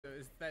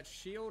that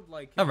shield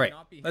like All right,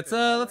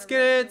 let's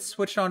get it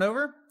switched on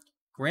over.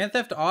 Grand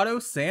Theft Auto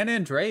San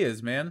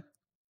Andreas, man.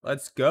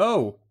 Let's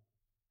go.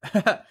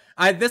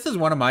 This is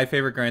one of my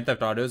favorite Grand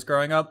Theft Autos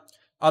growing up.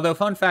 Although,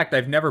 fun fact,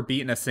 I've never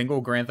beaten a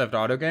single Grand Theft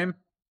Auto game.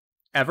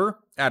 Ever.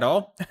 At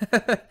all.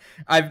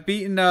 I've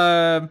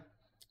beaten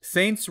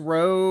Saints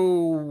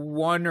Row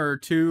 1 or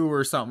 2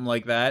 or something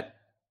like that.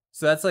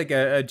 So that's like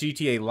a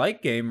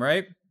GTA-like game,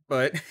 right?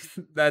 But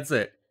that's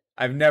it.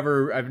 I've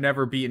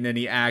never beaten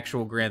any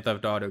actual Grand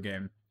Theft Auto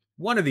game.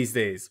 One of these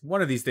days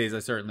I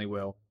certainly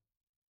will.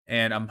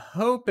 And I'm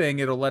hoping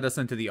it'll let us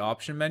into the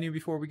option menu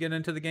before we get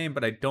into the game,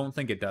 but I don't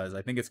think it does.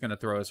 I think it's going to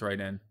throw us right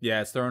in.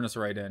 Yeah, it's throwing us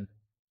right in.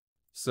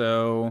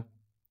 So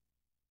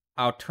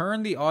I'll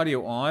turn the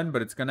audio on,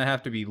 but it's going to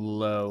have to be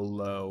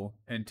low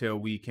until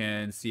we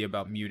can see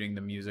about muting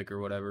the music or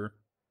whatever.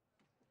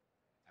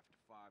 After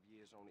 5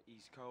 years on the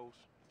East Coast,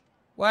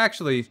 well,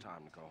 actually, it's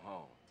time to go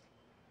home.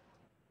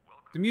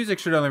 The music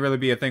should only really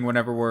be a thing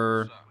whenever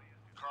we're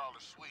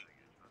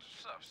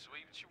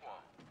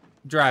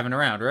driving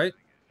around, right?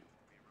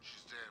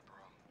 She's dead, bro.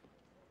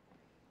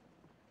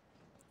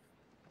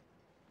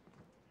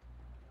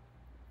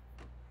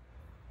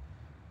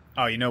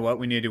 Oh, you know what?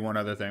 We need to do one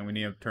other thing. We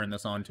need to turn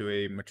this on to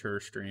a mature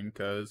stream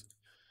because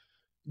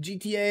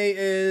GTA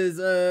is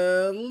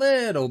a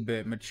little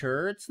bit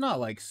mature. It's not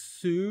like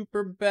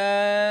super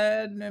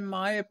bad in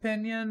my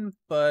opinion,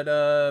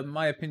 but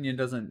my opinion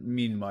doesn't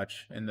mean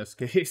much in this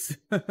case.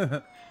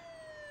 I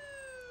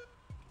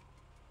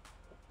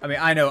mean,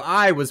 I know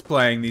I was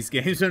playing these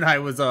games when I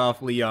was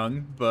awfully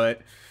young,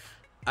 but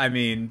I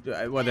mean,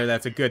 whether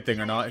that's a good thing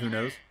or not, who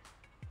knows?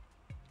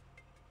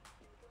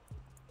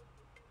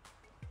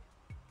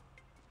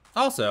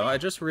 Also, I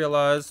just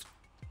realized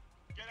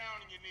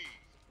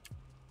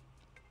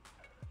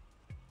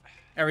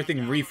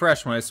everything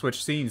refreshed when I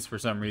switched scenes for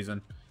some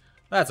reason.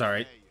 That's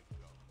alright.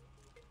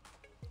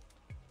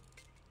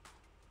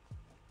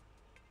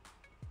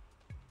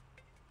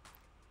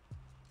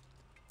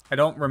 I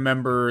don't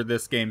remember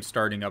this game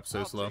starting up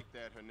so slow. Take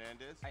that,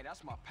 Hernandez. Hey,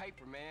 that's my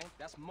paper, man.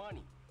 That's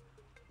money.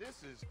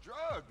 This is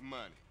drug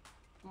money.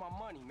 My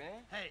money,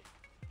 man. Hey,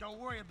 don't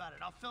worry about it.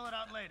 I'll fill it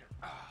out later.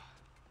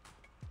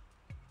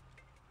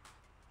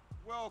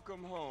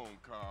 Welcome home,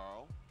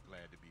 Carl.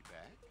 Glad to be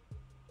back.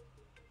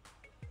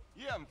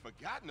 You haven't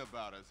forgotten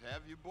about us,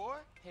 have you, boy?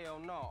 Hell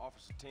no,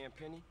 Officer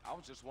Tenpenny. I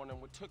was just wondering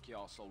what took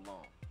y'all so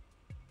long.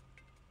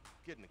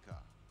 Get in the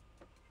car.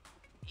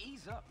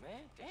 Ease up,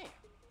 man. Damn.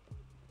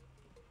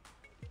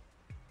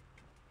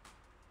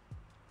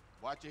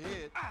 Watch your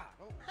head. Ah.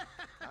 Oh,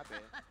 not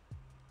bad.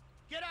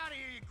 Get out of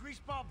here, you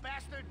greaseball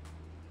bastard!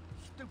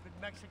 Stupid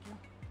Mexican.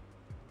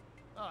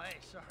 Oh, hey,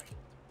 sorry.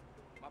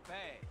 My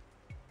bag.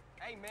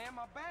 Hey, man,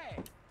 my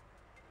bag.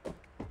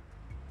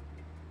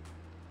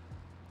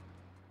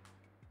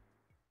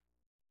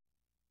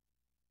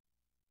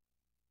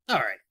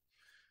 Alright.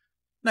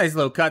 Nice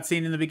little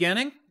cutscene in the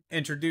beginning.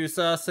 Introduce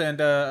us and,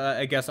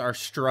 I guess, our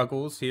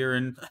struggles here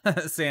in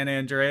San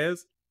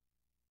Andreas.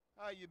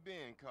 How you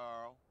been,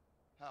 Carl?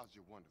 How's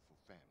your wonderful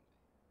family?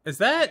 Is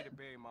that... To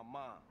bury my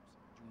mom.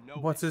 You know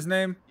what's his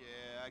name?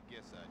 Yeah, I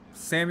guess I do.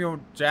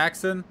 Samuel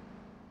Jackson?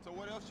 So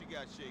what else you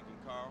got shaking,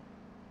 Carl?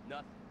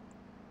 Nothing.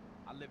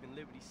 I live in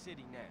Liberty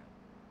City now.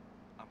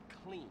 I'm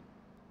clean.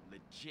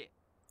 Legit.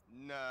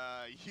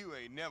 Nah, you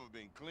ain't never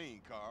been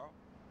clean, Carl.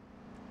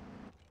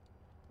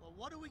 Well,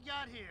 what do we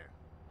got here?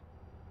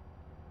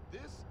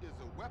 This is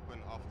a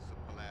weapon, Officer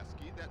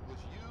Pulaski, that was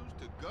used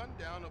to gun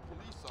down a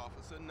police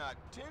officer not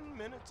 10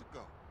 minutes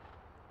ago.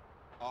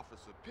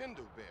 Officer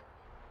Pendleberry.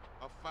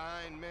 A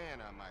fine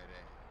man, I might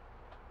add.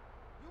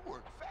 You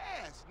work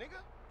fast,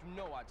 nigga. You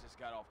know I just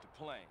got off the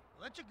plane.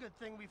 Well, that's a good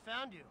thing we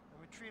found you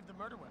and retrieved the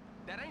murder weapon.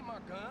 That ain't my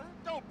gun.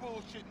 Don't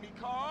bullshit me,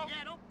 Carl.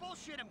 Yeah, don't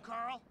bullshit him,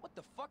 Carl. What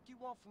the fuck you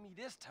want from me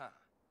this time?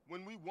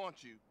 When we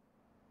want you,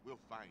 we'll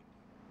find you.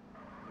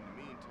 In the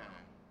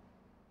meantime,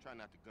 try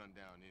not to gun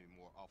down any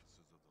more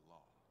officers of the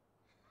law.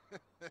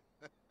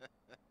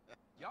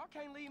 Y'all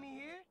can't leave me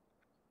here.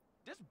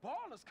 This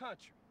baller's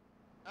country.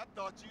 I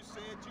thought you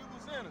said you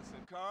was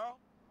innocent, Carl.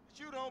 But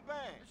you don't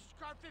bang. This is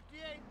car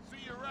 58. See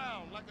you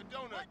around like a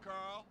donut, What?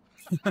 Carl.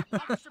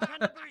 Officer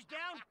Pendlebury's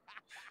down.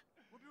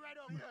 We'll be right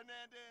over. See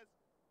Hernandez?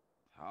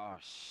 Oh,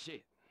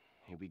 shit.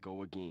 Here we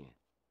go again.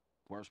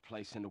 Worst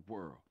place in the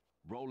world.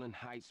 Rolling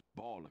Heights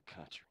baller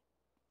country.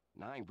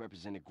 And I ain't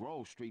represented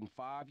Grove Street in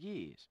 5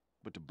 years.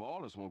 But the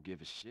ballers won't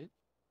give a shit.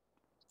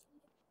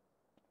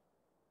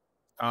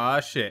 Ah,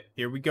 shit.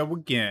 Here we go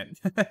again.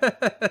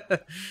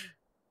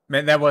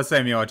 Man, that was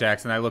Samuel L.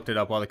 Jackson. I looked it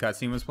up while the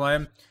cutscene was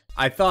playing.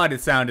 I thought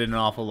it sounded an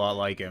awful lot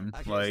like him.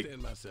 Like,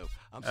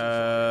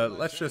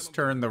 let's just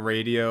turn the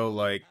radio,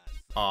 like,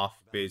 off,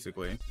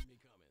 basically.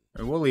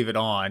 And we'll leave it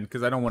on,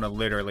 because I don't want to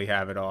literally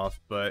have it off,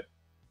 but...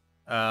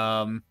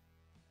 and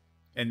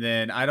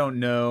then, I don't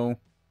know,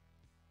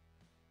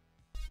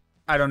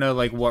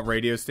 like, what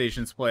radio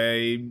stations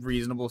play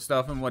reasonable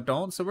stuff and what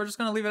don't, so we're just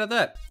gonna leave it at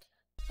that.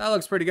 That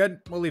looks pretty good.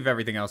 We'll leave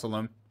everything else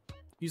alone.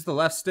 Use the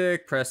left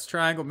stick, press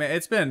triangle. Man,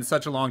 it's been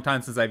such a long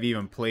time since I've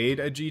even played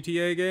a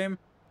GTA game.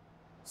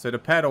 So to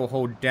pedal,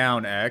 hold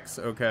down X.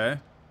 Okay.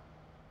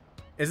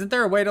 Isn't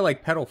there a way to,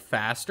 like, pedal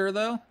faster,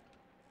 though?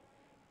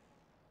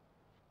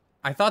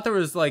 I thought there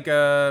was, like,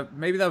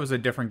 maybe that was a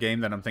different game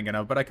that I'm thinking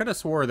of, but I could have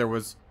swore there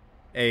was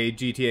a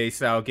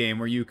GTA-style game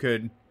where you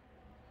could,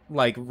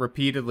 like,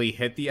 repeatedly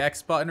hit the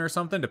X button or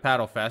something to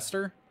paddle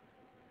faster.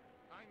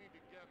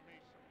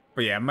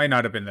 But yeah, it might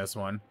not have been this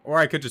one. Or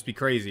I could just be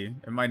crazy.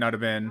 It might not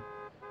have been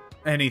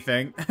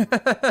anything.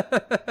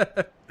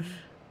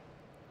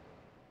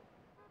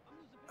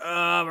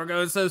 We're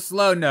going so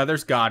slow. No,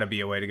 there's gotta be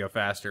a way to go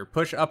faster.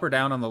 Push up or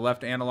down on the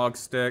left analog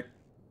stick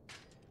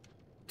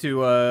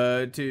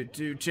to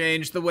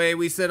change the way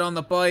we sit on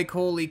the bike.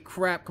 Holy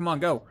crap. Come on,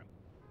 go.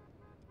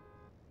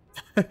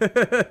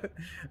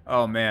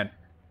 Oh, man.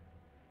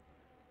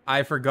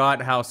 I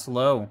forgot how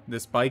slow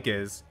this bike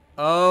is.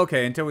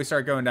 Okay, until we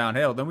start going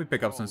downhill, then we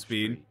pick up some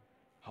speed.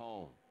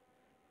 Home.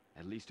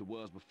 At least it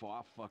was before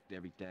I fucked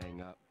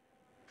everything up.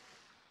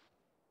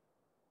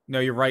 No,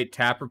 you're right.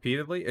 Tap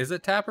repeatedly. Is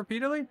it tap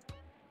repeatedly?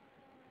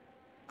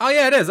 Oh,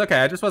 yeah, it is. Okay,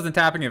 I just wasn't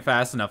tapping it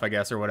fast enough, I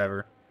guess, or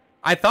whatever.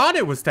 I thought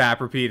it was tap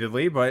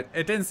repeatedly, but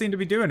it didn't seem to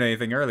be doing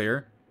anything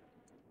earlier.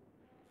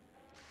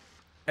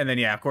 And then,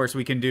 yeah, of course,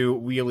 we can do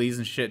wheelies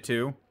and shit,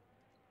 too.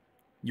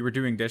 You were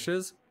doing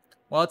dishes?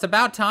 Well, it's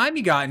about time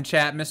you got in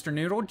chat, Mr.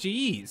 Noodle.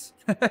 Jeez.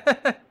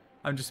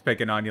 I'm just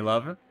picking on you,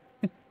 love.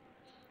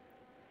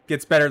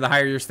 Gets better the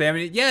higher your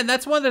stamina. Yeah, and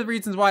that's one of the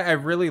reasons why I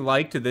really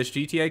liked this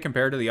GTA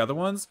compared to the other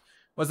ones.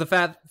 Was the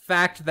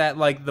fact that,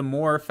 like, the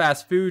more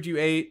fast food you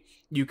ate,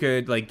 you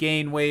could, like,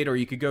 gain weight, or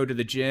you could go to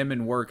the gym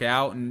and work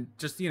out, and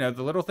just, you know,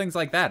 the little things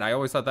like that. I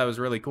always thought that was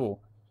really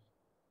cool.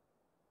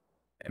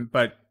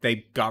 But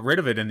they got rid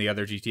of it in the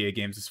other GTA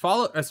games. As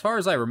far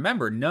as I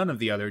remember, none of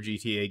the other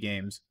GTA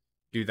games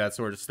do that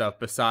sort of stuff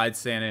besides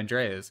San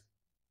Andreas.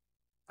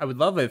 I would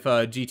love if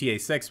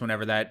GTA 6,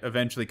 whenever that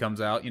eventually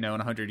comes out, you know, in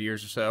 100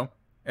 years or so.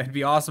 It'd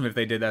be awesome if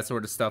they did that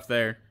sort of stuff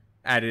there.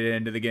 Added it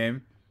into the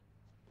game.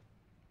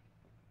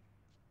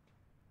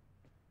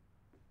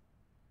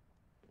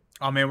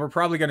 Oh man, we're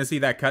probably going to see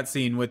that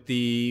cutscene with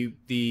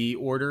the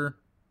order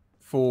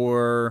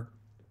for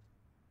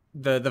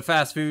the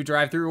fast food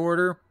drive-through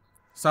order.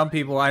 Some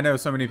people, I know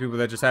so many people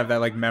that just have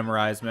that, like,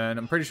 memorized, man.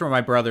 I'm pretty sure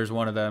my brother's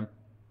one of them.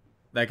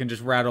 That can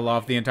just rattle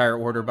off the entire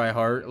order by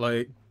heart,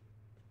 like.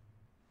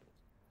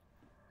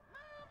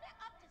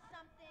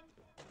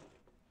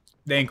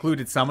 They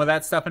included some of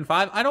that stuff in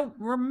 5. I don't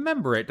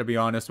remember it, to be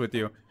honest with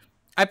you.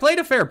 I played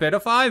a fair bit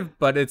of 5,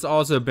 but it's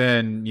also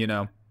been, you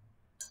know,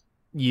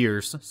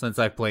 years since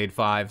I played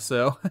 5,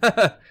 so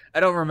I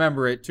don't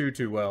remember it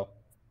too well.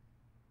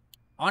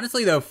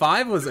 Honestly, though,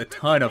 5 was a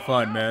ton of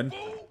fun, man.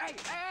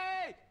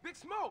 Hey, Big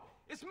Smoke,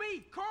 it's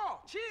me,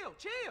 Carl.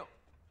 Chill.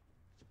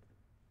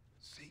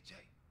 CJ.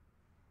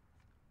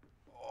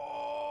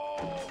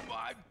 Oh,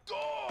 my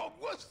dog.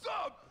 What's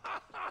up?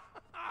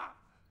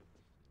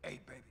 Hey,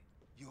 baby.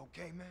 You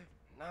okay, man?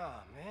 Nah,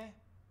 man.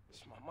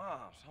 It's my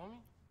mom's, homie.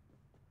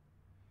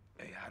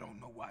 Hey, I don't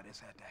know why this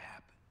had to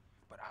happen,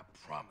 but I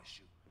promise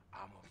you,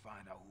 I'm gonna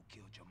find out who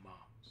killed your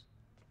moms.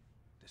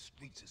 The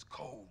streets is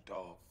cold,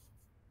 dog.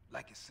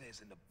 Like it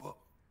says in the book,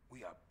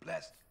 we are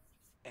blessed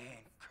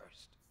and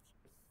cursed.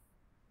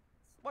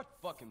 What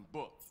fucking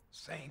book?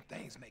 Same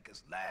things make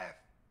us laugh,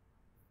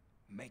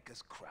 make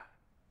us cry.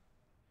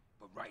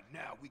 But right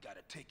now, we gotta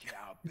take care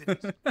of our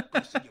business.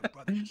 Go see your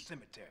brother in the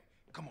cemetery.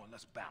 Come on,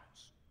 let's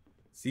bounce.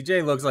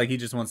 CJ looks like he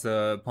just wants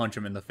to punch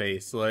him in the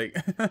face. Like,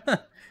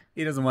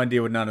 he doesn't want to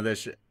deal with none of this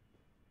shit.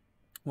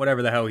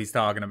 Whatever the hell he's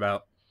talking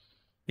about.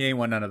 He ain't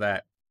want none of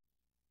that.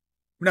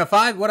 No,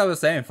 5, what I was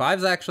saying,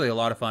 5's actually a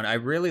lot of fun. I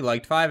really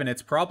liked 5, and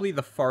it's probably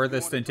the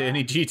farthest into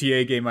any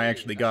GTA game I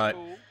actually got.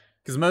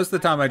 Because most of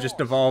the time I just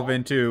devolve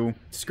into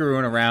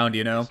screwing around,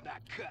 you know?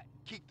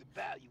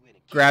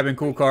 Grabbing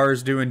cool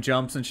cars, doing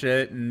jumps and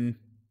shit, and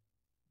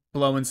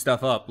blowing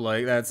stuff up.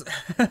 Like, that's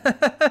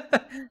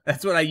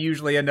that's what I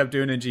usually end up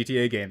doing in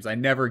GTA games. I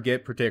never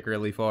get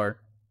particularly far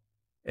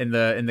in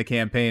the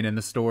campaign, in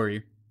the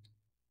story.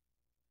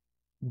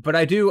 But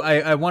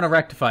I want to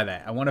rectify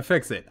that. I want to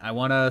fix it. I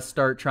want to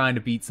start trying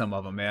to beat some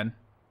of them, man.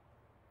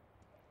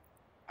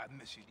 I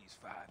miss you these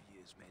 5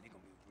 years, man. They're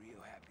gonna be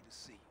real happy to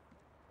see you.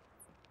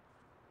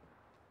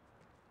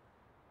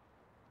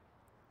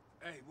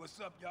 Hey,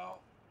 what's up, y'all?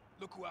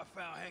 Look who I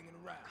found hanging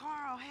around.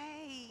 Carl,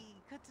 hey,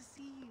 good to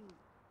see you.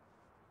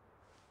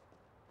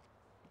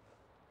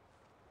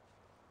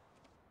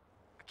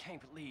 I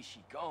can't believe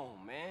she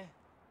gone, man.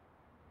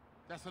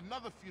 That's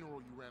another funeral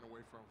you ran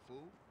away from,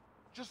 fool.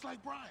 Just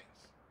like Brian's.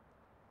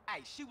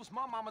 Hey, she was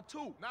my mama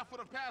too. Not for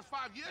the past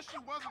 5 years she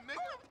wasn't, nigga.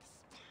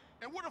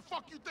 And where the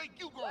fuck you think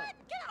you going? What?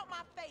 Get out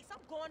my face. I'm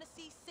going to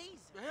see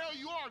Caesar. The hell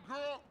you are,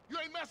 girl. You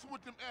ain't messing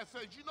with them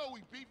essays. You know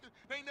we beefed it.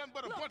 They ain't nothing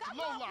but a bunch of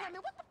lowlife.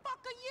 What the fuck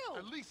are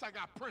you? At least I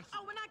got principles.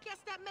 Oh, and I guess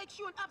that makes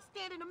you an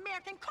upstanding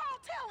American. Carl,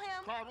 tell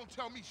him. Carl, don't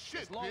tell me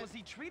shit, As long bitch. as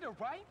he treat her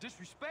right,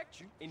 disrespect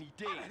you, and he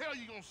did. How the hell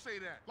you gonna say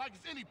that? Like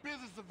it's any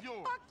business of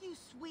yours. Fuck you,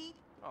 sweet.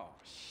 Oh,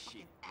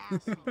 shit.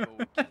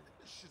 Asshole. This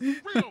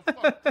shit's real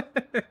fucked up.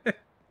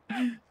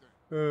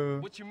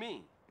 What you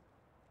mean?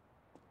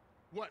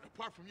 What,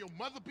 apart from your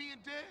mother being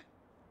dead?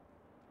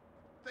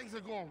 Things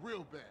are going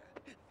real bad.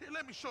 Here,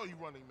 let me show you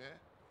running, man.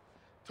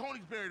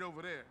 Tony's buried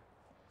over there.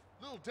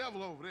 Little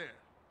devil over there.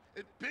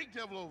 And big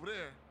devil over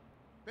there.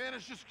 Man,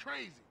 it's just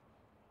crazy.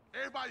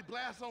 Everybody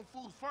blasts on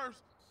fools first,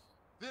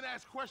 then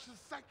ask questions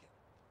second.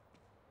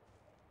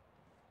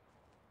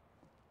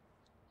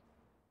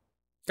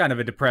 Kind of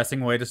a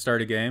depressing way to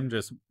start a game.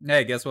 Just,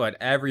 hey, guess what?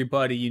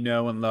 Everybody you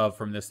know and love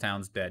from this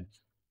town's dead.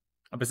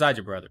 Besides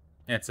your brother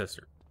and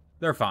sister.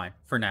 They're fine,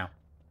 for now.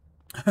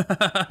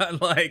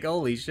 Like,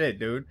 holy shit,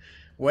 dude.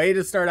 Way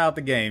to start out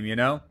the game, you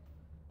know?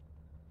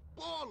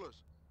 Ballers,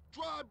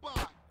 drive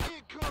by,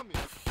 incoming.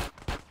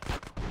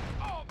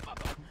 Oh,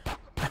 motherfucker,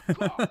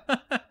 my car.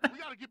 We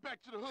gotta get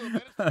back to the hood,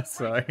 man. It's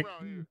Sorry.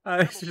 around here.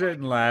 I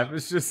shouldn't laugh.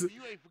 It's just...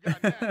 You ain't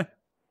forgotten that.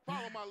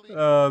 Follow my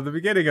lead. The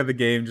beginning of the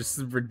game just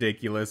is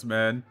ridiculous,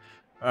 man.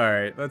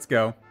 Alright, let's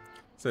go.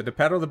 So to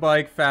pedal the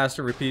bike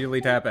faster, repeatedly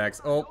tap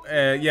X. Oh,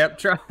 yep,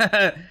 try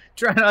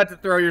not to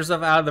throw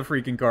yourself out of the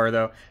freaking car,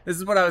 though. This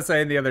is what I was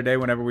saying the other day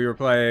whenever we were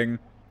playing.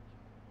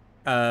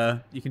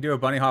 You can do a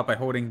bunny hop by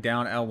holding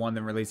down L1,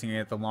 then releasing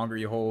it. The longer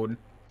you hold,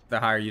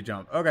 the higher you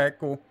jump. Okay,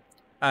 cool.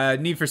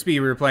 Need for Speed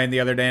we were playing the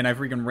other day, and I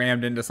freaking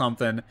rammed into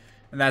something.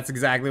 And that's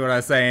exactly what I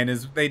was saying,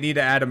 is they need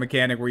to add a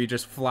mechanic where you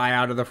just fly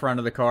out of the front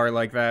of the car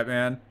like that,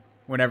 man.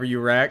 Whenever you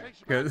wreck,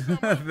 because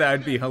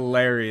that'd be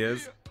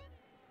hilarious.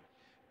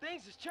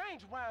 Things has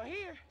changed around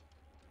here.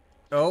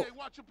 Oh. Hey,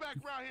 watch your back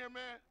around here,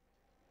 man.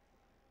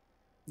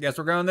 Guess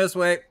we're going this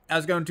way. I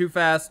was going too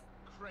fast.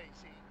 Crazy.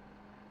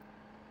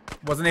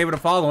 Wasn't able to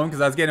follow him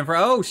because I was getting for.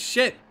 Oh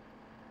shit!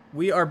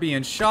 We are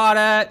being shot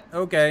at.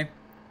 Okay.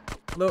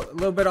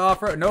 Little bit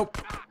off road. Nope.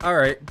 All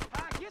right.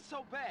 Why get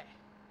so bad?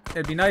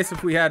 It'd be nice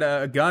if we had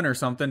a gun or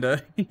something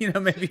to, you know,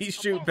 maybe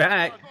shoot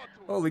back.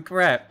 Holy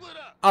crap!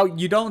 Oh,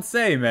 you don't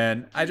say,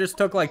 man. I just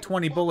took like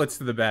 20 bullets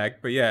to the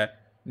back, but yeah.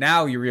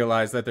 Now you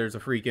realize that there's a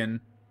freaking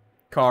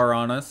car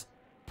on us.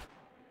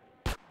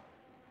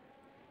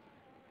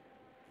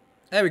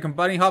 Hey, we can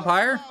bunny hop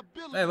higher?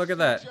 Hey, look at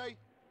that.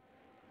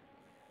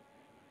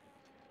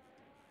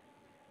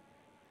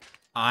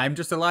 I'm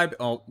just a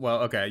liability. Oh,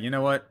 well, okay. You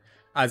know what?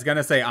 I was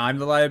gonna say I'm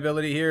the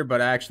liability here, but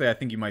actually I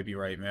think you might be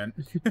right, man.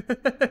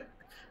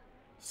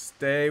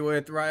 Stay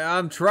with right.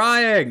 I'm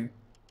trying!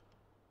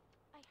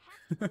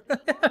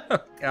 Oh,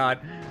 God.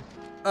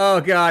 Oh,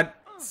 God.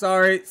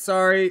 Sorry.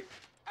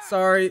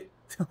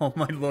 Oh,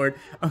 my Lord.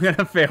 I'm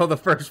gonna fail the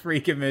first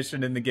freaking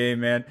mission in the game,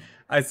 man.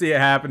 I see it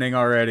happening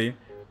already.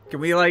 Can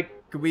we,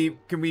 like, can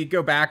we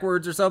go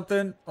backwards or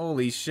something?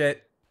 Holy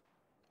shit.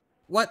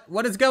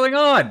 What is going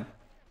on?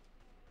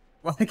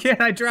 Why can't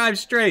I drive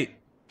straight?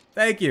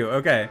 Thank you.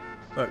 Okay.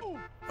 Look.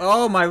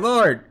 Oh, my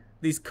Lord.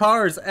 These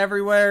cars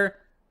everywhere.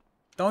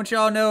 Don't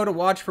y'all know to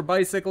watch for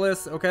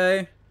bicyclists,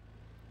 okay?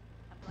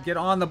 Get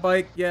on the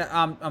bike. Yeah,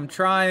 I'm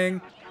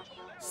trying.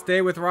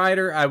 Stay with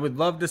Ryder. I would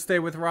love to stay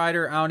with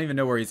Ryder. I don't even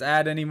know where he's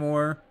at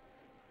anymore.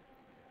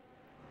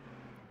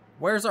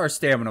 Where's our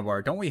stamina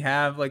bar? Don't we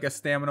have, like, a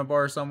stamina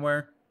bar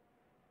somewhere?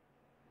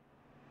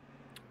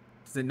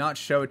 Does it not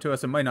show it to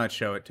us? It might not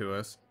show it to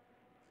us.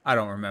 I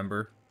don't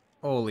remember.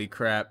 Holy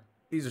crap.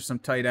 These are some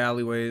tight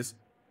alleyways.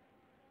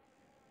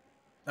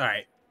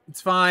 Alright.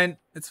 It's fine.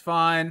 It's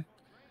fine.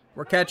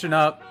 We're catching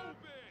up.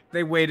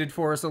 They waited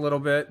for us a little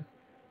bit.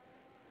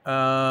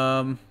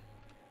 Are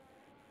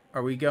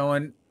we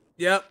going?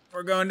 Yep,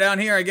 we're going down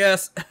here, I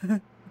guess.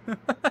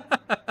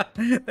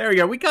 There we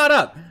go. We caught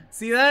up.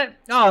 See that?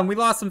 Oh, and we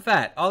lost some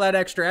fat. All that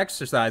extra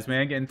exercise,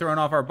 man, getting thrown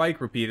off our bike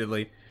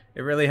repeatedly.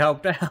 It really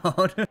helped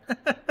out.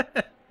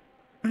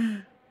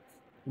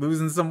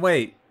 Losing some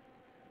weight.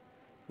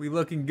 We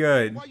looking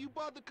good. Why you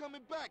bother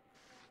coming back?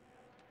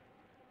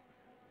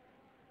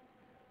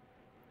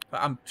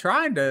 I'm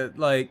trying to,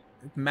 like,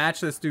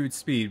 match this dude's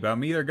speed, but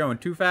I'm either going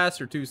too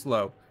fast or too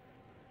slow.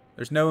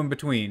 There's no in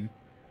between.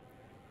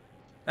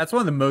 That's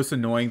one of the most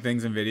annoying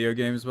things in video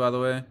games, by the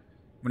way.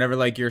 Whenever,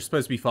 like, you're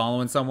supposed to be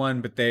following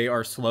someone, but they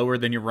are slower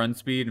than your run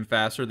speed and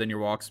faster than your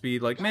walk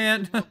speed. Like,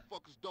 man.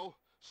 Motherfuckers, though,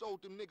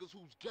 sold them niggas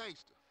who's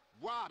gangster.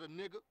 Ride a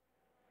nigga.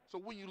 So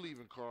when you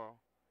leaving, Carl?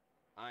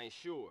 I ain't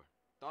sure.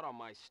 Thought I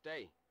might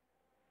stay.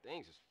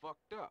 Things is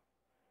fucked up.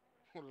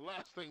 Well, the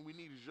last thing we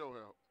need is your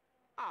help.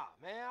 Ah,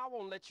 man, I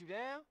won't let you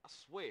down. I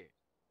swear.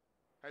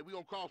 Hey, we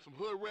gonna call some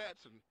hood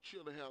rats and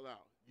chill the hell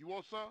out. You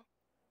want some?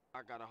 I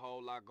got a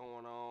whole lot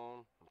going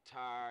on. I'm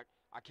tired.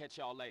 I'll catch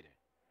y'all later.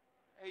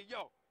 Hey,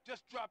 yo,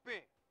 just drop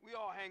in. We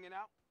all hanging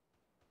out.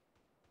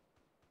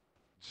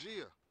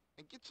 Gia,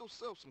 and get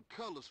yourself some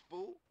colors,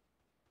 fool.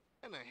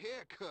 And a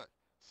haircut.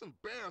 It's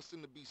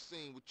embarrassing to be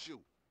seen with you.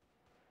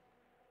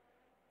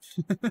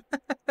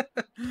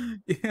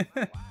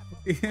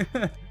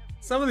 Yeah.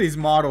 Some of these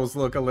models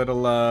look a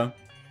little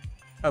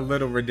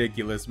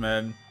ridiculous,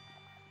 man.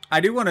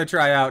 I do want to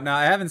try out, now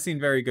I haven't seen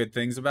very good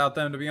things about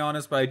them, to be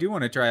honest, but I do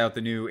want to try out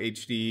the new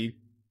HD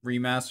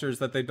remasters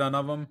that they've done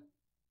of them.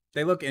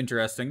 They look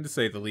interesting, to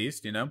say the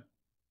least, you know?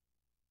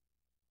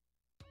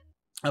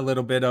 A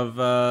little bit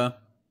of,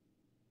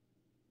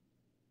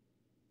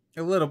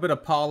 a little bit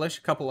of polish,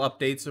 a couple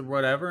updates or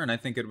whatever, and I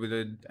think it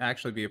would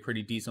actually be a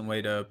pretty decent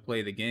way to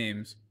play the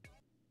games.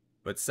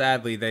 But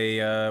sadly, they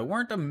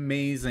weren't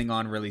amazing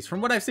on release,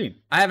 from what I've seen.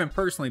 I haven't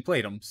personally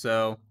played them,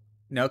 so,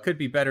 you know, it could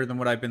be better than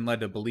what I've been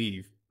led to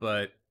believe.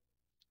 But,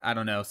 I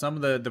don't know, some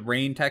of the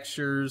rain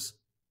textures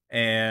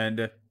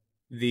and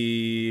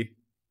the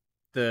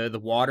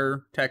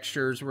water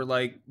textures were,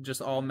 like,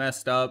 just all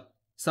messed up.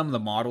 Some of the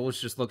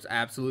models just looked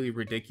absolutely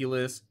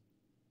ridiculous.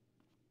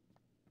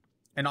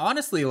 And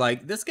honestly,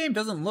 like, this game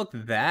doesn't look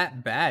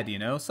that bad, you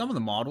know? Some of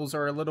the models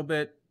are a little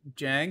bit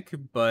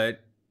jank,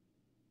 but...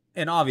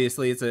 And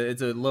obviously, it's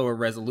a lower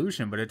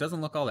resolution, but it doesn't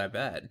look all that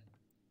bad.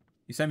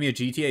 You sent me a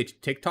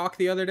GTA TikTok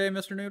the other day,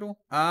 Mr. Noodle?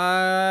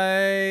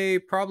 I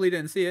probably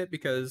didn't see it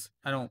because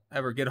I don't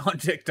ever get on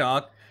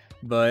TikTok.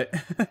 But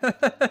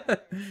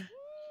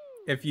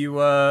if you,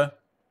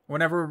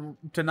 whenever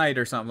tonight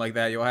or something like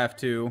that, you'll have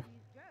to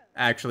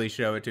actually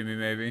show it to me,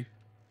 maybe.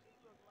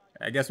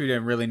 I guess we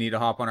didn't really need to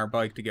hop on our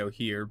bike to go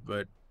here,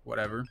 but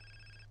whatever.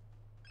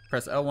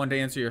 Press L1 to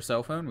answer your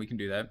cell phone. We can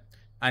do that.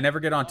 I never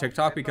get on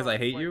TikTok because I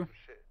hate you.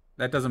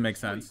 That doesn't make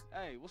sense.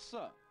 Hey, what's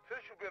up?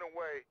 Since you've been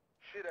away,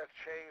 shit has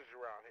changed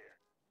around here.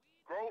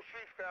 Grove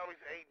Street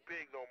families ain't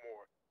big no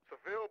more.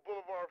 Seville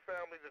Boulevard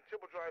families and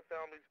Temple Drive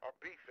families are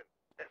beefing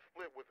and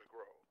split with the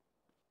Grove.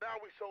 Now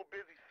we so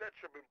busy,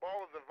 Setchup and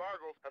Ballers and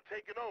Vargos have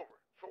taken over.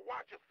 So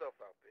watch yourself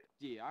out there.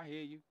 Yeah, I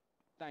hear you.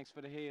 Thanks for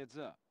the heads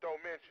up.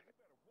 Don't mention it.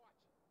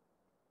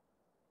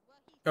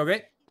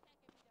 Okay.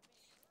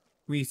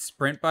 We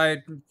sprint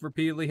by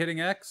repeatedly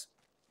hitting X?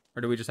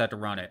 Or do we just have to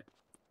run it?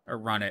 Or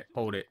run it,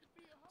 hold it.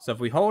 So if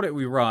we hold it,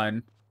 we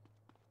run.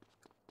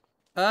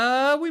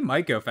 We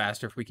might go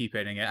faster if we keep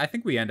hitting it. I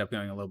think we end up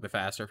going a little bit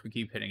faster if we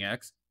keep hitting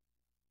X.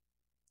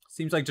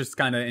 Seems like just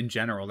kind of in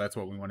general, that's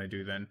what we want to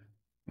do then.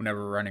 Whenever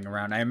we're running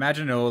around. I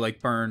imagine it'll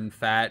like burn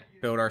fat,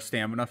 build our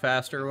stamina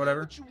faster or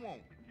whatever. What you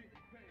want?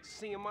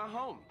 Seeing my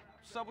homie.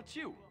 What's up with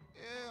you?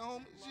 Yeah,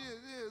 homie.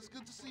 Yeah, it's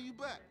good to see you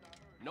back.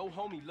 No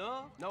homie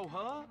love? No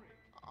hug?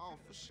 Oh,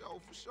 for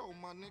sure,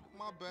 my nigga.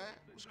 My bad.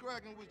 What's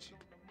cracking with you?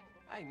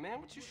 Hey, man,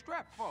 what you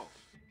strapped for?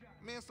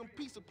 Man, some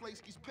pizza place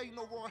keeps paying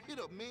over our hit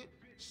up, man.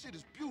 Shit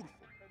is beautiful.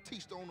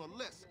 Teach the owner a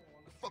lesson.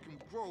 The fucking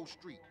Grove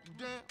Street.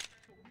 You down?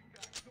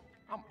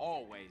 I'm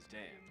always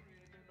down.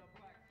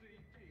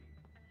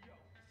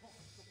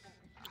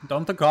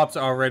 Don't the cops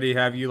already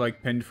have you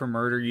like pinned for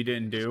murder you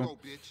didn't do? Let's go,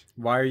 bitch.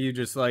 Why are you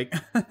just like...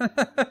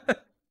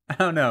 I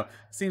don't know.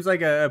 Seems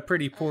like a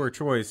pretty poor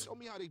choice. Show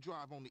me how they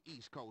drive on the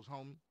East Coast,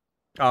 homie.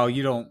 Oh,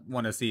 you don't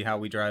want to see how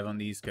we drive on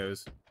the East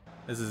Coast.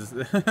 This is...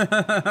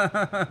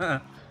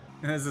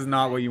 This is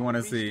not what you want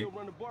to see. Still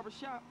run the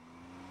barbershop?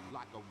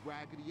 Like a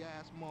raggedy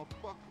ass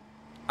motherfucker.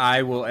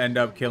 I will end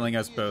up killing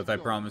us both, I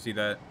promise you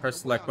that. Press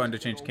select button to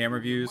change camera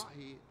views.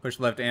 Push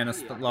left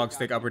analog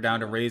stick up or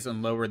down to raise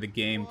and lower the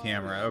game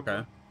camera. Okay.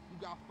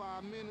 You got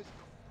 5 minutes?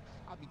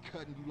 I'll be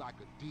cutting you like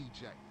a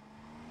DJ.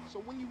 So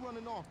when you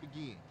running off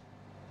again?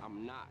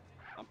 I'm not.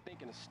 I'm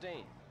thinking of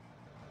staying.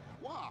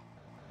 Why?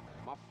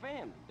 My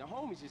family, the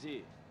homies is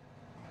here.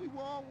 We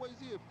were always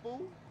here,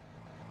 fool.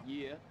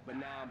 Yeah, but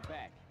now I'm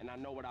back, and I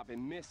know what I've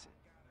been missing.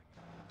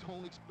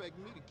 Don't expect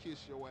me to kiss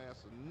your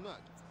ass or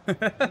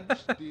nothing. You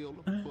still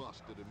a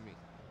buster to me.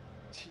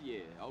 Yeah,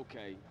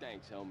 okay.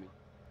 Thanks, homie.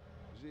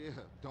 Yeah,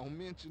 don't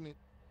mention it.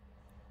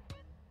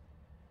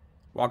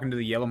 Walk into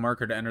the yellow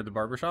marker to enter the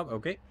barbershop.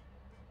 Okay.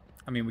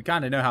 I mean, we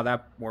kind of know how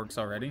that works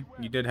already.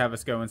 You did have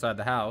us go inside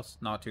the house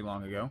not too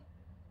long ago.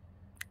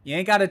 You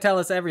ain't got to tell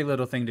us every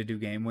little thing to do,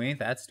 game. We ain't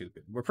that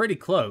stupid. We're pretty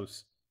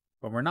close,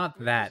 but we're not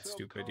that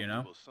stupid, you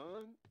know?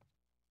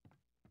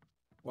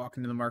 Walk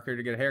into the market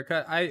to get a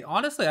haircut.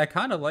 Honestly, I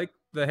kind of like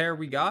the hair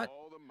we got.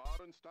 All the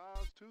modern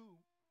styles too.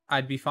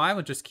 I'd be fine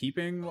with just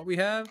keeping what we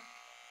have.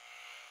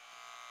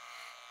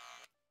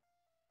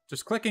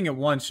 Just clicking it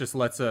once just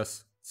lets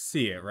us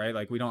see it, right?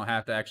 Like, we don't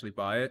have to actually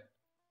buy it.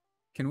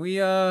 Can we,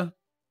 oh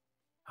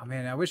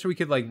man, I wish we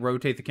could, like,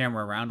 rotate the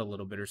camera around a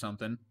little bit or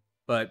something.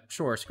 But,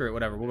 sure, screw it,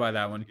 whatever. We'll buy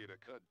that one. Get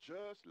a cut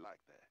just like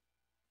that.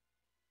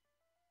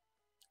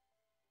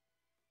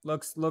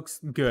 Looks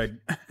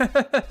good.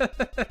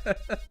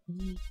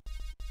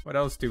 What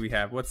else do we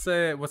have? What's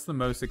the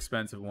most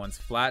expensive ones?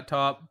 Flat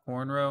top,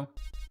 cornrow.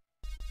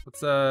 What's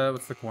the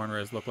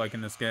cornrows look like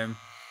in this game?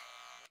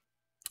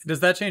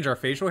 Does that change our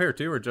facial hair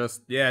too, or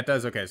just... Yeah, it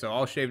does. Okay, so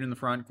all shaved in the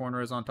front,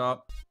 cornrows on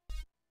top.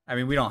 I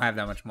mean, we don't have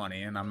that much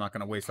money, and I'm not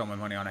going to waste all my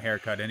money on a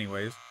haircut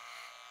anyways.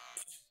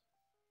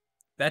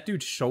 That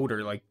dude's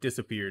shoulder, like,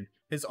 disappeared.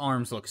 His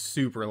arms look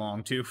super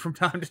long, too, from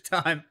time to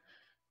time.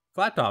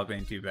 Flat top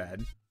ain't too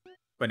bad.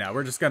 But no,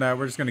 we're just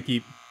gonna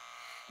keep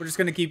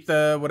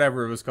the,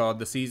 whatever it was called,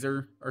 the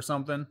Caesar or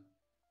something.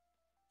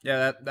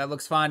 Yeah, that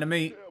looks fine to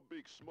me. Tell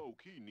Big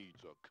Smoke he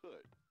needs a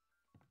cut.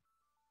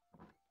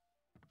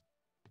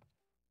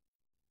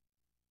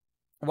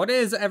 What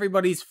is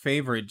everybody's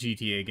favorite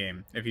GTA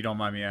game, if you don't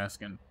mind me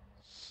asking?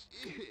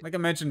 Like I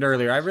mentioned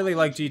earlier, I really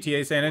like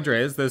GTA San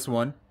Andreas, this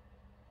one.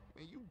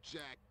 Man, you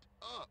jacked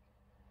up.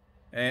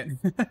 And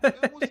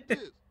Man, what's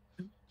this?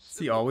 does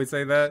he always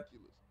say that?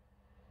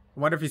 I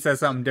wonder if he says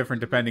something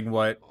different depending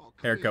what Oh,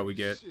 haircut we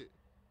get. Shit.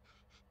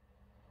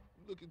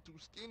 Looking too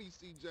skinny,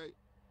 CJ.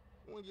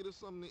 I want to get us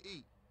something to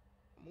eat.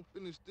 I'm gonna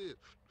finish this,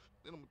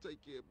 then I'm gonna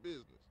take care of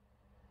business.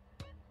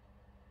 Do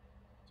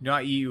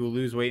not eat, you will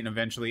lose weight and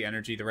eventually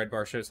energy. The red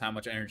bar shows how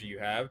much energy you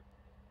have.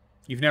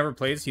 You've never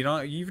played,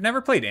 so you've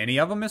never played any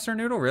of them, Mr.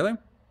 Noodle, really?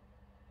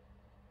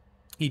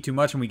 Eat too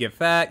much and we get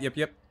fat. Yep,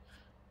 yep.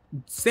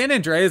 San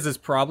Andreas is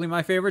probably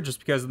my favorite just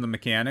because of the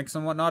mechanics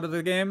and whatnot of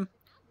the game.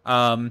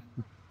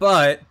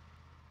 But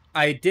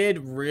I did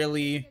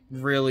really,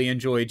 really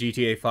enjoy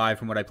GTA 5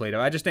 from what I played.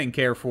 I just didn't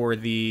care for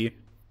the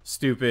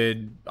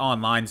stupid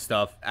online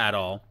stuff at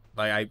all.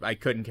 Like, I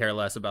couldn't care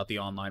less about the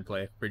online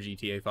play for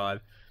GTA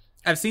 5.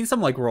 I've seen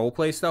some, like,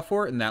 roleplay stuff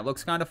for it, and that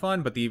looks kind of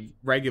fun, but the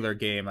regular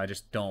game, I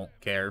just don't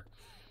care.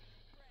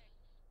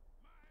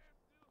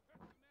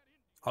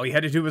 All you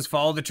had to do was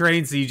follow the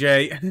train,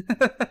 CJ.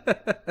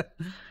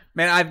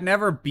 Man, I've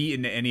never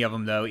beaten any of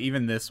them, though,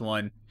 even this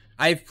one.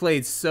 I've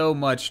played so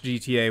much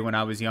GTA when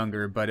I was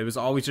younger, but it was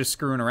always just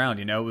screwing around,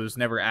 you know? It was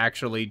never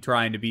actually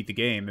trying to beat the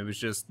game. It was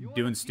just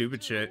doing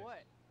stupid shit.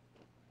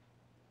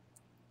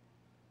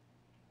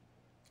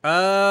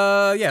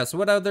 Yeah, so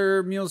what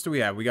other meals do we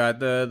have? We got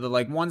the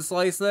like, one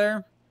slice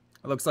there.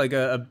 It looks like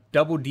a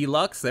double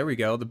deluxe. There we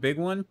go, the big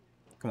one.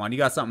 Come on, you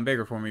got something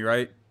bigger for me,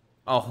 right?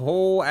 A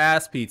whole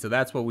ass pizza,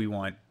 that's what we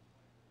want.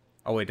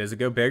 Oh wait, does it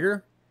go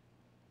bigger?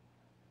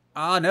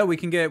 Ah, no, we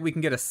can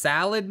get a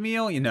salad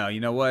meal. You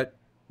know what?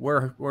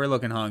 We're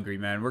looking hungry,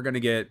 man. We're gonna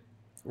get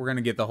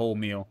the whole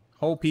meal.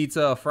 Whole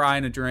pizza, a fry,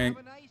 and a drink.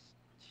 Have a nice,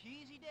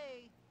 cheesy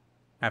day.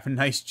 Have a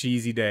nice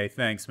cheesy day.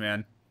 Thanks,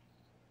 man.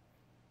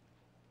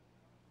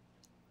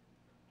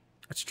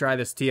 Let's try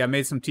this tea. I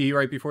made some tea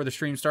right before the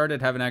stream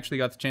started. Haven't actually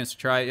got the chance to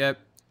try it yet.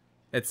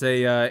 It's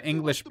a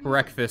English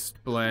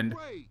breakfast blend.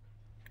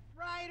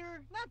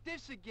 Ryder, not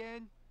this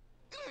again.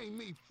 It ain't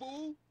me,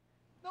 fool.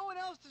 No one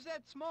else is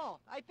that small.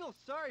 I feel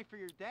sorry for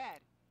your dad.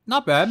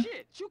 Not bad.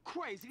 Shit, you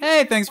crazy.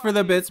 Hey, thanks for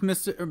the bits,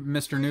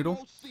 Mr.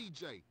 Noodle.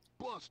 CJ,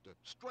 Buster,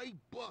 straight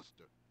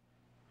Buster.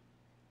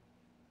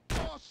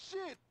 Oh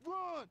shit,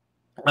 run!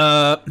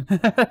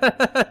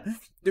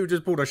 Dude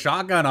just pulled a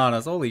shotgun on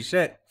us. Holy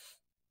shit.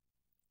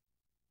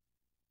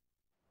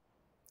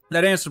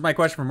 That answers my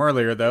question from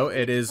earlier, though.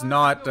 It is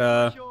not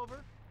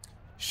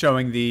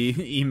showing the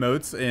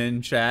emotes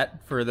in chat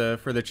for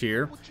the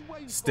cheer.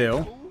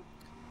 Still.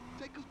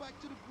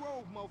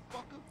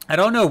 I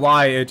don't know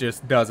why it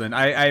just doesn't.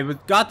 I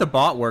got the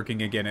bot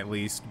working again at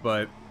least,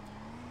 but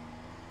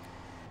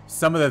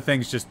some of the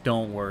things just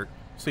don't work.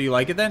 So you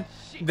like it then?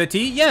 The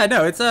tea? Yeah,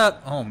 no, it's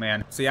oh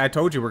man. See, I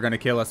told you we're gonna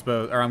kill us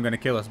both, or I'm gonna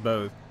kill us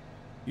both.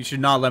 You should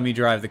not let me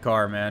drive the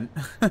car, man.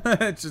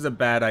 It's just a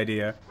bad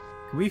idea.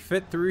 Can we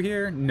fit through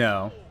here?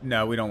 No.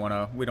 No, we don't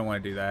wanna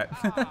do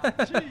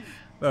that.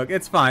 Look,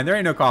 it's fine. There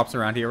ain't no cops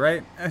around here,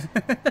 right?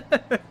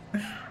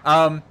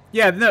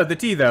 Yeah, no, the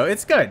tea though,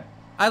 it's good.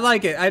 I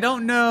like it. I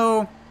don't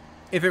know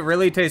if it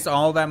really tastes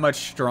all that much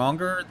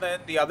stronger than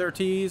the other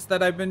teas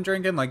that I've been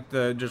drinking, like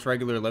the just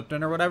regular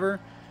Lipton or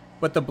whatever.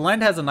 But the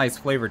blend has a nice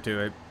flavor to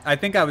it. I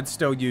think I would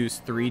still use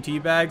 3 tea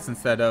bags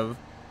instead of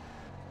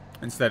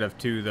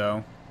 2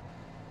 though.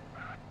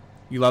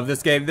 You love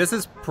this game? This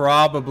is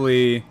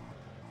probably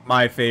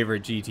my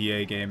favorite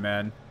GTA game,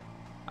 man.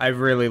 I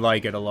really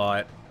like it a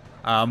lot.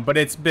 But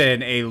it's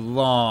been a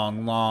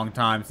long, long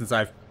time since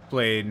I've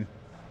played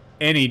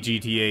any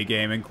GTA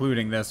game,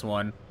 including this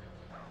one.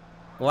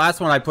 The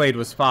last one I played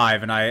was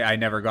 5, and I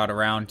never got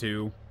around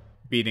to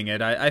beating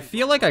it. I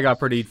feel like I got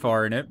pretty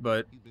far in it,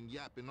 but... You've been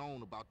yapping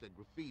on about that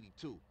graffiti,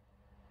 too.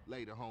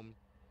 Later, homie.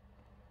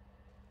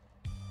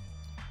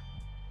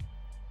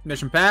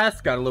 Mission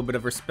passed. Got a little bit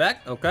of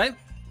respect. Okay.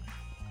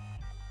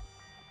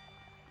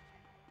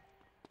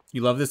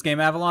 You love this game,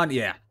 Avalon?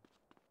 Yeah.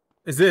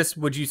 Is this,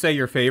 would you say,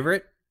 your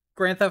favorite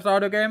Grand Theft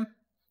Auto game?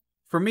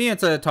 For me,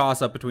 it's a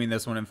toss-up between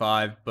this one and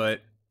 5,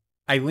 but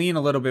I lean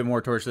a little bit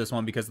more towards this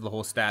one because of the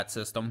whole stat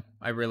system.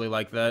 I really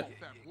like that.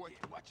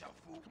 Watch out,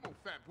 fool. Come on,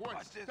 fat boy.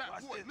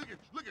 Fat boy, look at.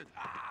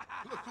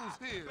 Look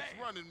who's here.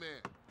 It's Running Man.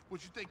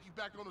 What, you think you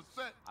back on the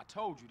set? I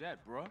told you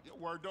that, bruh. Your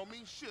word don't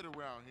mean shit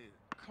around here.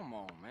 Come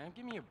on, man.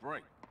 Give me a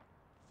break.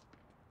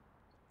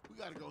 We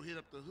gotta go hit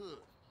up the hood.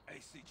 Hey,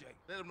 CJ.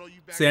 Let them know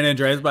you back. San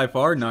Andreas by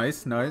far.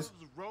 Nice, nice.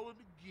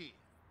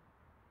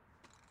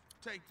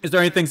 Is there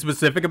anything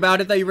specific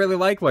about it that you really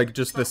like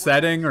just the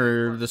setting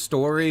or the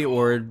story,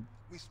 or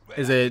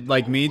is it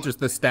like me, just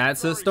the stat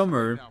system,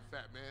 or?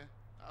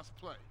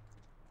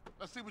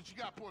 Let's see what you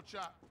got, poor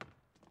chap.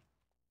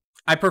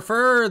 I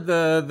prefer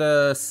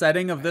the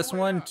setting of this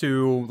one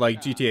to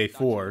like GTA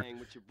 4.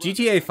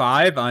 GTA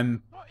 5,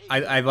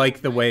 I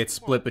like the way it's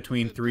split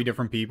between 3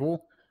 different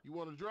people. You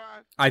want to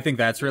drive? I think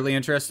that's really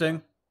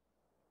interesting.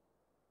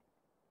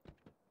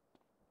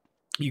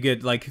 You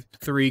get like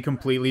 3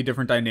 completely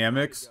different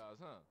dynamics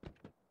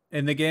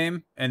in the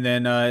game, and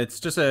then it's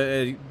just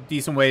a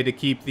decent way to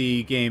keep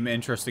the game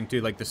interesting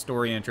too, like the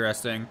story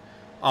interesting.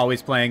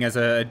 Always playing as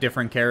a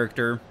different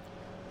character.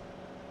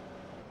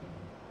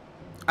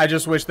 I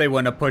just wish they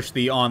wouldn't have pushed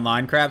the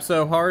online crap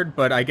so hard,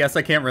 but I guess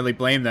I can't really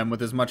blame them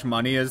with as much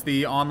money as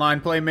the online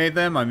play made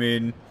them. I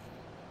mean,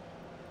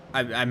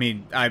 I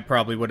mean, I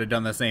probably would have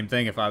done the same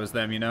thing if I was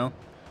them, you know?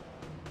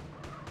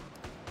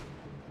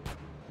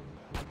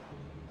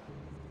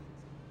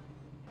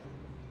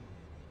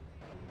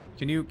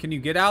 Can you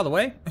get out of the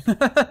way?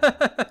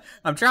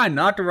 I'm trying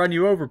not to run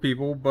you over,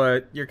 people,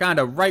 but you're kind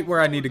of right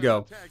where I need to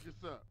go.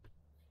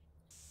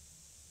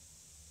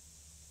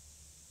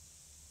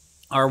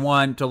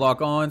 R1 to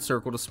lock on,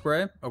 circle to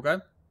spray. Okay.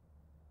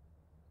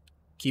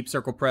 Keep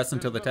circle pressed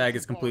until the tag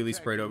is completely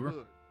sprayed over.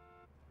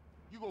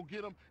 You go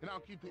get them, and I'll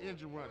keep the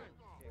engine running.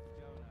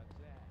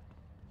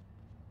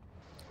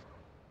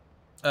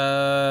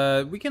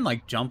 We can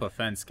like jump a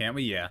fence, can't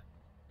we? Yeah.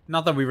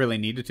 Not that we really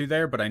needed to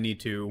there, but I need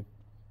to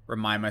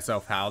remind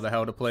myself how the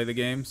hell to play the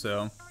game,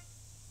 so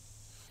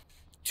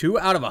 2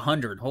 out of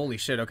 100. Holy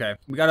shit. Okay.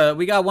 We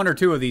got 1 or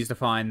 2 of these to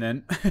find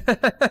then.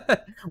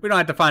 We don't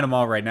have to find them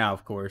all right now,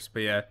 of course,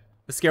 but yeah.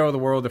 The scale of the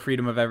world, the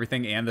freedom of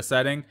everything, and the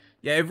setting.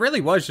 Yeah, it really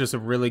was just a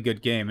really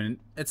good game, and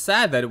it's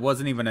sad that it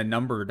wasn't even a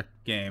numbered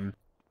game.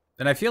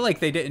 And I feel like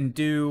they didn't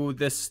do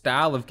this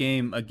style of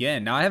game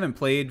again. Now, I haven't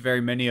played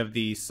very many of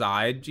the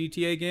side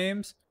GTA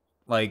games,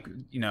 like,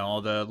 you know,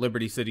 all the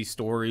Liberty City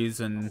stories,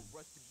 and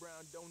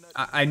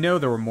I know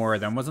there were more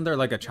of them. Wasn't there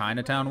like a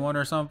Chinatown one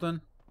or something?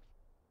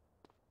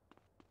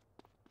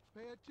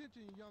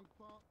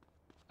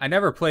 I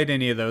never played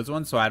any of those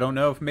ones, so I don't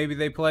know if maybe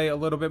they play a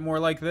little bit more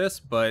like this,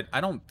 but I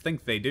don't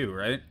think they do,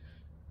 right?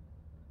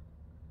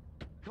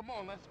 Come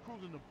on, let's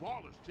cruise into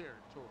Baller's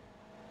territory.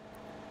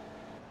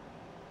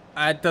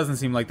 That doesn't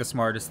seem like the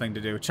smartest thing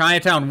to do.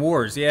 Chinatown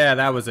Wars, yeah,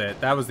 that was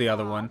it. That was the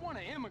other one.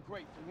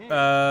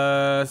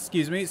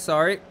 Excuse me,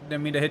 sorry.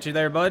 Didn't mean to hit you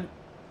there, bud.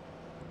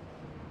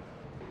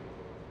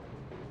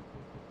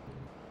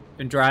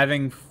 Been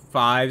driving.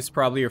 5's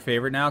probably your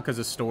favorite now because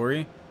of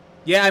story.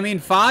 Yeah, I mean,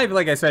 5,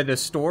 like I said, the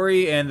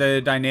story and the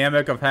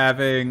dynamic of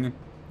having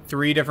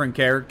 3 different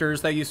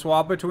characters that you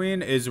swap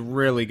between is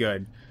really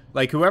good.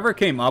 Like, whoever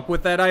came up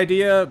with that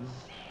idea,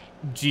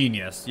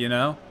 genius, you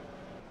know?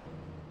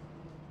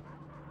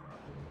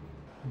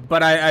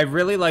 But I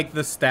really like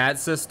the stat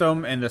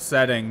system and the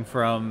setting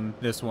from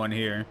this one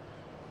here.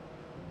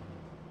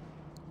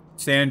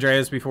 San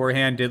Andreas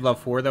beforehand did love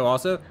 4, though,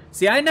 also.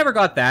 See, I never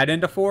got that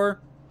into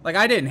 4. Like,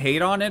 I didn't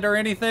hate on it or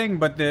anything,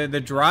 but the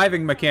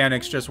driving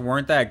mechanics just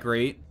weren't that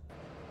great.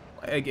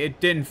 Like, it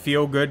didn't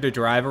feel good to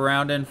drive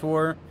around in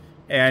 4.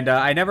 And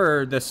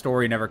the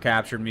story never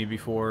captured me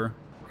before.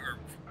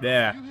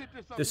 Yeah,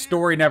 the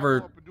story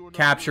never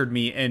captured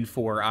me in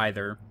 4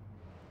 either.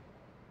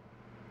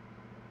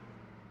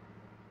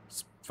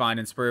 Find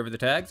and spray over the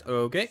tags.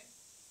 Okay.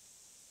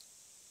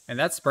 And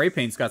that spray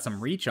paint's got some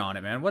reach on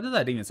it, man. What did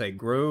that even say?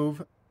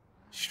 Grove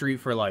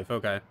Street for Life.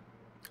 Okay.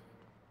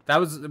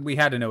 We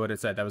had to know what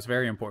it said. That was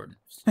very important.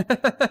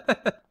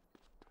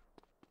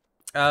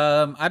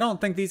 I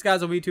don't think these guys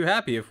will be too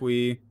happy if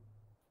we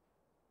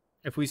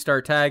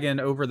start tagging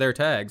over their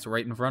tags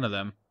right in front of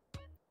them.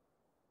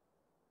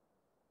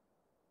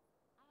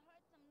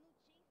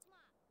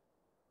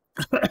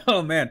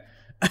 Oh, man.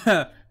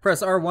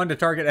 Press R1 to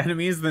target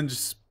enemies, then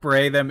just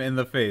spray them in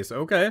the face.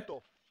 Okay.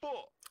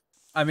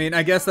 I mean,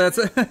 I guess that's...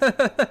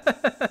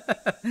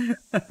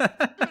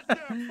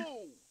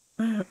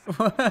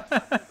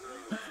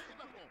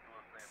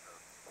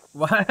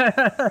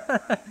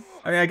 I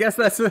mean, I guess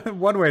that's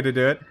one way to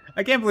do it.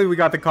 I can't believe we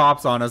got the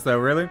cops on us, though,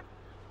 really?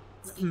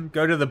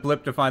 Go to the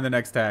blip to find the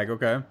next tag,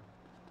 okay.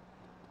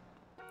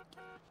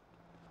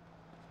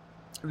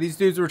 These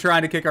dudes were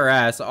trying to kick our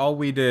ass. All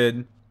we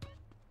did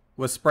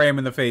was spray them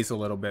in the face a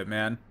little bit,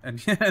 man.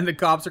 And, and the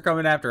cops are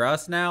coming after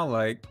us now,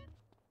 like...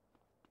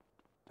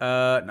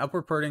 an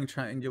upward purring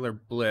triangular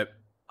blip.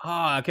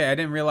 Ah, okay, I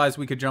didn't realize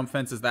we could jump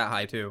fences that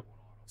high, too.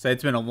 So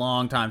it's been a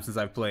long time since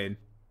I've played.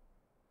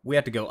 We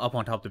have to go up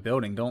on top of the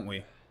building, don't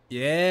we?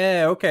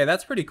 Yeah, okay,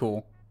 that's pretty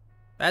cool.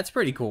 That's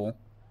pretty cool.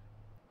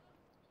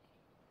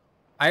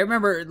 I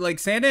remember, like,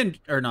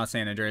 not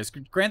San Andreas,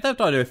 Grand Theft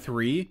Auto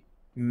 3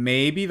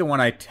 may be the one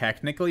I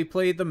technically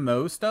played the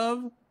most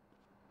of,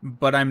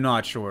 but I'm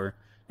not sure.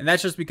 And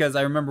that's just because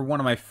I remember one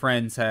of my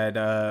friends had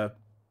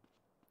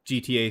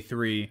GTA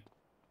 3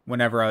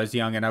 whenever I was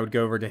young, and I would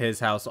go over to his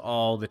house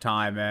all the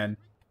time, and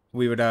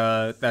we would,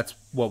 that's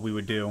what we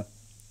would do.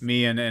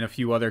 Me and a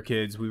few other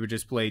kids, we would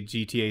just play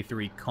GTA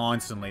 3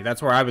 constantly.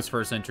 That's where I was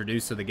first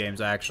introduced to the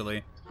games,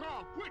 actually.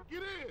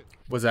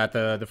 Was at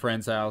the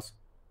friend's house.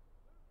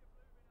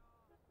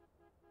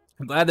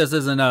 I'm glad this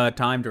isn't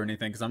timed or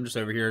anything, because I'm just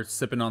over here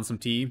sipping on some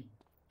tea,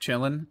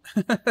 chilling.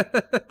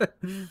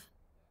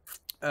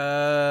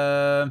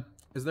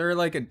 Is there,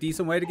 like, a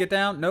decent way to get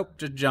down? Nope,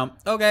 just jump.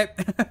 Okay.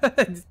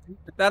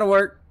 That'll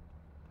work.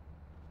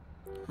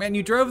 Man,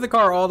 you drove the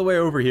car all the way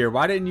over here.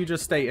 Why didn't you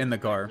just stay in the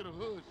car?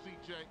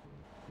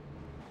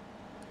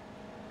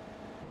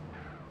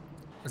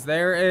 Is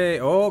there a...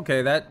 Oh,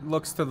 okay, that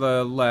looks to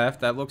the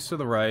left. That looks to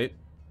the right.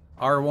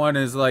 R1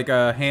 is like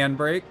a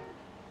handbrake.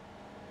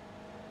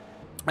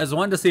 I just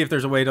wanted to see if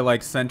there's a way to,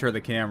 like, center the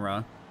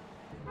camera.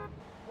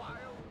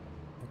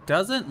 It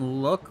doesn't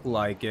look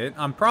like it.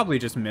 I'm probably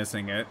just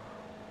missing it.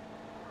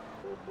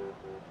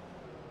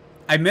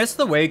 I miss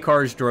the way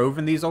cars drove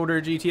in these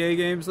older GTA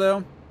games,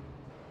 though.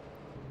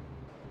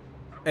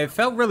 It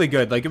felt really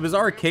good. Like, it was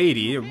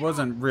arcadey. It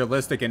wasn't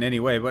realistic in any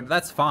way, but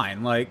that's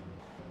fine. Like,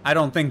 I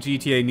don't think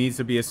GTA needs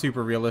to be a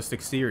super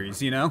realistic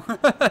series, you know?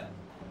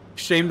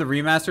 Shame the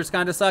remasters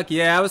kind of suck.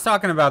 Yeah, I was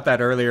talking about that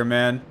earlier,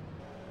 man.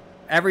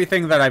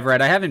 Everything that I've read,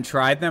 I haven't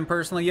tried them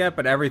personally yet,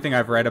 but everything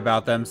I've read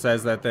about them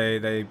says that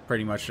they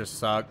pretty much just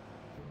suck.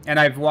 And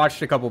I've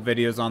watched a couple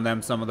videos on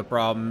them, some of the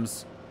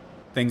problems.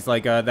 Things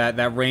like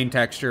that rain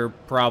texture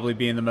probably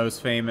being the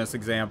most famous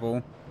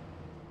example.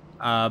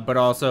 But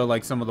also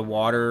like some of the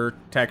water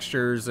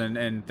textures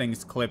and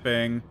things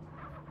clipping.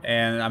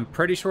 And I'm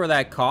pretty sure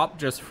that cop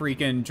just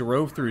freaking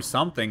drove through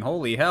something.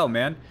 Holy hell,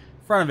 man.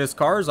 Front of his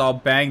car's all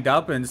banged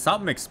up and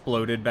something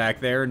exploded back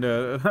there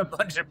into a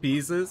bunch of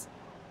pieces.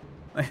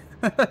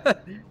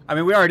 I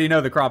mean, we already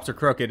know the cops are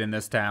crooked in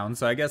this town,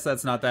 so I guess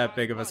that's not that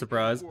big of a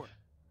surprise.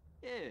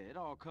 Yeah, it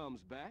all comes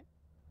back.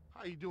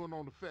 How you doing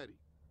on the Fetty?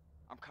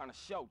 I'm kind of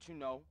short, you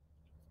know.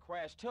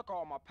 Crash took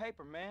all my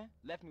paper, man.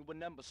 Left me with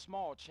nothing but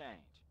small change.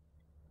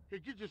 Here,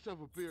 get yourself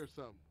a beer or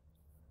something.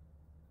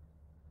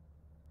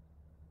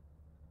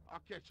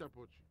 I'll catch up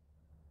with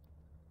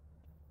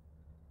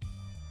you.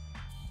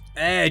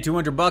 Hey,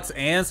 200 bucks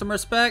and some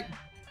respect?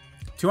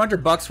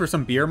 200 bucks for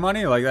some beer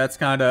money? Like, that's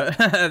kind of...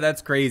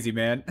 that's crazy,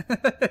 man.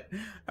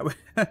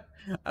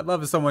 I'd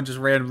love if someone just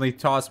randomly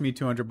tossed me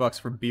 200 bucks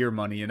for beer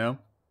money, you know?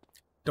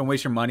 Don't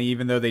waste your money,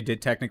 even though they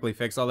did technically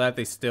fix all that.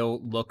 They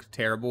still look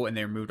terrible, and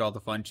they removed all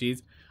the fun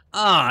cheats.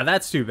 Ah,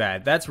 that's too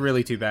bad. That's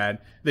really too bad.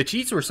 The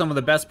cheats were some of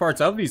the best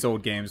parts of these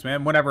old games,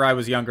 man. Whenever I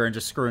was younger and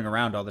just screwing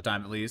around all the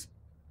time, at least.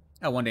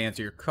 I wanted to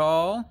answer your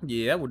call.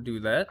 Yeah, we'll do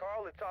that.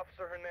 Carl, it's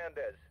Officer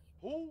Hernandez.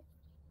 Who?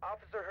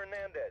 Officer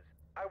Hernandez.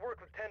 I work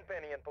with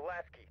Tenpenny and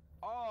Pulaski.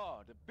 Oh,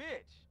 the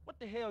bitch. What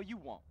the hell you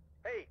want?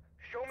 Hey,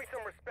 show me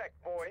some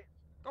respect, boy.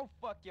 Go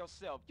fuck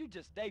yourself. You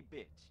just a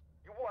bitch.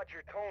 You watch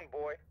your tone,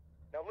 boy.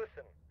 Now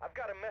listen, I've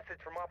got a message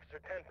from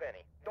Officer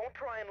Tenpenny. Don't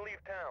try and leave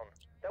town.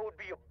 That would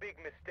be a big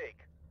mistake.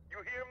 You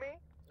hear me?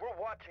 We're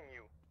watching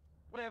you.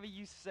 Whatever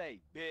you say,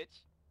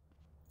 bitch.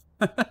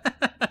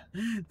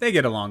 They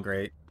get along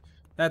great.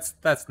 That's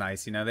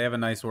nice, you know. They have a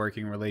nice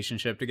working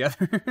relationship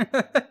together.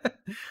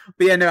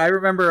 But yeah, no, I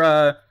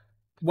remember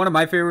one of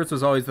my favorites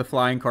was always the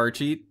flying car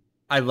cheat.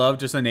 I love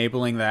just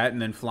enabling that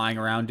and then flying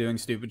around doing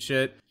stupid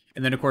shit.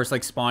 And then, of course,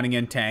 like spawning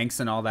in tanks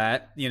and all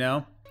that, you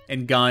know?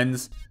 And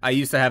guns. I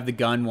used to have the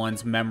gun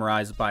ones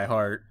memorized by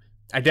heart.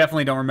 I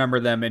definitely don't remember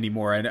them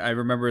anymore. I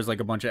remember it was like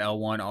a bunch of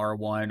L1,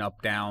 R1,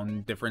 up,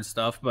 down, different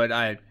stuff. But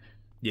I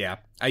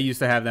used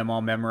to have them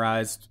all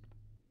memorized.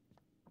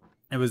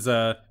 It was,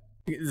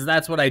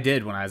 that's what I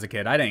did when I was a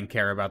kid. I didn't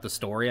care about the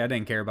story. I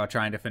didn't care about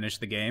trying to finish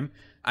the game.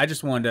 I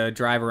just wanted to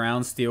drive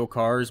around, steal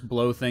cars,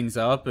 blow things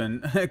up,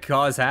 and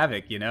cause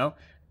havoc, you know?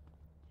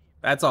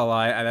 That's all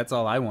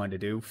I wanted to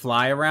do.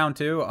 Fly around,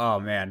 too? Oh,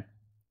 man.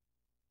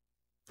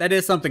 That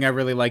is something I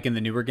really like in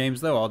the newer games,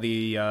 though. All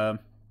the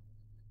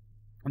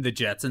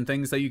jets and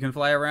things that you can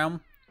fly around.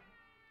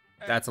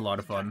 That's a lot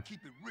of fun.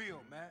 Keep it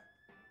real, man.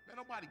 Man,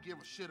 nobody give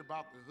a shit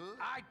about the hood.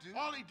 I do.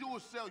 All they do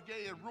is sell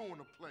yay and ruin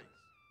the place.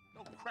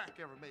 No crack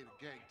ever made a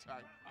gang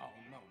type. Oh,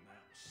 no, man.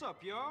 What's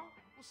up, y'all?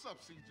 What's up,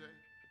 CJ?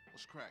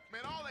 What's crack?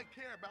 Man, all they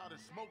care about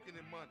is smoking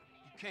and money.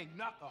 You can't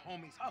knock the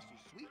homies' hustle,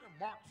 sweet. Them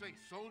marks ain't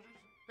soldiers.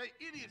 They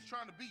idiots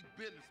trying to be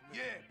businessmen.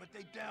 Yeah, but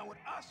they down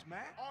with us,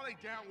 man. All they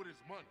down with is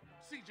money.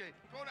 CJ,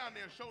 go down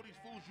there and show these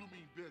fools you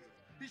mean business.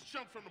 These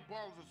chumps from the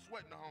ballers are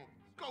sweating the homies.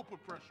 Go put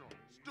pressure on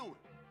them. Let's do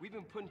it. We've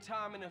been putting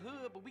time in the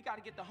hood, but we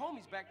gotta get the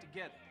homies back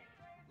together.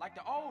 Like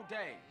the old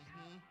days.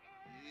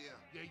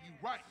 Yeah, you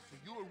right. So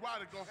you and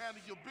Ryder gonna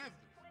handle your business.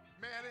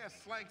 Man, they're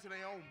slang to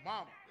their own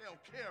mama. They don't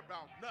care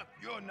about nothing.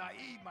 You're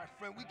naive, my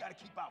friend. We gotta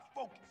keep our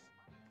focus.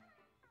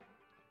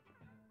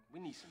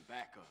 We need some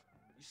backup.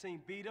 You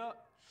seen Beat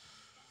Up?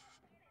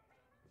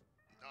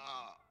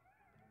 Nah.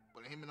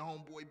 But him and the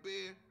homeboy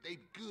Bear, they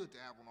good to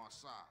have on our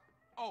side.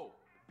 Oh,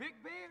 Big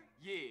Bear?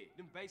 Yeah,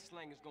 them bass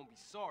slangers gonna be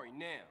sorry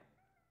now.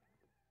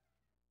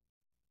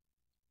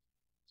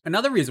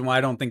 Another reason why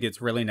I don't think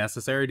it's really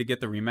necessary to get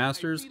the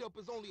remasters,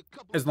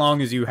 as long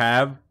as you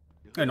have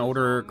an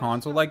older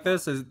console like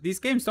this, is these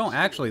games don't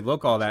actually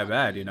look all that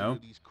bad, you know?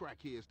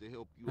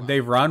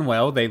 They run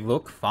well, they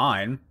look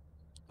fine.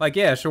 Like,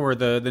 yeah, sure,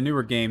 the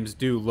newer games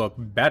do look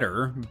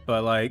better,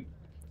 but, like,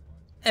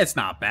 it's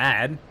not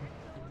bad.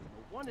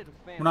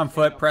 When on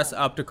foot, press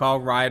up to call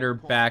Ryder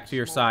back to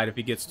your side if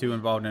he gets too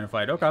involved in a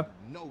fight. Okay.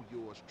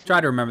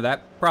 Try to remember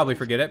that. Probably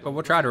forget it, but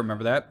we'll try to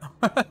remember that.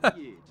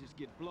 Yeah, just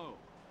get blown.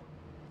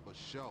 For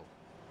sure.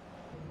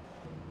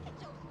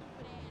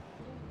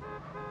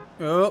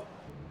 Oh.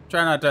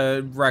 Try not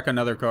to wreck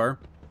another car.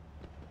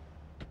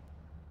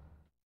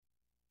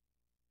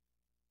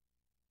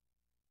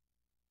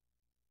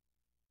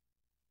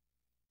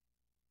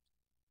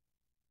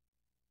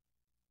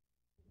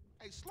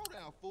 Hey, slow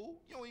down,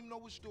 fool. You don't even know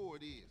which store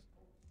it is.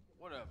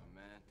 Whatever,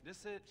 man.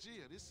 This it?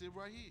 Yeah, this it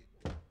right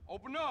here.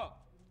 Open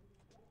up!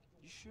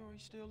 You sure he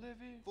still live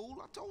here? Fool,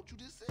 I told you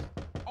this it.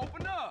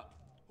 Open up!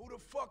 Who the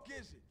fuck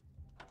is it?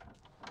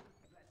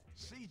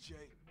 CJ,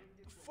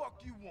 the The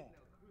fuck you want?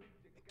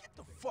 Get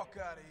the fuck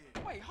out of here.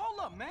 Wait, hold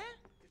up, man.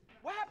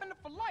 What happened to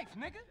for life,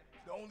 nigga?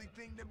 The only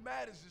thing that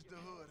matters is the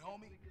hood,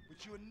 homie.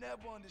 But you'll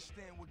never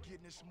understand what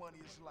getting this money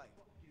is like.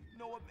 You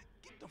know what, man?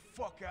 Get the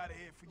fuck out of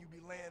here before you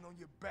be laying on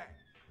your back.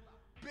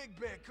 Big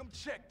Bear, come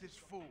check this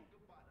fool.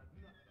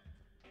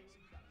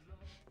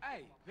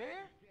 Hey,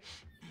 Bear?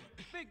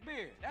 Big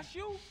Bear, that's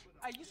you?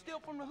 Hey, you still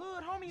from the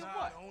hood, homie, or Nah,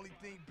 what? the only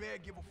thing Bear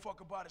give a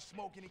fuck about is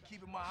smoking and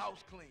keeping my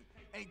house clean.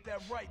 Ain't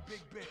that right,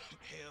 Big Bear?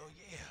 Hell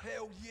yeah.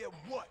 Hell yeah,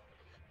 what?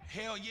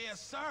 Hell yeah,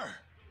 sir.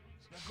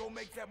 Now go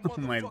make that Oh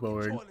my motherfucking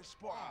lord. toilet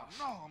spark.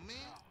 No, man.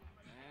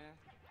 Man.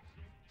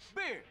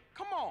 Bear,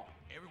 come on.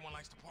 Everyone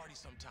likes to party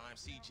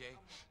sometimes, CJ.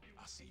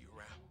 I'll see you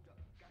around.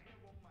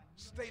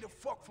 Stay the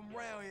fuck from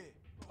around here,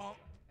 punk.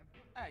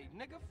 Hey,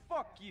 nigga,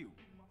 fuck you.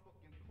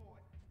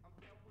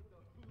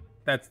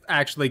 That's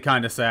actually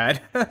kind of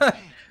sad.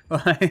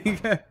 Like,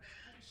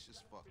 It's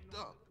just fucked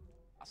up.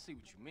 I see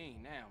what you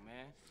mean now,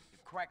 man.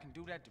 If crack can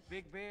do that to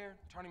Big Bear,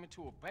 turn him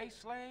into a base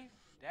slave,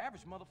 the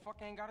average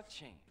motherfucker ain't got a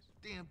chance.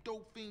 Damn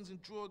dope fiends and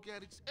drug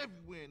addicts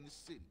everywhere in this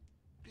city.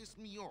 Piss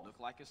me off. Look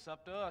like it's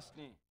up to us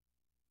then.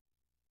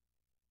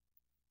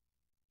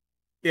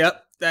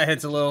 yep, that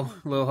hits a little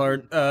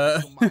hard.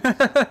 All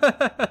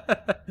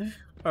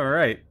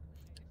right.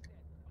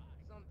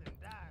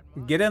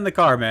 Get in the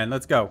car, man.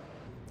 Let's go.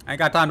 I ain't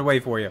got time to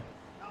wait for you.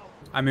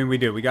 I mean, we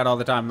do. We got all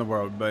the time in the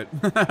world, but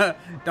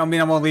don't mean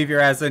I'm gonna leave your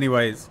ass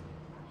anyways.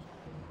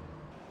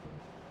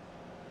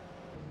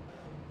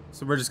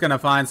 So we're just gonna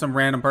find some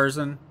random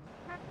person.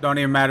 Don't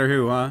even matter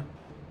who, huh?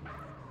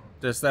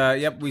 Just,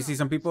 yep, we see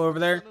some people over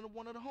there.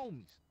 One of the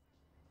homies.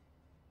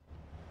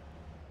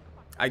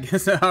 I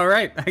guess, all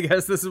right. I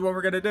guess this is what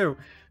we're gonna do.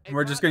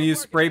 We're just gonna use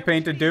spray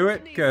paint to do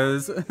it,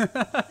 because...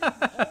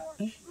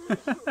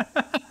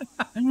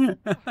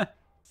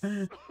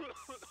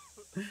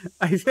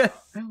 I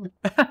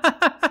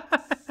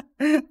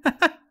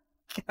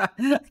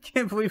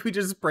can't believe we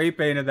just spray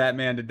painted that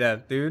man to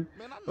death, dude.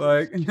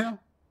 Like,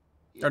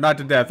 or not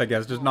to death, I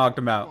guess. Just knocked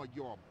him out.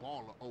 You're a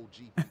baller,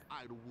 OG from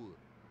Idlewood.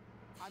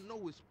 I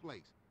know his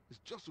place. It's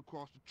just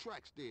across the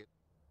tracks there.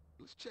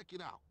 Let's check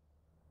it out.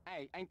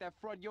 Hey, ain't that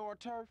front yard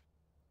turf?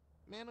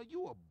 Man, are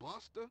you a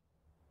buster?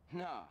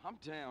 Nah, I'm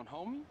down,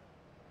 homie.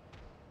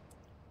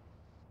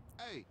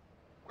 Hey,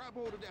 grab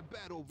hold of that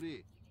bat over there.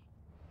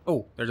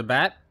 Oh, there's a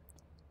bat?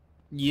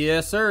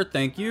 Yes, sir.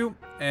 Thank you.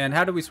 And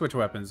how do we switch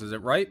weapons? Is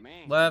it right,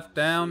 left,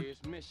 down,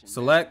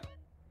 select?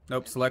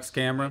 Nope, selects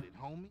camera.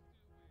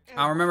 I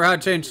don't remember how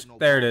to change.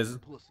 There it is.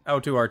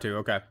 L2, R2.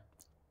 Okay.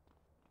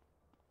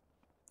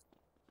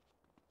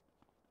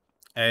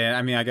 And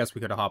I mean, I guess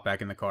we could have hopped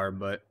back in the car,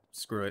 but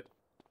screw it.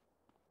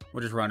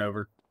 We'll just run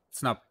over.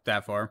 It's not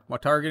that far. While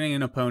targeting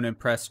an opponent,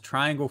 press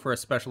triangle for a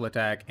special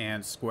attack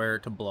and square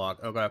to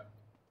block. Okay.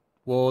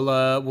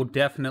 We'll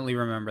definitely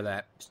remember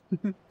that.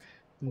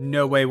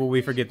 No way will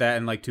we forget that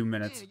in like 2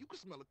 minutes. Man, you can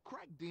smell a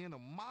crack den a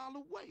mile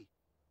away.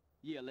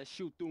 Yeah, let's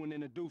shoot through and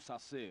introduce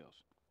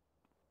ourselves.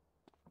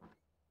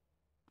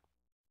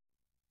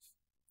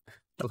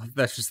 I love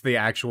that's just the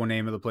actual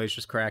name of the place,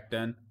 just cracked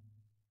in.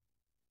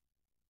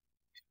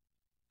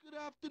 Good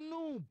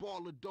afternoon,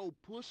 baller dope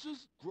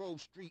pushers.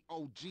 Grove Street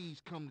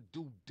OGs come to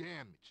do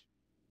damage.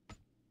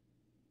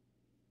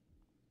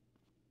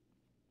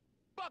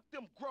 Fuck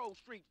them Grove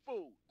Street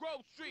fools.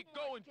 Grove Street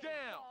going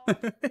down.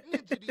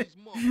 Ninja these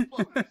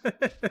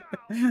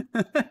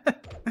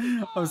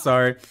motherfuckers. I'm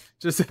sorry.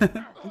 Just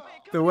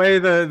the way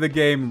the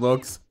game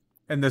looks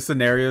and the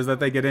scenarios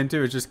that they get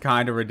into is just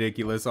kind of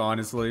ridiculous,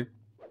 honestly.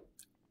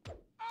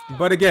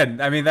 But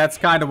again, I mean, that's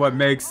kind of what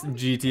makes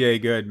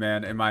GTA good,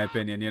 man, in my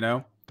opinion, you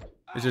know?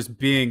 It's just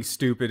being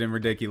stupid and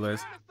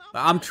ridiculous.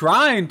 I'm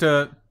trying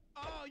to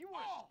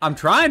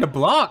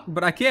block,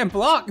 but I can't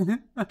block.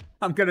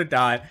 I'm gonna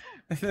die.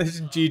 This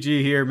is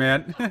GG here,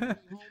 man.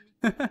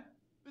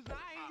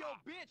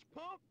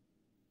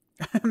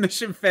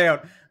 Mission failed.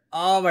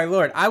 Oh my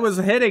lord. I was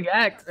hitting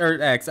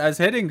X. I was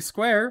hitting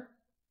square.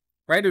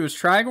 Right? It was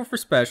triangle for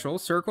special,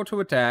 circle to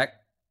attack,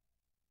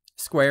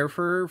 square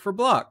for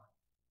block.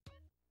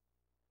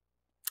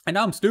 And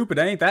now I'm stupid.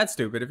 I ain't that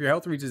stupid. If your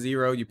health reaches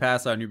 0, you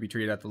pass out and you'll be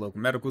treated at the local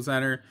medical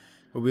center.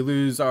 But we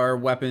lose our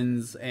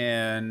weapons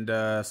and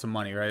some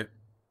money, right?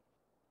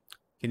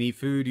 Can eat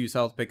food, use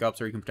health pickups,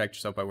 or you can protect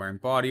yourself by wearing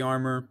body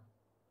armor.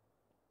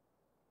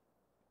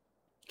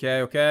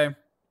 Okay, okay.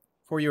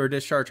 Before you are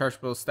discharged,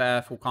 Harshville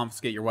staff will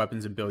confiscate your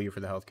weapons and bill you for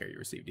the healthcare you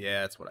received.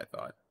 Yeah, that's what I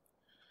thought.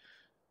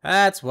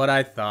 That's what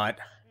I thought.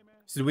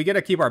 So do we get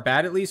to keep our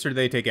bat at least, or do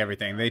they take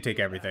everything? They take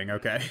everything,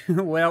 okay.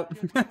 Well.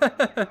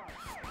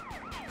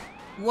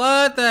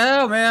 What the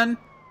hell, man?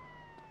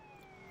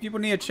 People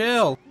need to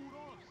chill.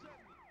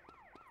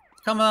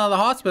 Coming out of the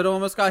hospital,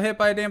 almost got hit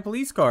by a damn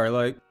police car,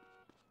 like.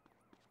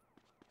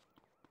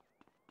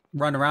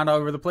 Running around all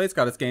over the place,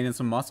 got us gaining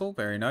some muscle,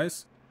 very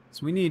nice.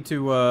 So we need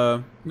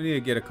to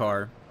get a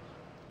car.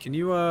 Can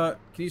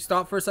you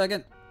stop for a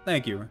second?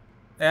 Thank you.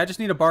 Hey, I just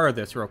need to borrow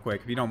this real quick,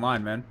 if you don't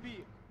mind, man.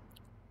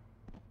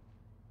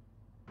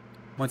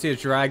 Once he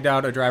is dragged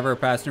out, a driver or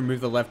passenger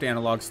move the left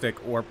analog stick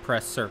or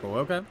press circle,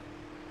 okay?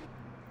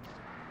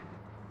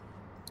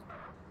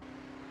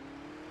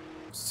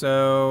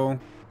 So,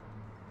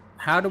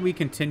 how do we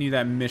continue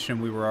that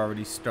mission we were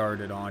already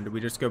started on? Do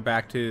we just go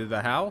back to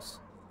the house?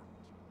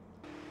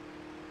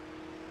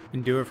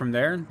 And do it from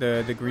there?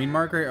 The green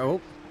marker?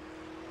 Oh.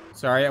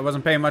 Sorry, I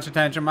wasn't paying much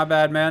attention. My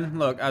bad, man.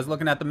 Look, I was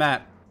looking at the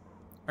map.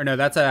 Or no,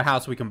 that's a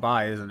house we can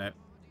buy, isn't it?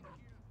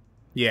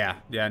 Yeah,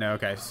 no,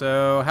 okay.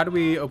 So, how do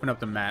we open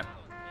up the map?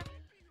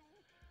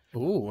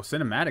 Ooh,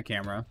 cinematic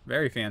camera.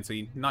 Very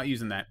fancy. Not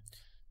using that.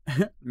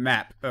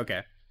 Map,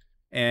 okay.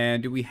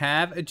 And do we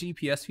have a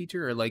GPS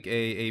feature or like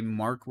a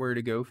mark where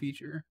to go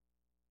feature?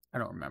 I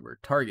don't remember.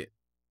 Target.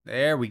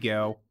 There we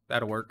go.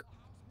 That'll work.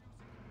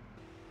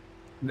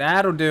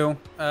 That'll do.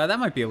 That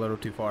might be a little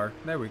too far.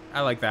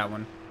 I like that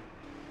one.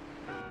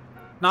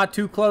 Not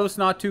too close,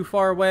 not too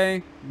far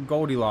away.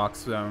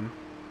 Goldilocks zone.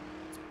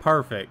 It's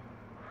perfect.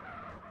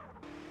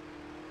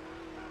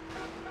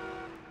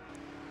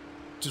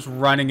 Just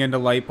running into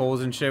light poles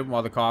and shit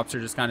while the cops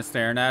are just kind of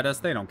staring at us.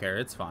 They don't care.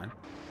 It's fine.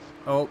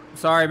 Oh,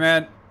 sorry,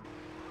 man.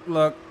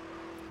 Look,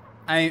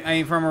 I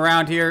ain't from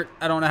around here.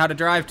 I don't know how to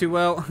drive too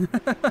well.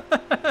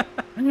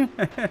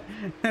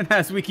 And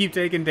as we keep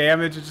taking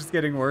damage, it's just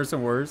getting worse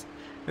and worse.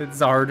 It's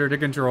harder to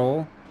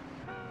control.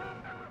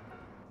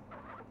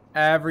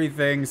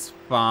 Everything's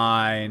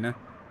fine.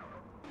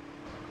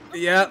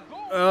 Yep.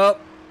 Oh,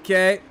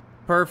 okay.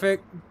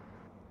 Perfect.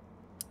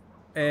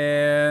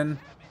 And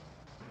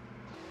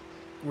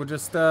we'll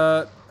just,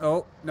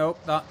 oh, nope.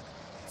 Not,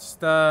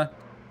 just,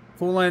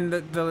 fooling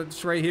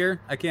just right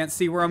here. I can't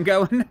see where I'm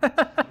going.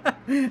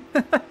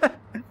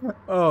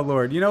 Oh,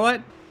 Lord. You know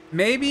what?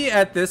 Maybe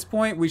at this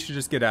point, we should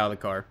just get out of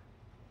the car.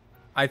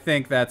 I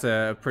think that's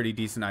a pretty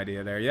decent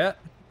idea there, yeah?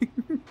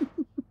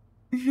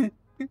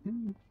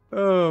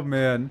 Oh,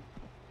 man.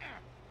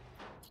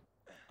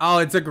 Oh,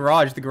 it's a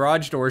garage. The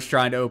garage door is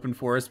trying to open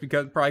for us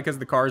probably because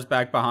the car's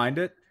back behind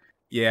it.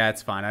 Yeah,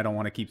 it's fine. I don't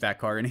want to keep that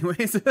car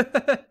anyways.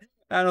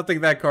 I don't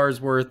think that car is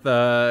worth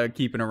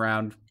keeping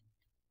around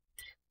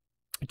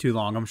too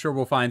long. I'm sure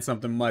we'll find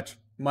something much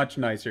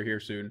nicer here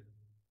soon.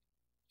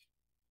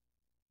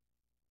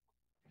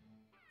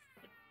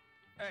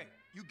 Hey,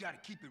 you gotta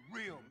keep it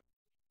real.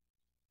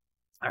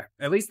 All right.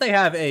 At least they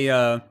have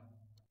a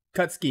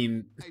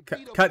cutscene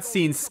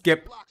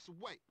skip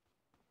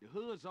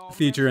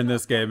feature in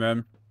this game,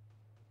 man.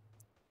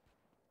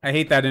 I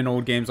hate that in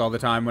old games all the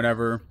time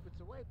whenever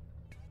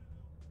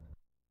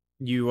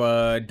you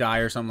die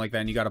or something like that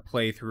and you gotta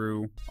play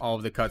through all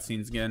of the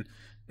cutscenes again.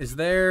 Is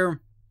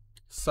there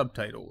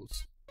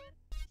subtitles?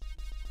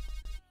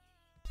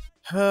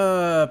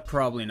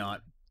 Probably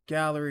not.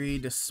 Gallery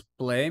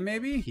display,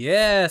 maybe?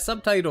 Yeah,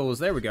 subtitles.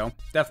 There we go.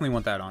 Definitely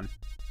want that on.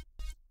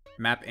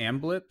 Map and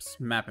blips?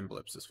 Map and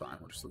blips is fine.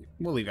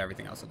 We'll leave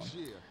everything else alone.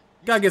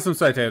 Gotta get some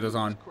subtitles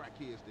on.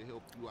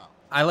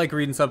 I like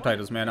reading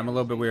subtitles, man. I'm a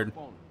little bit weird.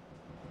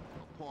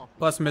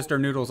 Plus, Mr.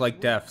 Noodle's like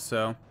deaf,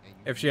 so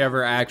if she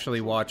ever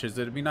actually watches,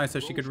 it'd be nice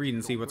if she could read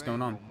and see what's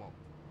going on.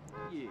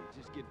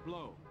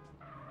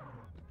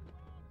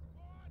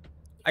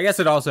 I guess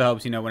it also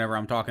helps, you know, whenever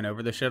I'm talking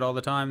over the shit all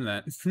the time,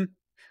 that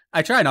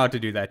I try not to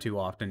do that too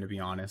often, to be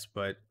honest,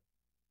 but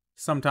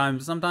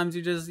sometimes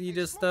you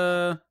just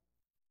got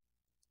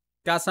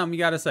something you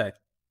gotta say.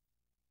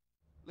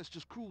 Let's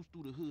just cruise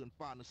through the hood and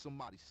find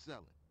somebody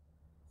selling.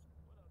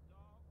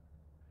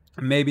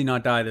 Maybe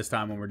not die this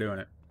time when we're doing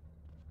it.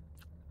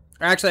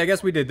 Actually, I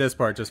guess we did this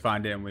part just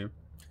fine, didn't we?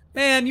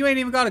 Man, you ain't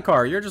even got a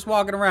car. You're just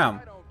walking around.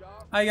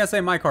 How you gonna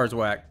say my car's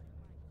whack?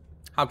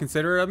 How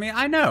considerate of me?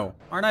 I know.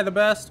 Aren't I the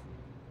best?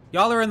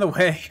 Y'all are in the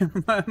way.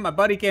 My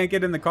buddy can't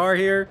get in the car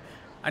here.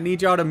 I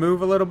need y'all to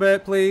move a little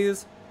bit,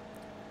 please.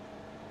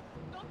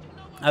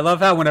 I love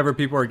how whenever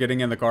people are getting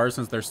in the car,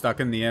 since they're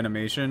stuck in the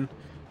animation,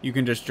 you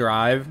can just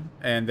drive,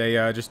 and they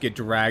just get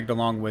dragged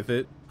along with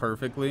it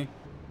perfectly.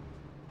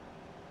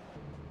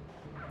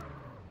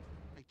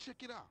 Hey,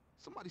 check it out.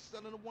 Somebody's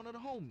selling to one of the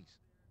homies.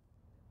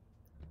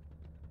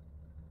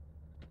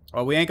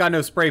 Well, we ain't got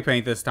no spray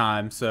paint this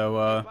time, so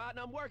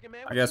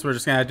I guess we're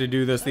just gonna have to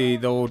do this the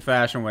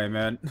old-fashioned way,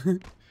 man.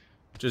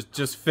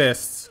 just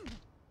fists.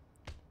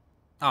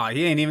 Aw,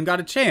 he ain't even got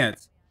a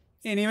chance.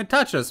 He ain't even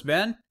touch us,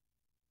 man.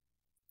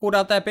 Pulled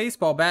out that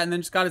baseball bat and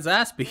then just got his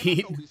ass beat.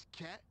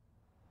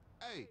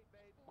 Hey,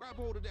 grab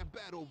hold of that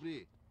bat over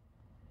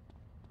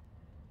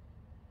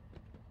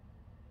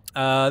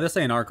there. This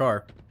ain't our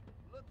car.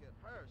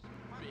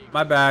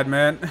 My bad,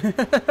 man.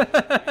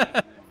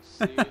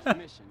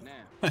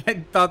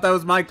 I thought that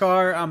was my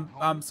car.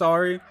 I'm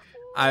sorry.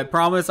 I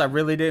promise I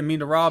really didn't mean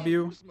to rob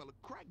you.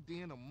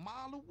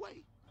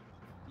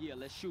 Yeah,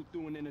 let's shoot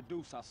through and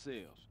introduce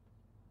ourselves.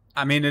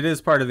 I mean, it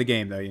is part of the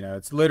game, though, you know.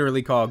 It's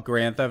literally called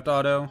Grand Theft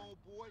Auto.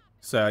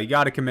 So you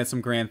gotta commit some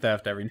grand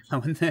theft every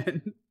now and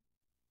then.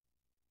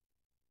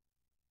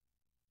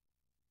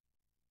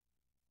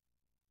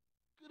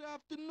 Good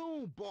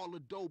afternoon, ball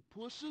of dope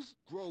pushers.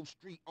 Grove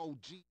Street OG.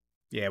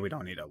 Yeah, we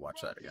don't need to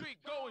watch that again.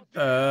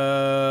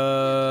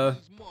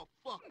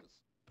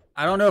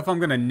 I don't know if I'm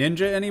gonna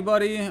ninja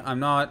anybody. I'm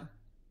not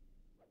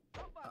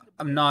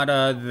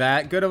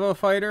that good of a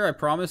fighter, I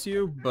promise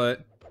you,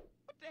 but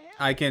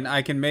I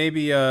can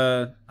maybe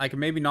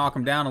knock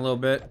him down a little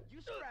bit.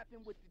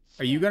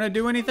 Are you gonna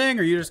do anything,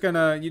 or you just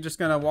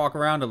gonna walk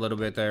around a little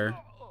bit there,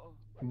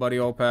 buddy,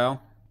 old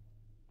pal?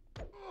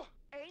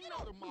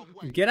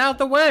 Get out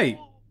the way!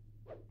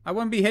 I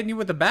wouldn't be hitting you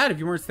with the bat if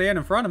you weren't staying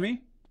in front of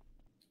me.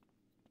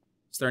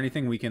 Is there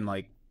anything we can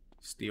like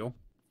steal?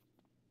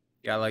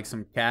 Got like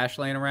some cash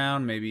laying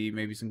around,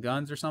 maybe some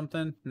guns or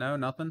something? No,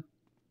 nothing.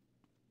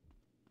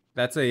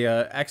 That's a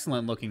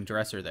excellent looking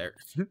dresser there.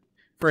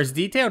 For as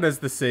detailed as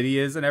the city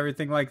is and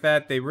everything like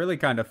that, they really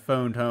kind of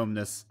phoned home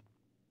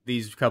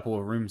these couple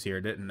of rooms here,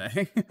 didn't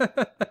they?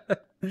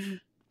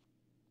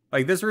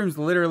 Like, this room's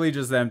literally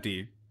just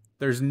empty.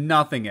 There's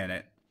nothing in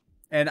it.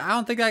 And I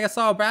don't think I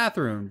saw a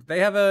bathroom.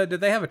 Did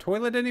they have a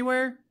toilet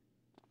anywhere?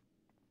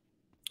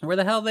 Where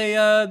the hell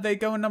they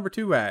go in number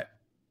 2 at?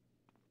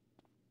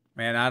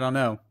 Man, I don't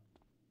know.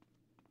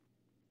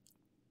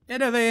 Yeah,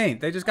 no, they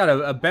ain't. They just got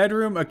a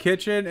bedroom, a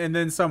kitchen, and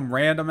then some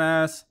random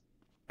ass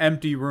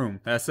empty room.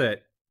 That's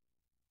it.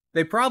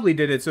 They probably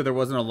did it so there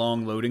wasn't a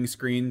long loading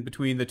screen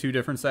between the 2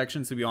 different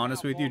sections, to be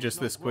honest with you. Just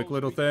this quick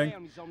little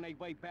thing.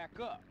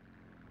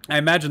 I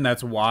imagine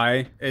that's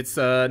why it's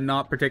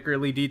not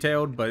particularly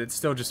detailed, but it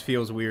still just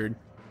feels weird.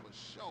 For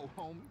sure,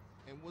 homie.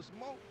 And what's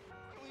more,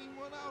 you ain't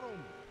run out on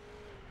me.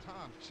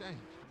 Times change.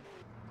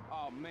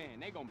 Oh man,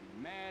 they gonna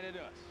be mad at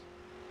us.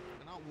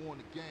 And I'll warn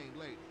the gang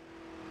later.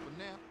 For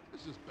now,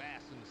 let's just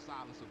bask in the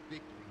silence of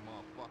victory,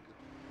 motherfucker.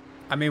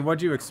 I mean,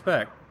 what'd you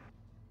expect?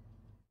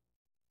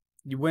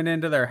 You went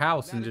into their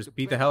house and just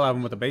beat the hell out of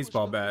them with a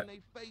baseball bat.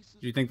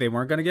 Do you think they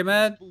weren't gonna get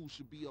mad?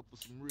 Should be up for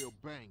some real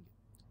banging.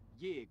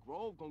 Yeah,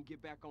 Grove gonna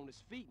get back on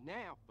his feet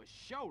now, for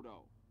sure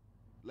though.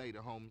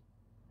 Later, homie.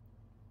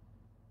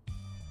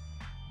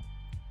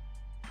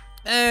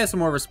 Some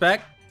more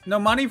respect. No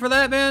money for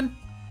that, man?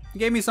 You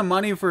gave me some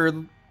money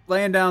for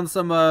laying down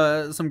some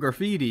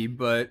graffiti,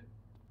 but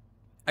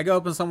I go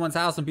up in someone's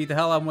house and beat the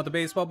hell out of them with a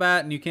baseball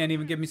bat, and you can't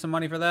even give me some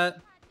money for that?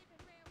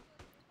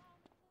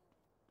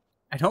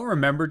 I don't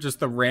remember just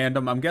the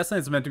random, I'm guessing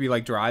it's meant to be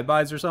like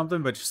drive-bys or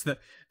something, but just the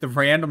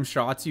random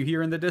shots you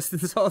hear in the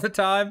distance all the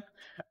time.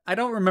 I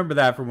don't remember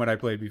that from what I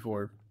played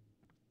before.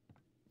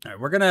 All right,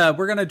 we're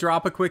gonna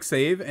drop a quick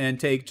save and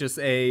take just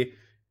a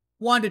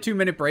 1 to 2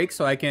 minute break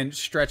so I can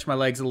stretch my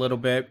legs a little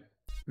bit,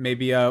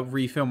 maybe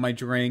refill my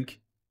drink,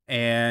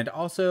 and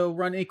also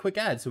run a quick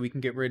ad so we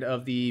can get rid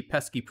of the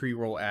pesky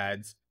pre-roll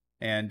ads.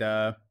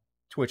 And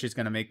Twitch is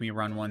gonna make me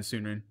run one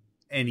sooner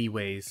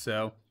anyways,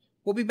 so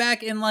we'll be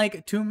back in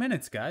like 2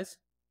 minutes, guys.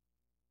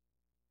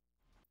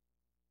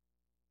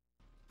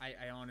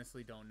 I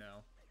honestly don't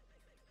know.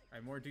 All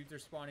right, more dudes are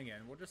spawning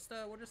in. We'll just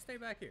stay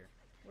back here.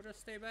 We'll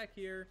just stay back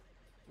here.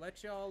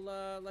 Let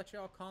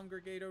y'all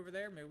congregate over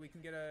there. Maybe we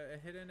can get a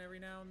hit in every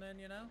now and then,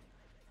 you know?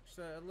 Just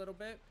a little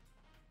bit.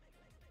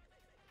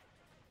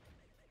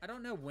 I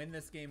don't know when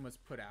this game was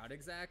put out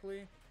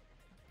exactly,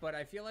 but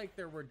I feel like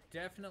there were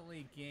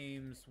definitely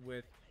games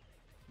with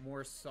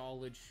more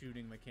solid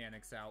shooting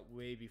mechanics out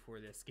way before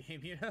this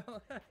game, you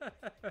know?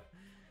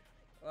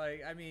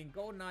 Like, I mean,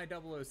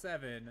 GoldenEye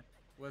 007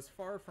 was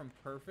far from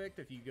perfect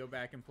if you go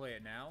back and play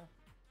it now,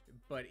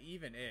 but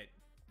even it,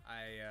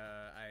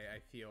 I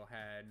feel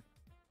had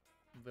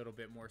a little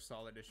bit more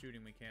solid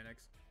shooting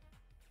mechanics.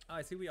 Oh,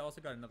 I see we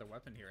also got another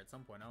weapon here at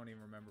some point. I don't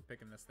even remember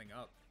picking this thing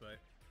up, but...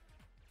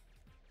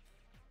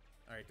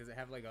 Alright, does it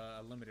have like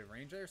a limited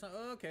range there or something?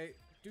 Oh, okay,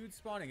 dude's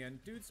spawning in.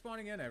 Dude's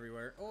spawning in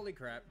everywhere. Holy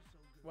crap.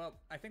 Well,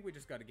 I think we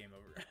just got a game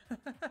over.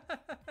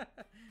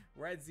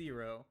 We're at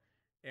 0,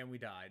 and we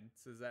died.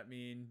 So does that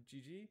mean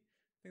GG?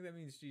 I think that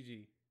means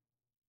GG.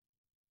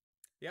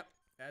 Yep,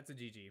 that's a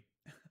GG.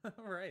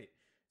 Alright,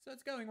 so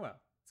it's going well.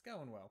 It's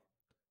going well.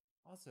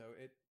 Also,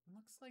 it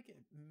looks like it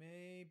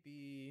may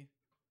be...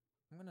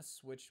 I'm going to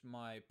switch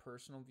my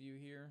personal view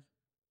here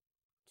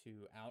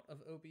to out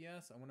of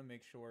OBS. I want to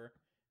make sure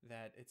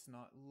that it's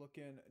not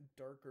looking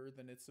darker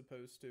than it's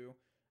supposed to.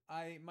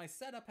 My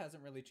setup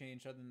hasn't really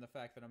changed other than the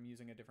fact that I'm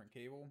using a different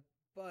cable,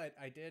 but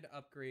I did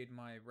upgrade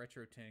my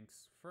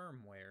RetroTinks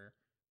firmware,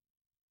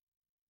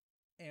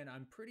 and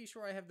I'm pretty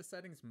sure I have the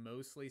settings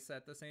mostly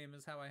set the same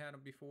as how I had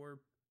them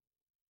before,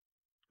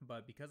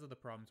 but because of the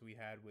problems we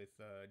had with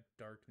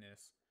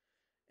darkness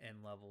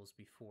and levels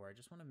before, I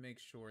just want to make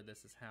sure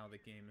this is how the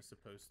game is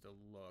supposed to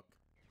look,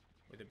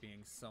 with it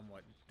being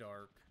somewhat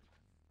dark.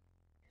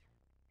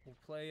 We'll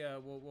play,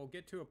 we'll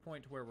get to a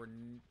point where we're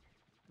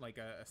like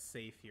a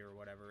safe here or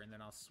whatever, and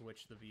then I'll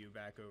switch the view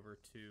back over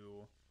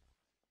to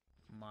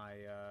my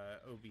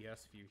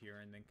OBS view here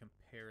and then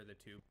compare the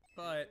two.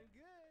 But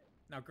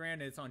now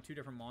granted it's on 2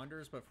 different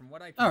monitors, but from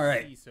what I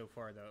can see so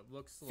far though, it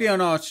looks like...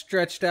 Feeling all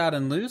stretched out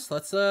and loose,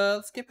 let's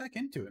get back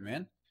into it,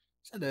 man.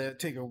 Just had to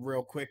take a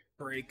real quick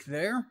break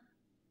there.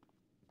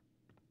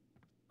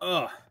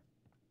 Ugh.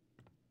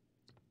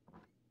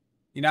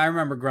 You know, I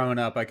remember growing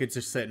up, I could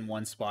just sit in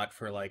one spot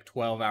for like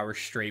 12 hours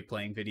straight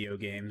playing video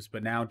games,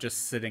 but now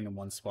just sitting in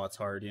one spot's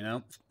hard, you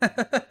know?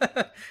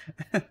 That's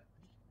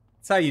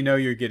how you know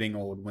you're getting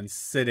old, when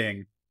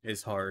sitting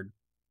is hard.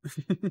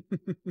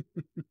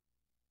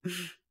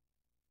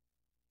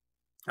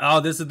 Oh,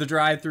 this is the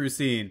drive-through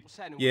scene. What's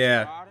happening with you,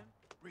 Yeah. Ryder?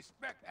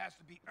 Respect has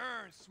to be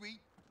earned, sweet,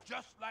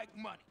 just like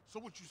money. So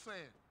what you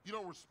saying? You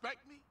don't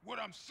respect me? What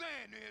I'm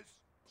saying is,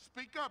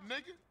 Speak up,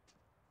 nigga.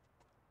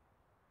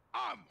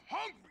 I'm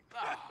hungry.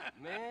 Ah,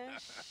 man.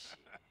 Shit.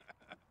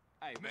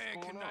 Hey, what's Man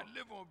going cannot on?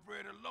 live on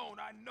bread alone.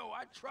 I know.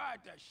 I tried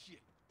that shit.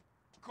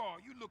 Carl,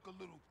 you look a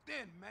little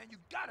thin, man. You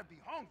gotta be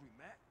hungry,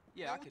 man.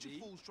 Yeah, Man, I what could you eat.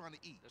 fools trying to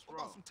eat? That's What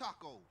about wrong. some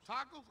tacos?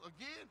 Tacos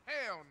again?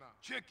 Hell no.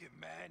 Chicken,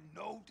 man.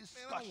 No Man,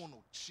 discussion. I don't want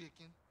no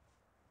chicken.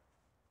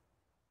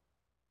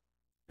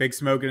 Big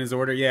Smoke in his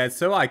order. Yeah, it's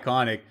so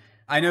iconic.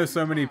 I know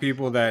so many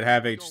people that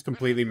have it just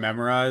completely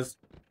memorized.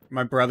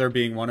 My brother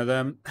being one of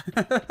them.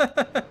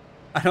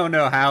 I don't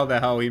know how the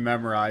hell he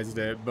memorized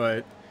it,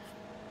 but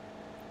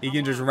he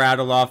can just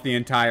rattle off the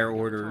entire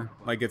order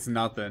like it's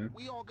nothing.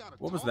 We all gotta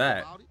What was talk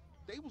that? about it.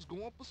 They was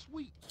going for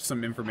sweet.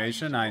 Some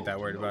information? I ain't that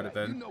worried about it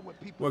You then. know what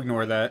people We'll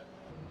ignore that.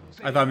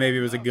 say, I thought maybe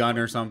it was a "Love gun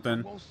you, or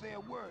something. won't say a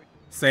word."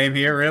 Same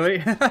here, really?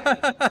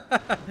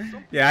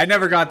 Yeah, I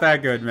never got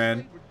that good,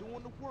 man. We're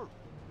doing the work.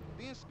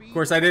 Then speed Of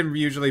course, I didn't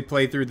usually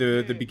play through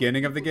the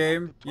beginning of the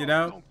game, you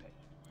know? Don't they?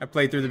 I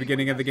played through the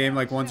beginning of the game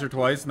like once or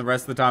twice, and the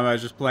rest of the time I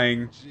was just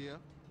playing Yeah,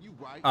 you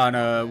right.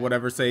 on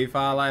whatever save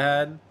file I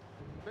had.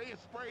 They had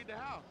sprayed the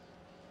house.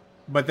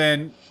 But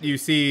then you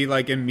see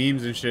like in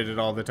memes and shit it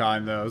all the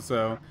time though,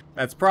 so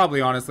that's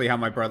probably honestly how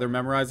my brother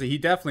memorized it. He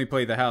definitely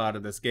played the hell out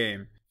of this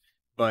game.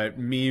 But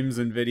memes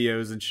and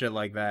videos and shit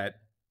like that,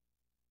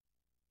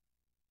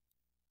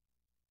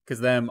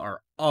 cause them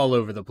are all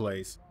over the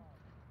place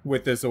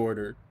with this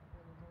order.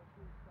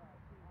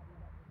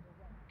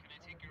 Can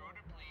I take your order,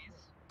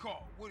 please?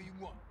 Carl, what do you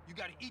want? You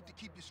gotta eat to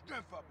keep your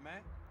strength up,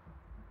 man.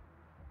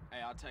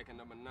 Hey, I'll take a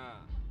number 9.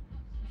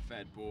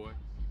 Fat boy.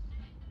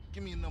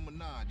 Give me a number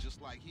 9,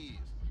 just like his.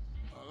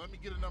 Let me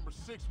get a number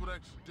 6 with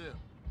extra dip.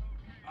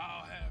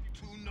 I'll have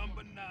 2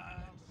 number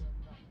 9s,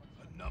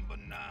 a number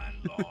 9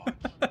 large,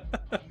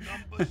 a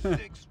number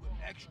 6 with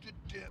extra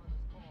dip,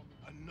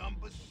 a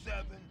number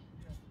 7,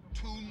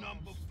 2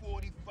 number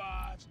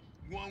 45s,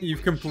 1 You've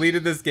with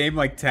completed this game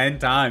like 10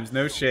 times,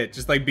 no shit.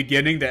 Just like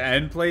beginning to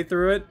end play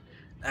through it.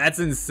 That's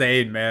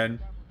insane, man.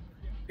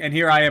 And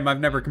here I am, I've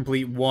never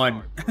complete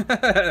one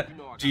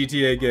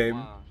GTA game.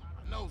 I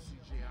know,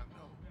 CJ, I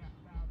know.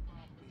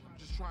 I'm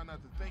just trying not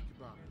to think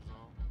about it, is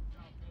all.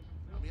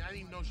 I mean, I didn't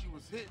even know she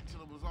was hit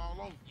until it was all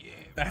over. Yeah,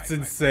 That's right,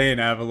 insane,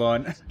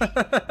 Avalon.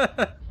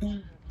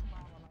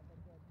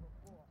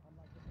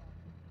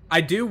 I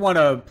do want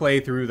to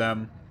play through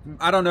them.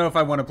 I don't know if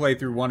I want to play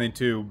through 1 and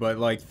 2, but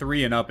like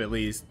 3 and up at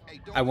least. Hey,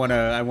 don't I wanna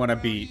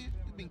around beat here,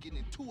 we been getting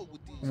into it with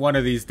these one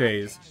of these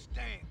days. Can't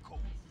stand cold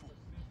food.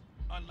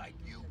 Unlike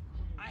you,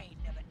 I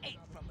ain't never ate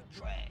from a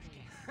trash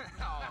can.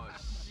 Oh,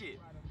 shit.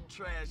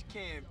 Trash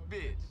can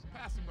bitch.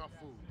 Pass me my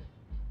food.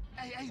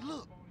 Hey,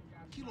 look.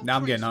 Kilo Now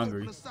I'm Trace getting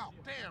hungry. scoping us out.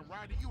 Damn,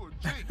 Ryder, you a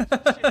jinx.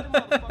 Shit, them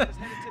motherfuckers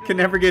headed to the Can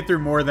never get through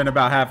more than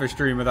about half a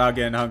stream without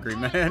getting hungry,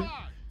 man.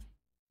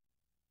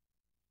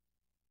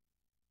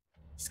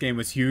 This game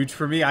was huge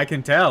for me, I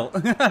can tell.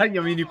 I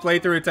mean, you play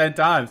through it 10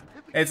 times.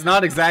 It's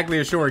not exactly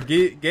a short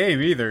game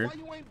either. Why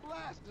you ain't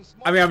blasting,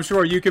 Smoke? I mean, I'm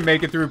sure you can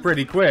make it through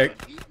pretty quick,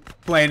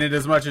 playing it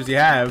as much as you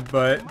have,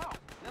 but...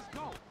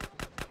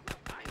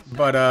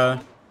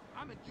 But,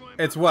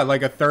 it's what,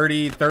 like a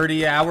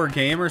 30 hour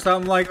game or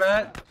something like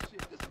that?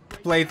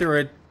 Play through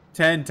it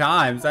 10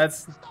 times,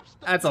 that's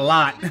a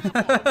lot.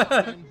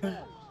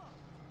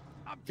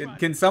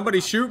 Can somebody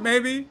shoot,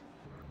 maybe?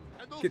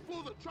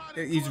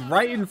 He's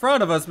right in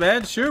front of us,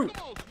 man. Shoot.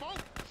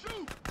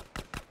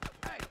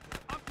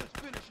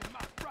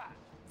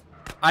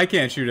 I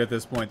can't shoot at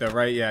this point, though,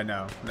 right? Yeah,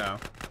 no.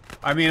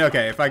 I mean,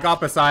 okay, if I got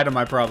beside him,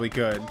 I probably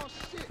could.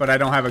 But I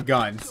don't have a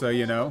gun, so,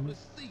 you know.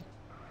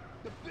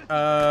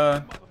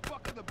 I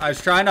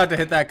was trying not to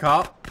hit that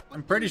cop.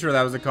 I'm pretty sure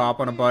that was a cop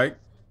on a bike.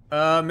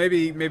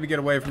 Maybe get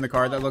away from the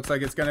car that looks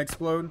like it's gonna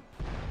explode.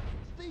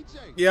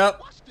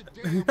 Yep.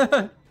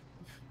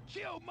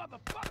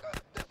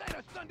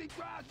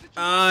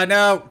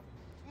 No.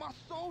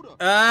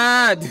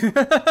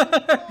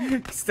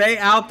 Stay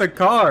out the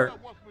car.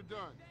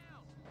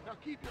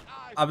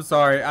 I'm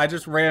sorry, I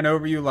just ran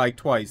over you like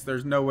twice.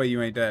 There's no way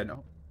you ain't dead.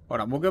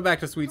 Hold on, we'll go back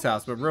to Sweet's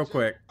house, but real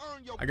quick.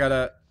 I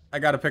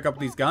gotta pick up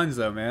these guns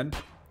though, man.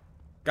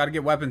 Gotta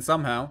get weapons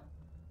somehow.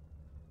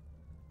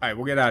 Alright,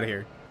 we'll get out of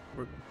here.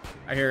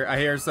 I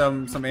hear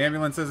some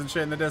ambulances and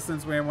shit in the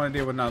distance. We ain't want to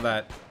deal with none of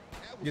that.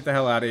 Get the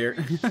hell out of here.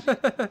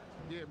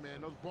 Yeah,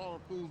 man, those baller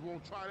fools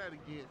won't try that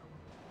again.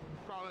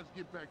 Carl, let's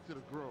get back to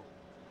the grove.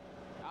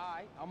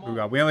 Alright, I'm Oh on.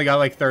 god, we only got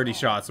like 30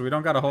 shots, so we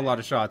don't got a whole lot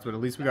of shots, but at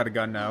least we got a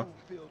gun now.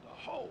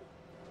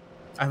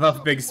 I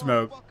love Big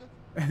Smoke.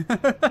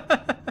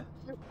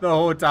 The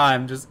whole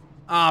time, just,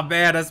 oh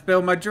man, I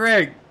spilled my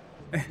drink.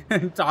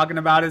 Talking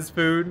about his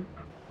food.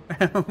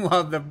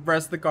 While the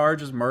rest of the car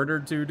just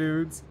murdered 2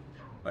 dudes.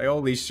 Like,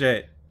 holy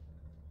shit.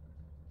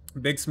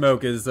 Big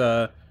Smoke is,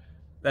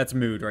 that's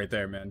mood right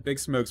there, man. Big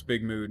Smoke's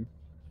big mood.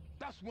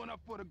 That's one up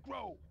for the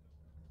grove.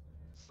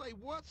 Say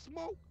what,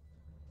 Smoke?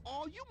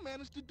 All you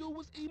managed to do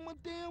was eat my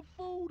damn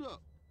food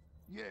up.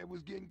 Yeah, it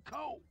was getting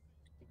cold.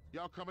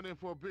 Y'all coming in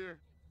for a beer?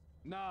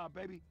 Nah,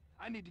 baby.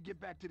 I need to get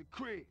back to the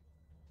crib.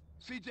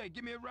 CJ,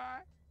 give me a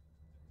ride?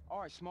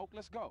 All right, Smoke,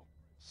 let's go.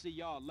 See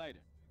y'all later.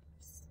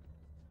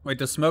 Wait,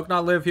 does Smoke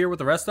not live here with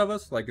the rest of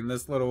us? Like in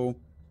this little...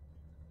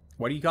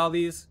 What do you call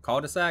these?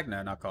 Cul-de-sac?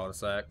 No, not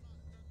cul-de-sac.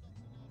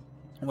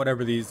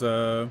 Whatever these,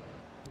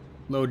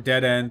 little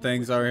dead-end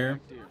things are here.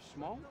 There,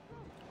 Smoke.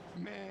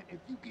 Man, if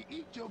you can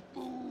eat your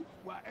food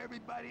while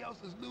everybody else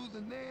is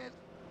losing theirs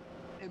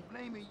and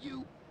blaming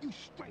you, you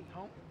straight,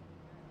 homie.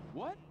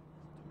 What?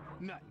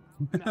 Nothing.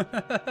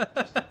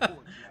 Just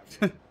support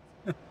you.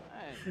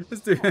 Hey,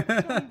 This dude... Smoke,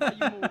 tell me why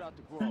you moved out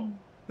the Grove.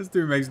 This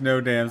dude makes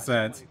no damn Got some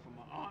sense. money from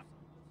my aunt.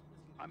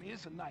 I mean,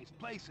 it's a nice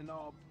place and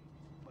all,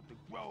 but the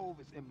Grove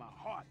is in my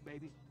heart,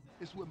 baby.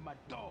 It's where my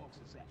dogs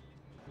is at.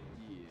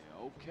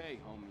 Yeah, okay,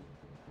 homie.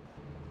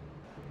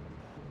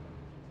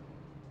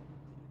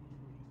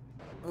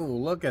 Oh,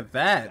 look at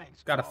that.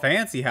 Thanks, Got a Carl.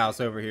 fancy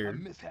house over I here.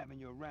 miss having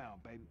you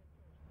around, baby.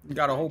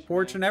 Got a whole Thanks,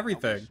 porch man. and I wish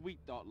everything. Sweet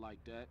thought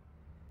like that.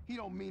 He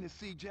don't mean it,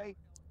 CJ.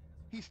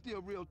 He's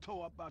still real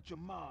tore up about your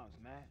moms,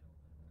 man.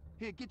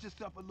 Here, get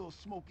yourself a little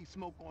smoky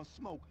smoke on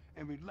smoke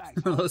and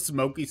relax. A little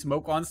smoky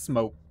smoke on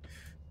smoke.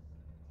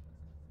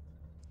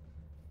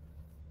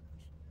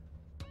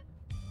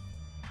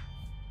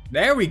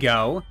 There we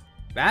go.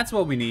 That's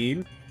what we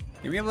need.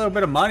 Give me a little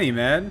bit of money,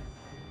 man.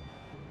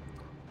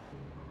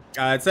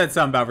 It said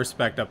something about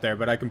respect up there,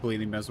 but I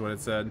completely missed what it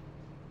said.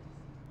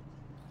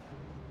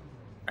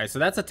 Alright, so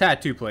that's a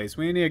tattoo place.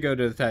 We need to go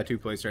to the tattoo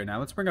place right now.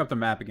 Let's bring up the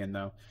map again,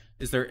 though.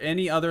 Is there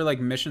any other, like,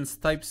 missions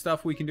type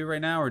stuff we can do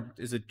right now, or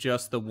is it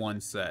just the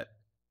one set?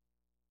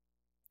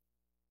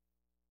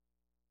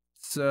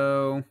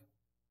 So...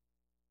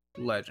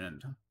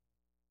 Legend.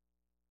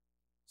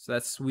 So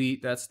that's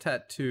sweet. That's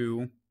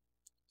tattoo.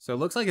 So it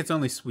looks like it's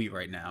only sweet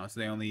right now. It's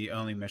the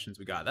only missions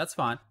we got. That's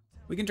fine.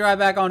 We can drive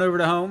back on over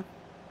to home.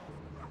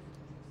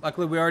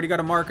 Luckily, we already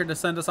got a marker to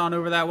send us on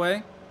over that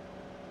way.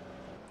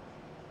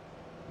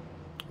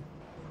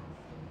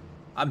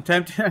 I'm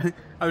tempted.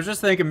 I was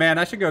just thinking, man,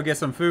 I should go get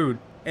some food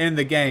in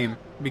the game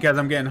because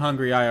I'm getting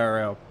hungry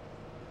IRL.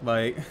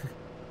 Like,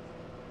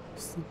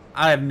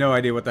 I have no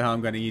idea what the hell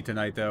I'm going to eat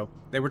tonight, though.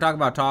 They were talking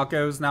about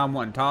tacos. Now I'm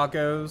wanting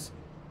tacos.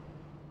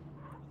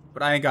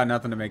 But I ain't got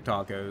nothing to make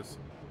tacos.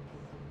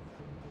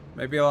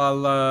 Maybe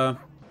I'll, I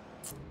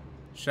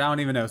don't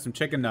even know. Some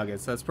chicken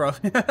nuggets. That's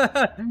probably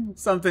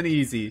something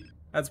easy.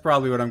 That's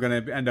probably what I'm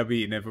going to end up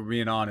eating, if we're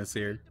being honest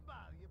here.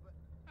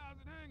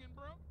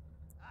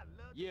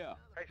 Yeah.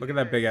 Look at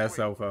that big-ass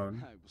cell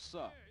phone. Hey, what's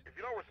up? If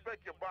you don't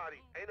respect your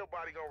body, ain't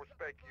nobody gonna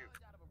respect you.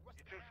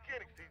 You're too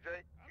skinny,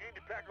 CJ. You need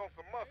to pack on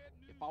some muscle.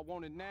 If I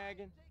wanted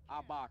nagging,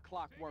 I'd buy a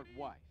clockwork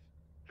wife.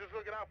 Just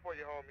looking out for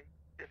you, homie.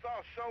 It's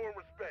all show and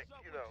respect,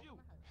 you know.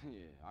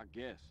 Yeah, I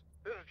guess.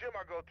 There's a gym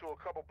I go to a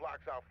couple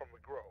blocks out from the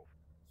Grove.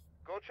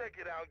 Go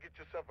check it out and get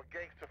yourself a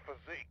gangster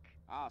physique.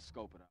 I'll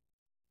scope it out.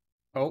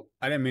 Oh,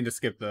 I didn't mean to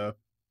skip the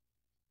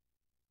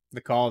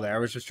call there. I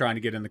was just trying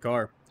to get in the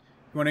car.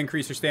 If you want to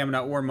increase your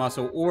stamina or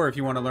muscle, or if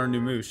you want to learn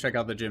new moves, check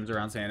out the gyms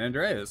around San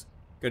Andreas.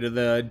 Go to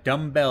the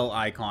dumbbell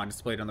icon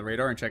displayed on the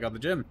radar and check out the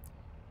gym.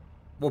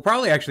 We'll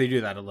probably actually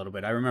do that a little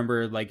bit. I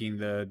remember liking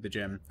the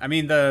gym. I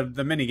mean,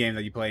 the mini game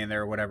that you play in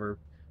there or whatever.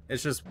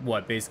 It's just,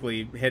 what,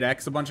 basically hit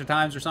X a bunch of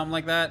times or something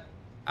like that?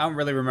 I don't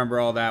really remember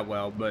all that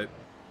well, but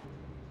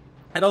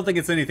I don't think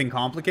it's anything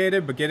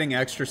complicated, but getting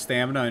extra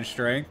stamina and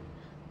strength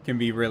can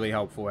be really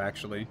helpful,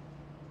 actually.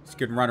 So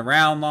you can run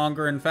around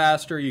longer and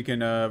faster. You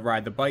can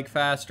ride the bike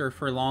faster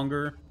for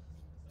longer.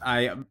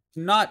 I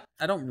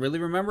don't really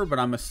remember, but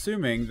I'm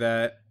assuming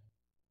that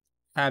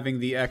having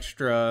the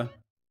extra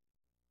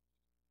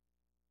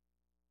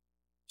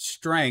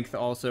strength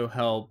also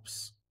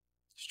helps.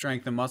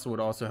 Strength and muscle would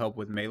also help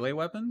with melee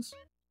weapons.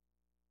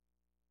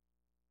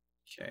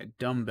 Okay,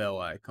 dumbbell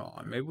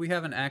icon. Maybe we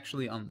haven't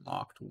actually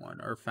unlocked one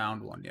or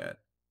found one yet.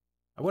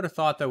 I would have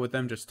thought that with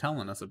them just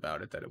telling us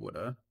about it that it would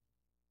have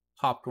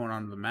popped one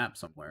onto the map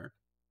somewhere.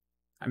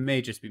 I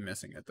may just be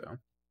missing it, though.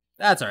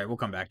 That's alright, we'll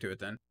come back to it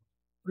then.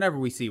 Whenever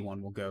we see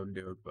one, we'll go and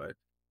do it, but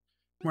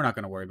we're not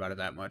going to worry about it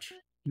that much.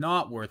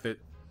 Not worth it.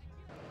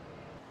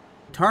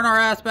 Turn our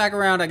ass back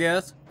around, I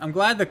guess. I'm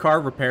glad the car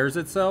repairs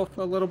itself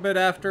a little bit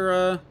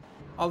after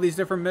all these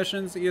different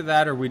missions. Either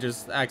that or we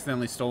just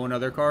accidentally stole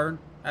another car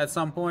at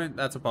some point.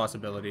 That's a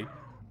possibility.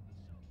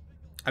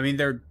 I mean,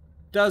 there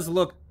does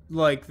look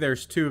like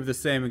there's two of the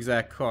same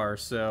exact car,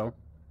 so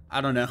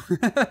I don't know.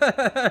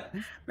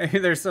 Maybe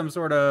there's some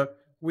sort of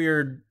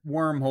weird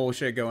wormhole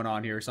shit going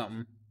on here or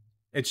something.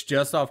 It's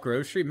just off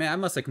Grove Street? Man, I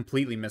must have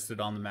completely missed it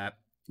on the map.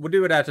 We'll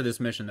do it after this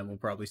mission, then we'll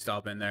probably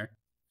stop in there.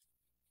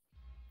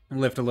 And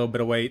lift a little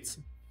bit of weights.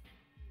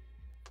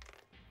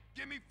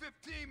 Give me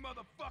 15,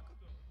 motherfucker.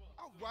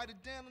 I'll write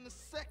it down in a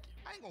second.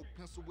 I ain't gonna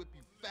pencil whip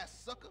you, fat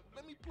sucker.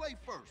 Let me play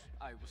first.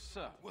 Hey, what's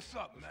up? What's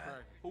up, man?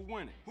 Who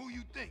winning? Who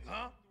you think,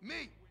 huh?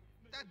 Me.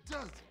 That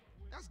does it.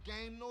 That's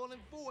game null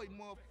and void,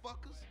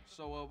 motherfuckers.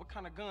 So, what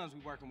kind of guns we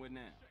working with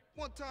now?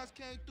 One time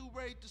came through,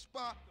 raid the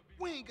spot.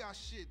 We ain't got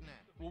shit now.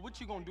 Well, what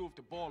you gonna do if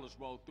the ballers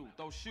roll through?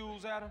 Throw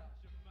shoes at him?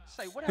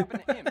 Say, what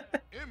happened to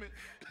Emmett? Emmett?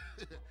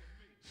 Shit,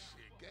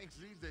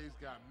 Gangsters these days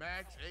got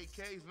Macs,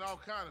 AKs, and all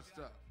kind of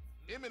stuff.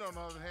 Emmett, on the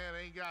other hand,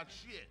 ain't got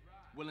shit.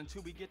 Well,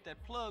 until we get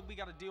that plug, we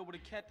gotta deal with a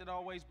cat that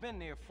always been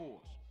there for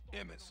us.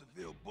 Emmett,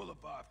 Seville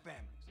Boulevard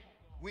families.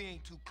 We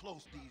ain't too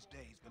close these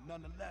days, but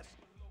nonetheless,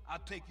 I'll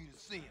take you to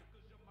see him.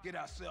 Get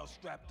ourselves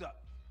strapped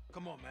up.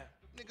 Come on, man.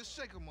 Nigga,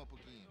 shake him up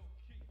again.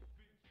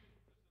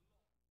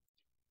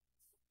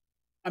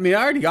 I mean,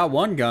 I already got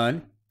one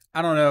gun.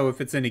 I don't know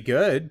if it's any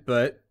good,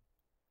 but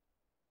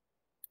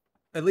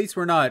at least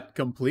we're not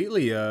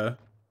completely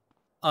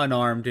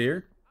unarmed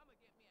here.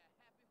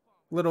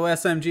 Little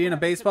SMG and a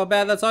baseball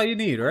bat, that's all you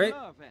need, right?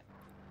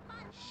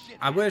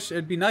 I wish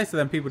it'd be nice if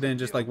them people didn't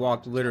just like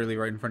walk literally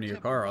right in front of your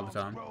car all the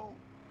time.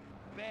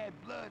 Bad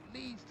blood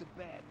leads to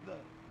bad blood.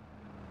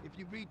 If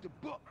you read the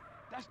book,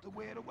 that's the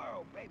way of the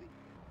world, baby.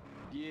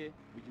 Yeah,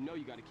 but you know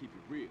you gotta keep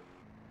it real.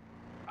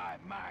 I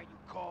admire you,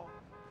 Carl.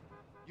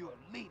 You're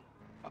a leader,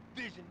 a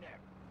visionary.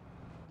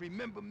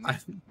 Remember me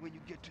when you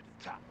get to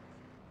the top.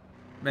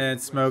 Man,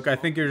 Smoke, I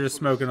think you're just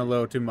smoking a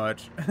little too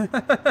much.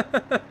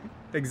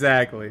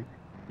 Exactly.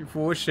 You're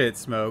full of shit,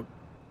 Smoke.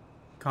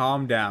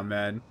 Calm down,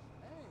 man.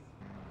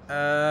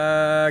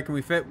 Can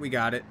we fit? We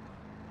got it.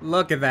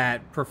 Look at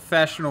that.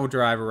 Professional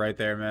driver right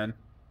there, man.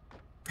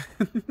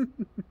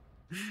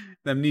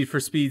 Them Need for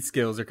Speed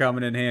skills are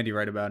coming in handy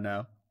right about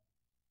now.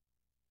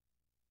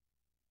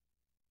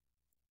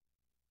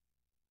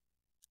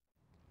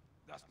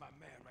 That's my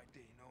man right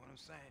there, you know what I'm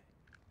saying?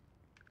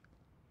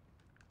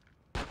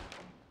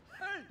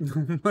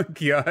 Oh my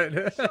god.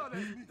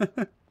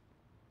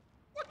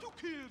 What you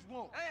kids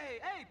want?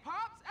 Hey,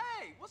 Pops,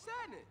 hey, what's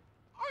happening?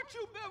 Aren't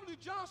you Beverly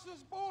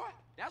Johnson's boy?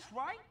 That's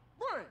right.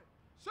 Brian,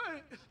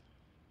 say,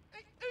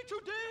 ain't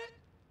you dead?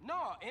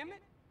 No,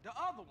 Emmett, the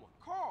other one,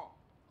 Carl.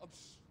 I'm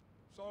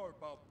sorry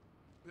about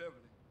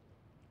Beverly.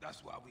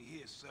 That's why we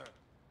here, sir.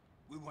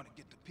 We want to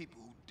get the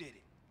people who did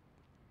it.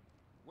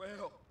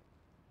 Well,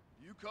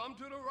 you come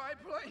to the right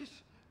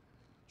place.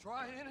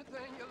 Try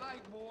anything you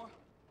like, boy.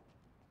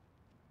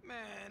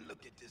 Man,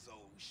 look at this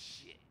old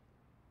shit.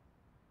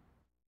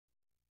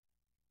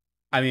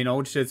 I mean,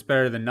 old shit's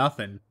better than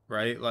nothing,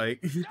 right?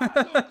 Like...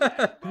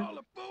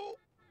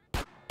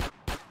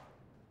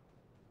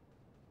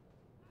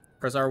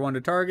 Press R1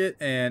 to target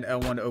and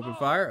L1 to open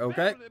fire.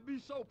 Okay. Be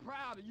so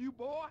proud of you,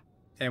 boy.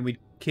 And we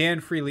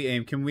can freely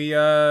aim. Can we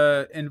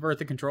invert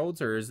the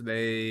controls, or are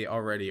they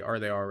already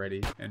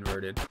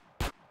inverted?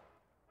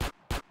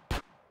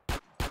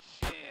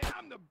 Shit,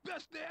 I'm the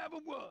best there ever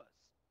was.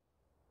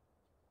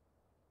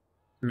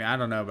 I mean, I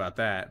don't know about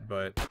that,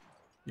 but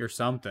you're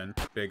something,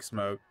 Big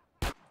Smoke.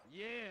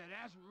 Yeah,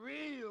 that's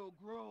real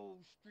Grove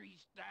Street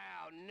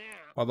style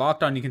now. While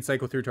locked on, you can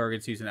cycle through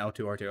targets using L2,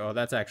 R2. Oh,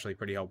 that's actually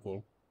pretty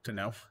helpful to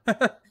know.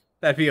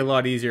 That'd be a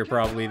lot easier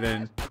probably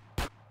than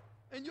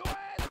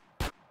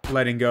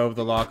letting go of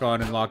the lock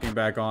on and locking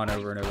back on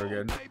over and over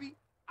again. Baby,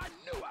 I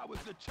knew I was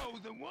the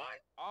chosen one.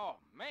 Oh,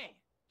 man.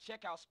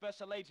 Check out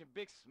Special Agent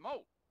Big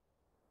Smoke.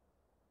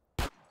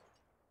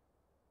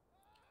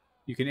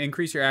 You can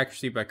increase your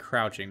accuracy by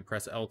crouching.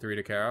 Press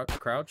L3 to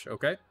crouch.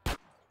 Okay.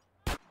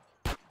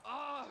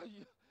 Oh,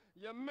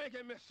 you're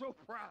making me so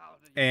proud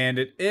of you. And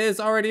it is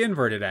already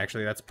inverted,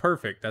 actually. That's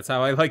perfect. That's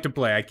how I like to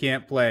play. I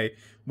can't play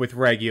with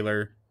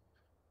regular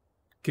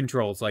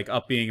controls, like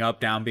up being up,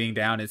 down being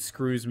down. It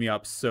screws me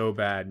up so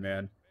bad,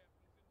 man.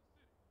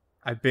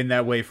 I've been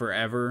that way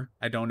forever.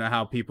 I don't know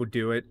how people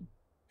do it.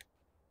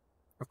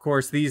 Of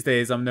course, these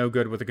days, I'm no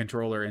good with a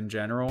controller in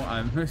general.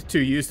 I'm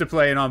too used to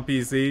playing on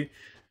PC.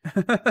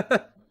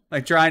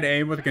 Like, trying to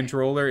aim with a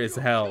controller is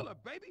hell.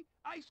 Baby,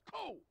 ice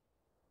cold.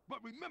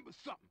 But remember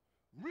something.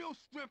 Real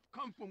strength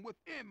comes from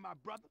within, my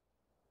brother.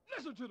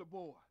 Listen to the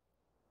boy.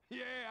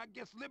 Yeah, I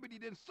guess Liberty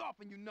didn't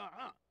soften you none,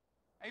 huh?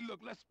 Hey, look,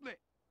 let's split.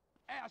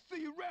 Hey, I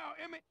see you around,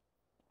 Emmett.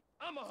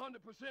 I'm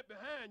 100%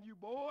 behind you,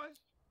 boys.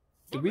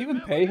 Did we even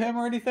pay him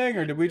or anything,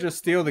 or did we just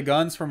steal the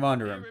guns from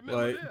under him?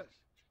 Like, this.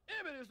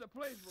 Emmett is the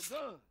place for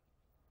guns.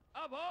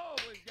 I've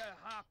always got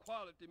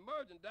high-quality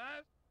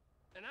merchandise,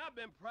 and I've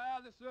been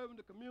proudly serving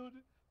the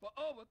community for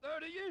over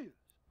 30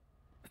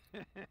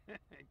 years.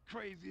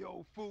 Crazy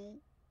old fool.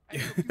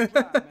 Hey, look, you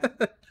drive,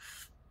 man.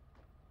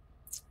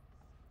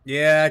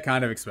 Yeah, I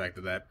kind of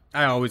expected that.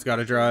 I always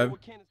gotta drive.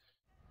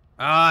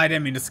 Ah, I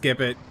didn't mean to skip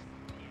it.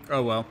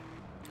 Oh well.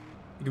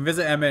 You can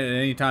visit Emmett at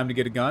any time to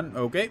get a gun.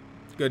 Okay,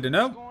 good to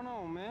know. What's going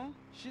on, man?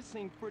 Shit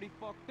seems pretty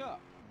fucked up.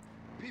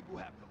 People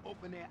have to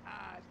open their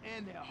eyes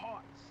and their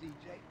hearts,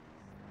 CJ.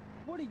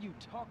 What are you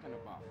talking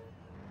about?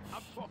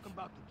 I'm talking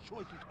about the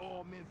choices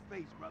all men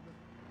face, brother.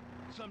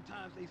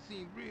 Sometimes they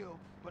seem real,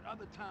 but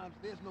other times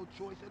there's no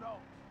choice at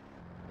all.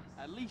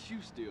 At least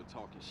you still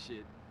talking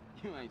shit.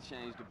 You ain't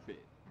changed a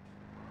bit.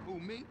 Who,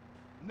 me?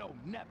 No,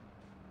 never.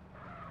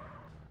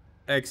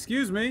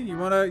 Excuse me, you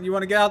wanna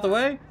get out the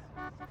way?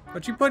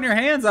 What you putting your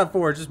hands up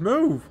for? Just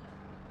move.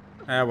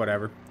 Ah,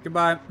 whatever.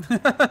 Goodbye.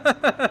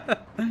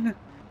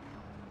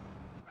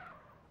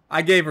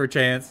 I gave her a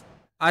chance.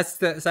 I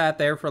sat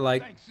there for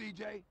like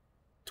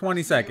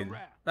 20 seconds.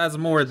 That's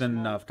more than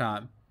enough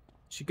time.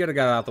 She could have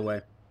got out the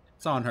way.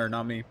 It's on her,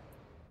 not me.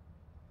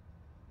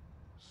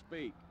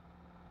 Speak.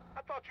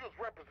 I thought you was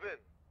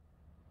representing.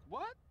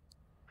 What?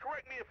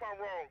 Correct me if I'm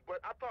wrong,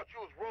 but I thought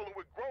you was rolling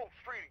with Grove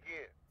Street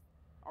again.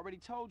 Already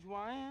told you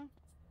I am.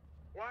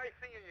 Well, I ain't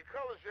seen your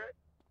colors yet.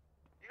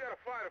 You gotta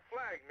fly the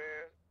flag,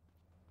 man.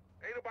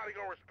 Ain't nobody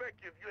gonna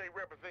respect you if you ain't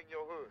representing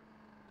your hood.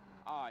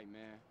 Alright,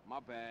 man. My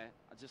bad.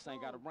 I just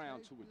ain't got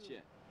around to it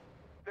yet.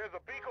 There's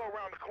a Beagle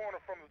around the corner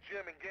from the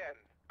gym in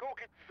Gatton. Go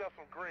get yourself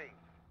some green.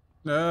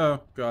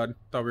 Oh, God.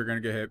 Thought we were going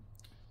to get hit.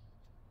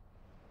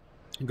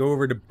 Go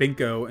over to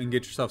Binko and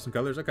get yourself some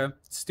colors. Okay.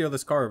 Steal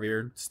this car over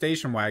here.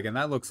 Station wagon.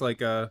 That looks like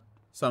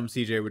some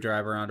CJ would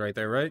drive around right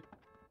there, right?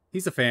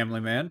 He's a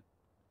family man.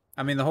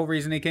 I mean, the whole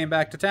reason he came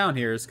back to town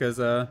here is because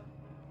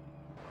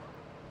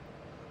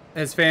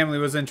his family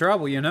was in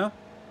trouble, you know?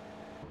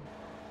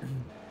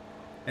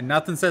 And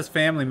nothing says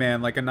family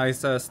man like a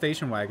nice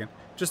station wagon.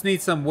 Just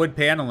needs some wood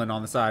paneling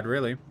on the side,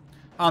 really.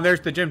 Oh, there's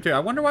the gym, too. I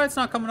wonder why it's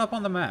not coming up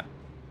on the map.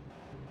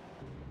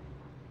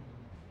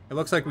 It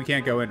looks like we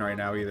can't go in right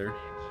now, either.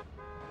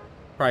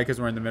 Probably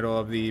because we're in the middle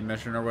of the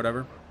mission or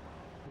whatever.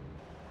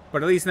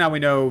 But at least now we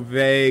know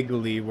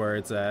vaguely where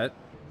it's at.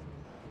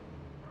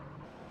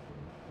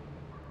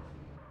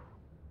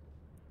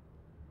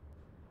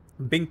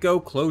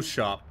 Binko Clothes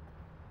Shop.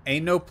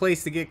 Ain't no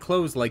place to get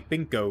clothes like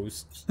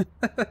Binko's.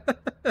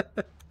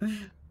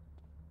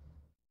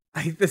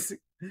 I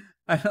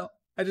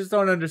just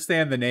don't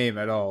understand the name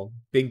at all.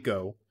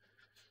 Binko.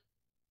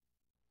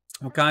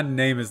 What kind of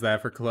name is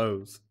that for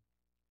clothes?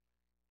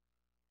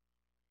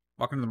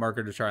 Walking to the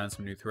market to try on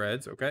some new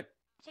threads. Okay.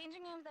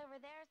 Changing rooms over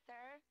there,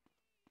 sir.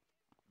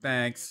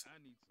 Thanks.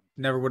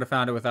 Never would have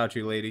found it without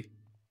you, lady.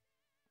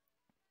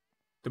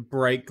 The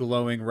bright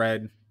glowing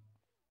red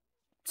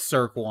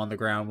circle on the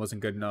ground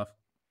wasn't good enough.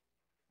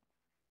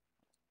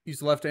 Use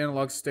the left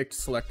analog stick to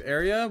select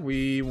area.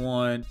 We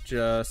want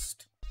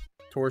just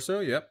torso.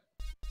 Yep.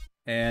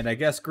 And I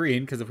guess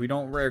green, because if we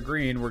don't wear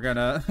green, we're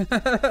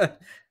gonna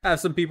have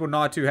some people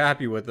not too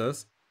happy with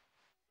us.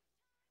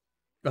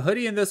 A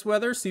hoodie in this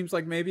weather seems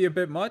like maybe a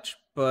bit much,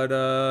 but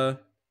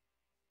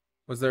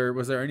was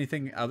there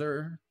anything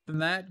other than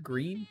that?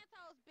 Green?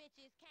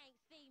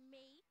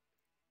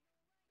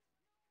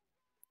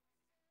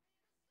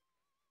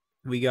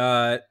 We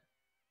got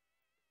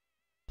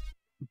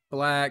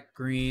black,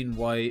 green,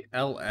 white,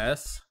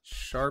 LS,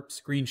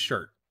 sharps, green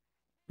shirt.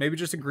 Maybe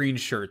just a green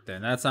shirt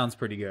then. That sounds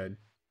pretty good.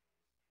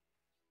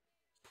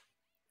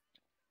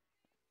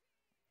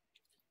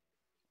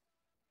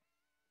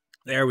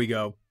 There we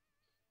go.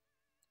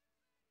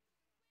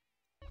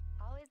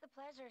 Always a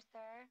pleasure, sir.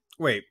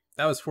 Wait,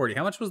 that was 40.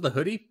 How much was the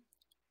hoodie?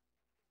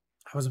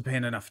 I wasn't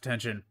paying enough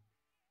attention.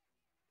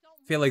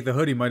 I feel like the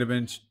hoodie might have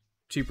been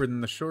cheaper than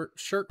the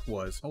shirt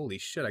was. Holy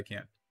shit, I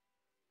can't.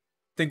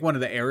 I think one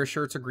of the era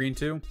shirts are green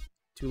too.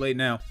 Too late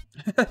now.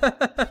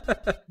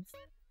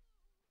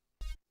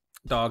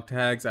 Dog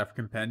tags,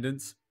 African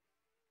pendants.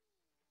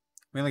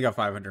 We only got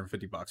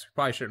 550 bucks. We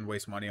probably shouldn't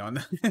waste money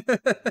on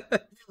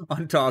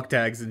on dog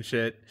tags and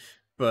shit.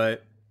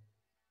 But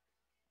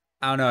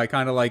I don't know, I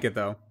kind of like it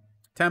though.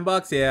 10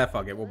 bucks? Yeah,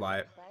 fuck it, we'll buy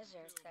it.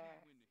 Pleasure, sir.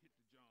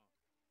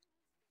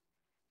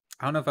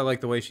 I don't know if I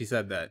like the way she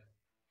said that.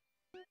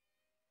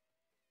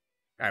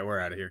 Alright, we're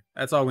out of here.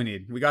 That's all we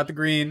need. We got the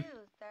green.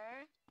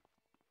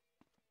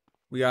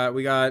 We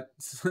got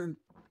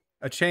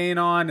a chain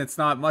on. It's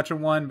not much of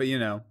one, but you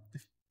know.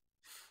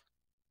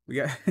 We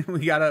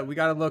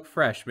gotta look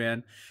fresh,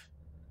 man.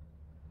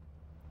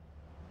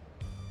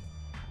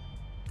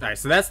 Alright,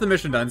 so that's the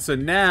mission done. So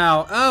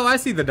now, oh, I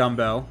see the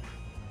dumbbell.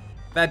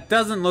 That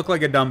doesn't look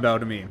like a dumbbell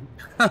to me.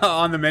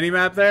 On the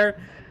minimap there,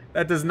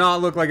 that does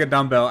not look like a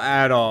dumbbell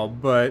at all,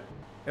 but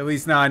at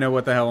least now I know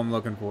what the hell I'm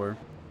looking for.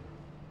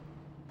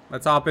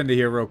 Let's hop into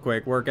here real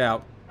quick, work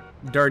out.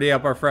 Dirty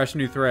up our fresh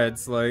new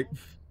threads, like,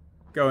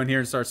 go in here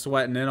and start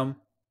sweating in them.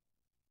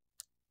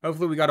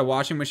 Hopefully we got a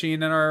washing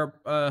machine in our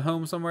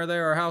home somewhere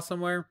there, our house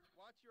somewhere.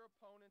 Watch your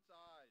opponent's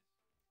eyes.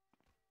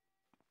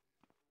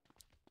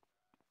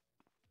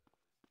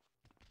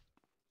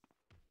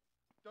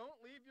 Don't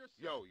leave your...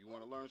 Yo, you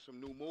want to learn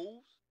some new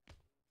moves?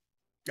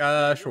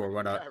 Sure,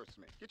 why not?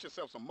 Get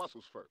yourself some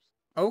muscles first.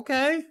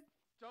 Okay.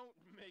 Don't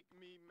make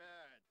me mad.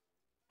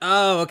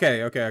 Oh,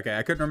 okay.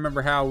 I couldn't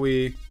remember how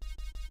we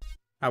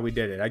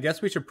did it. I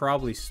guess we should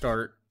probably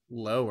start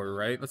lower,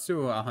 right? Let's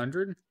do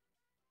 100.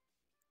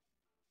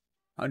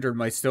 100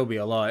 might still be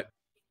a lot.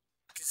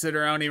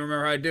 Consider I don't even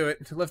remember how to do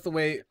it. To lift the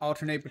weight,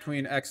 alternate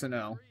between X and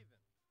O.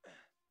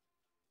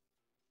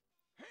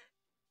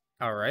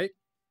 Alright.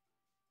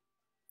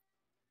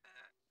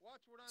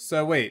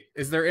 So wait,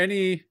 is there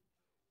any...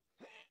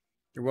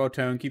 You're well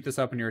toned, keep this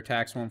up and your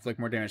attacks won't inflict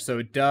more damage. So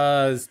it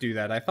does do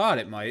that. I thought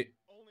it might.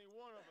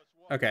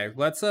 Okay,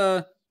 let's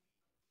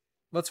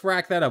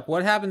rack that up.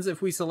 What happens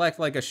if we select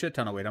like a shit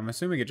ton of weight? I'm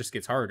assuming it just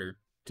gets harder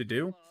to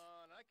do.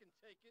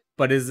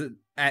 But is it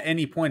at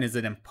any point is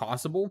it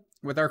impossible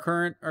with our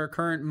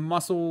current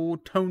muscle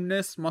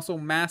toneness, muscle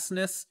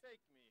massness?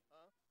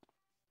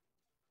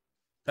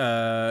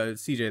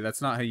 CJ,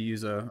 that's not how you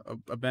use a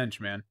bench,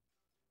 man.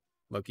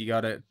 Look, you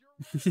got it.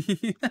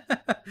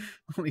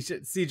 Holy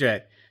shit,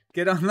 CJ,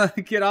 get on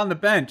the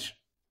bench.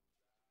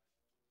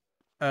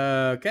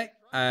 Okay.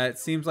 It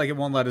seems like it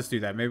won't let us do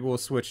that. Maybe we'll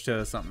switch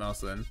to something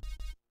else then.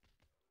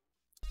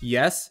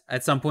 Yes,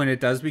 at some point it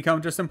does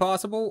become just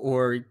impossible,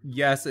 or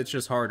yes, it's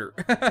just harder.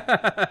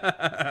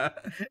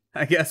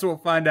 I guess we'll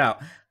find out.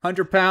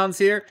 100 pounds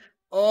here.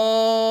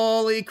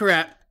 Holy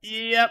crap.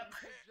 Yep.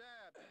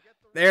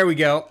 There we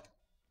go.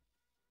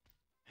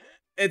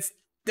 It's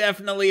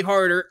definitely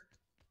harder.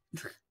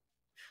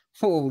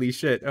 Holy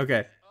shit.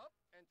 Okay.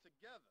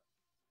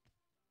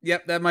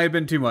 Yep, that might have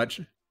been too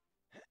much.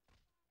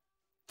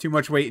 Too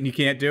much weight and you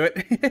can't do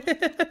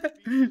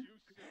it.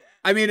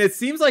 I mean, it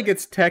seems like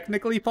it's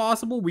technically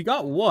possible. We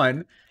got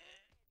one,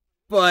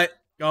 but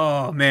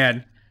oh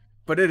man,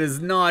 but it is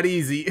not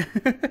easy.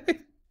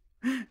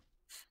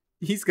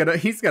 He's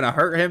gonna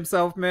hurt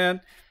himself,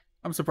 man.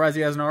 I'm surprised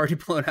he hasn't already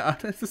blown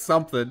out. This is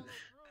something.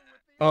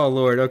 Oh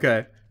lord,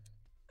 okay.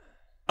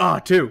 Ah,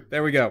 2.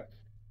 There we go.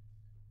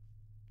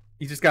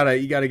 You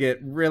gotta get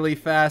really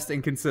fast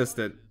and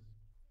consistent.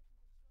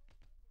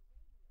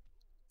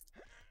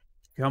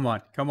 Come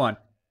on, come on.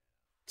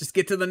 Just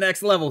get to the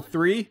next level.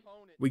 3.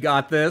 We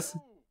got this.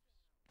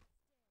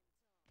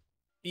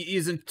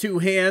 Using 2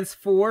 hands.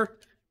 4.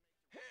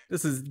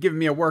 This is giving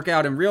me a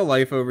workout in real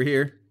life over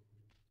here.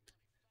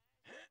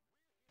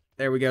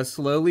 There we go.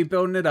 Slowly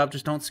building it up.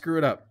 Just don't screw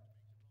it up.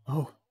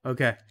 Oh,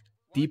 okay.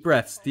 Deep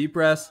breaths. Deep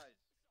breaths.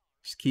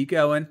 Just keep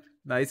going.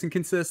 Nice and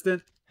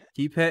consistent.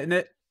 Keep hitting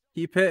it.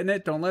 Keep hitting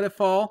it. Don't let it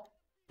fall.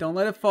 Don't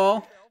let it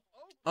fall.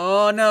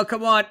 Oh, no.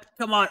 Come on.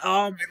 Come on.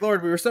 Oh, my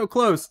lord. We were so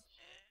close.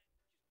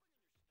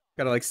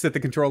 Gotta, like, sit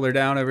the controller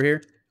down over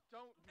here.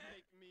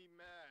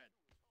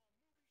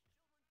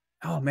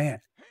 Oh, man.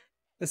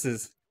 This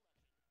is...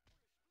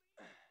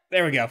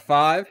 There we go.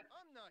 5.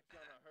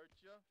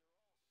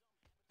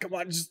 Come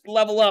on, just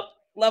level up.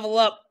 Level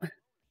up.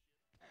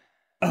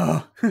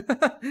 Oh.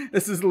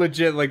 This is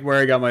legit, like, where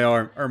I got my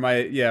arm. Or my...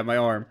 Yeah, my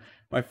arm.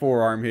 My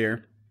forearm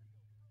here.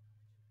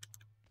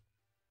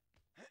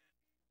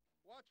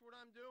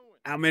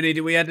 How many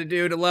do we have to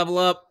do to level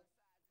up?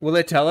 Will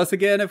it tell us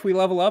again if we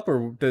level up,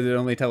 or does it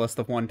only tell us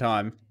the one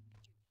time?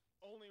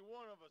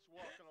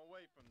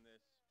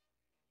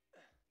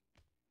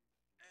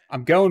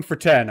 I'm going for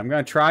 10. I'm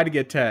going to try to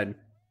get 10.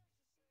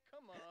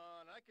 Come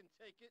on, I can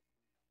take it.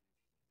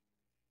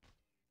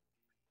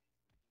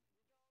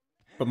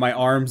 But my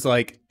arm's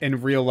like,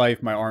 in real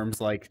life, my arm's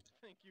like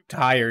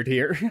tired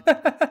here.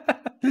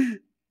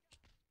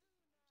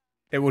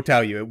 It will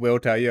tell you. It will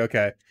tell you.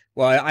 Okay.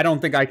 Well, I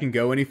don't think I can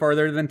go any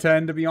farther than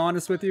 10, to be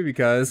honest with you,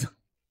 because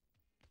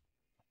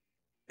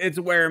it's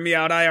wearing me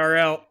out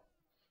IRL.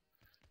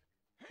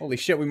 Holy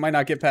shit, we might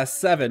not get past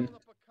 7.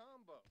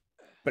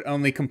 But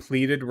only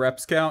completed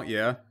reps count?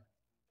 Yeah.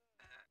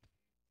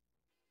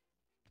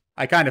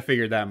 I kind of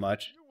figured that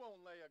much.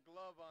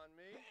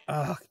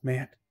 Oh,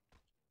 man.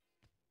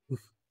 Oof.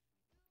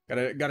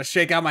 Gotta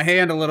shake out my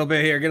hand a little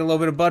bit here. Get a little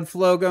bit of blood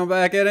flow going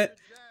back in it.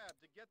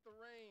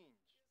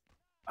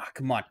 Ah,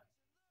 come on.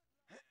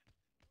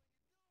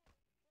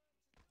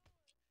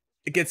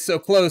 It gets so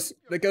close.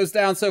 It goes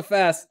down so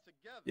fast.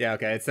 Yeah,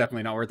 okay. It's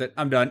definitely not worth it.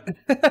 I'm done.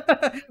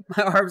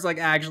 My arm's like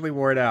actually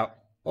wore it out.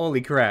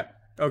 Holy crap.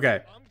 Okay.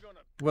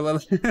 Will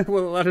it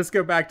let us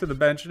go back to the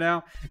bench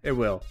now? It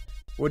will.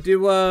 We'll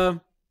do, I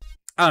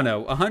don't know.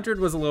 100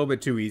 was a little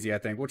bit too easy, I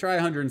think. We'll try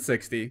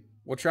 160.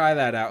 We'll try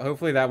that out.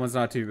 Hopefully that one's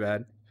not too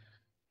bad.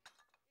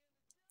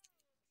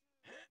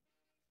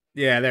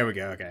 Yeah, there we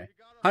go. Okay.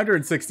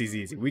 160 is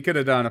easy. We could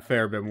have done a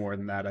fair bit more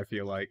than that, I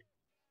feel like.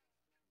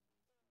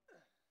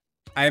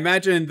 I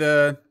imagine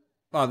the...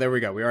 Oh, there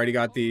we go. We already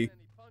got the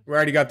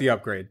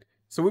upgrade.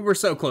 So we were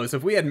so close.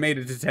 If we had made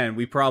it to 10,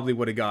 we probably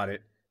would have got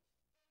it.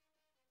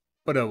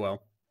 But oh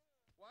well.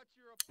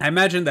 I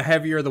imagine the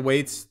heavier the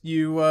weights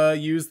you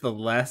use, the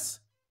less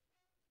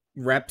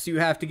reps you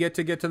have to get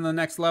to the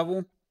next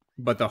level.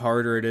 But the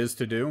harder it is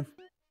to do.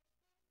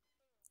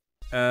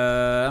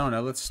 I don't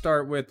know. Let's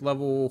start with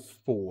level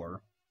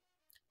 4.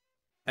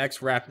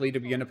 X rapidly to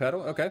begin to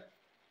pedal. Okay.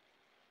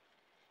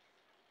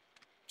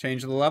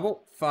 Change the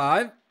level.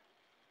 5.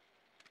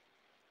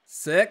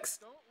 6.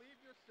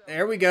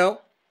 There we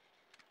go.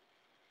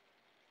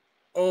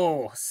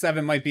 Oh,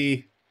 7 might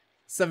be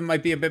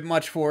a bit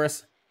much for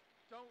us.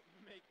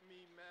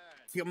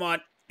 Come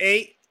on.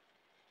 8.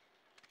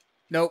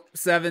 Nope.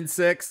 7,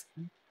 6.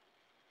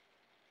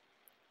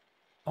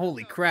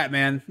 Holy crap,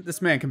 man. This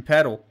man can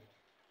pedal.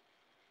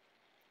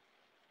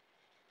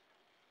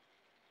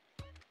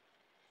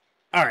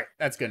 Alright,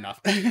 that's good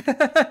enough.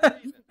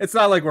 It's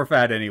not like we're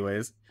fat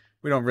anyways.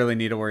 We don't really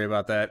need to worry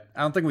about that.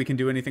 I don't think we can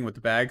do anything with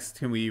the bags.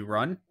 Can we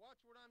run?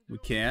 We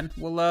can.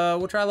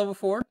 We'll try level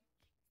 4.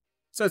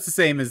 So it's the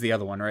same as the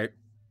other one, right?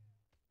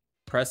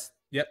 Press.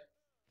 Yep.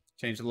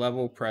 Change the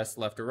level. Press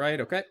left or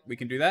right. Okay, we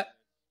can do that.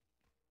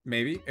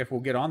 Maybe, if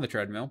we'll get on the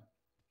treadmill.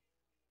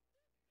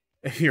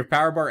 If your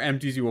power bar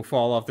empties, you will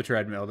fall off the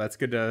treadmill. That's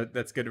good to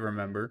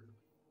remember.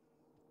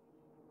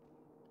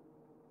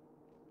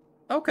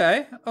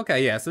 Okay.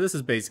 Okay, yeah, so this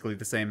is basically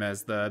the same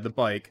as the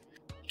bike.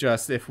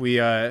 Just if we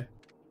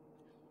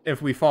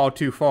fall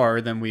too far,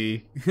 then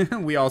we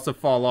we also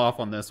fall off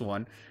on this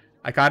one.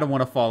 I kind of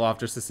want to fall off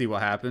just to see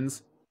what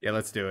happens. Yeah,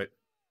 let's do it.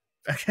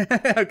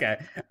 Okay.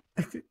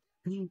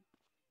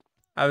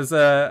 I was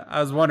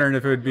wondering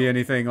if it would be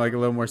anything like a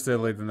little more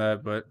silly than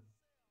that, but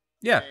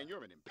yeah. Man,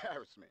 you're an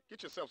embarrassment.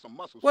 Get yourself some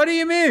muscles. What do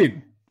you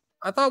mean?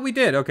 I thought we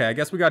did. Okay, I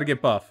guess we got to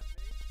get buff.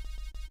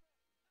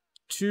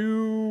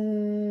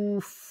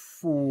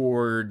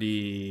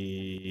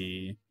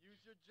 240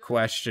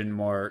 question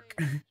mark.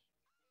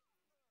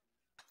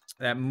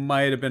 That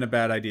might have been a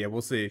bad idea.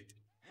 We'll see.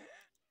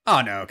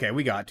 Oh no, okay,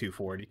 we got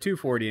 240.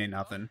 240 ain't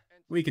nothing.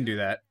 We can do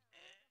that.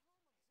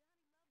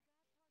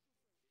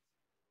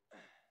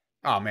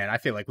 Oh man, I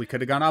feel like we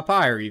could have gone up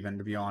higher even,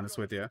 to be honest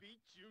with you.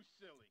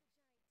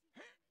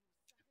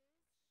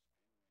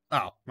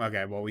 Oh,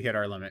 okay, well we hit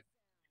our limit.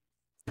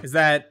 Is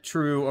that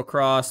true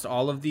across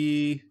all of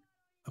the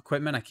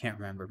equipment? I can't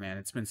remember, man.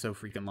 It's been so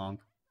freaking long.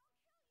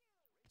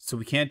 So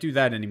we can't do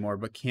that anymore,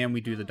 but can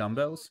we do the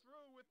dumbbells?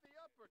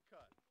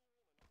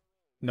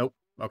 Nope.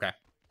 Okay.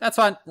 That's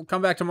fine. We'll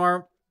come back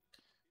tomorrow.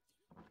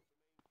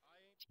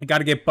 I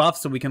gotta get buffed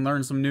so we can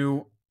learn some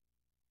new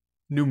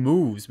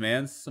moves,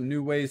 man. Some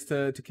new ways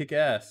to kick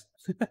ass.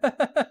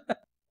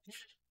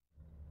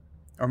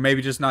 Or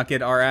maybe just not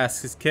get our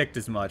asses kicked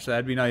as much.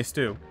 That'd be nice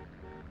too.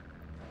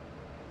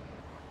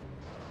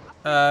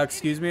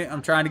 Excuse me.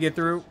 I'm trying to get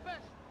through.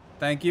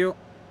 Thank you.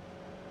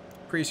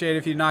 Appreciate it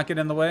if you not get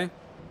in the way.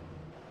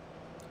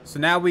 So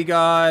now we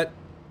got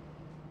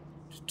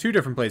 2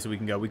 different places we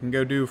can go. We can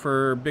go do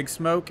for Big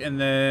Smoke,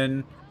 and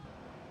then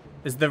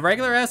is the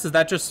regular S, is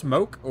that just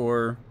Smoke,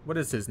 or what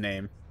is his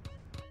name?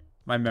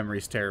 My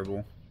memory's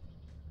terrible.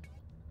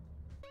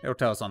 It'll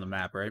tell us on the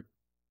map, right?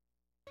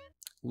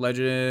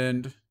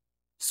 Legend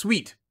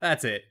Sweet.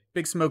 That's it.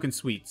 Big Smoke and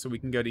Sweet, so we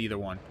can go to either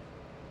one.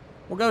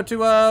 We'll go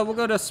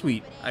to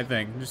Sweet, I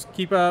think. Just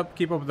keep up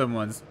with them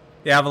ones.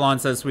 The Avalon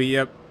says Sweet,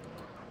 yep.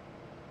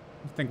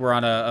 I think we're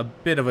on a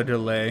bit of a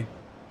delay.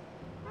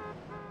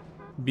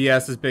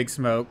 BS is Big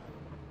Smoke.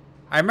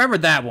 I remember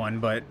that one,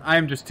 but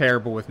I'm just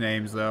terrible with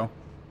names, though.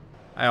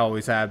 I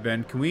always have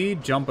been. Can we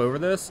jump over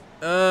this?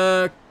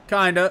 Kinda.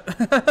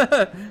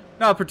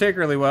 Not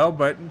particularly well,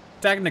 but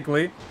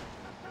technically.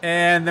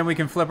 And then we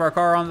can flip our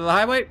car onto the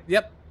highway.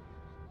 Yep.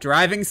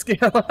 Driving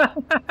skill.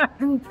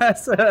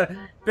 That's a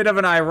bit of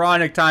an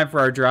ironic time for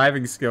our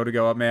driving skill to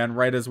go up, man.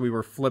 Right as we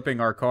were flipping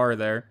our car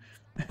there.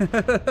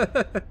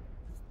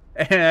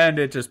 And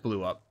it just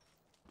blew up.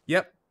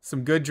 Yep.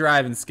 Some good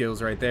driving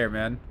skills right there,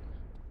 man.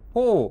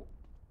 Oh,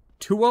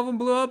 2 of them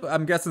blew up?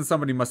 I'm guessing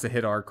somebody must have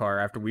hit our car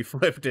after we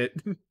flipped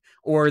it.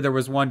 Or there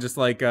was one just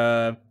like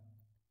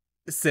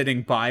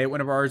sitting by it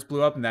whenever ours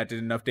blew up, and that did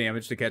enough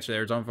damage to catch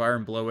theirs on fire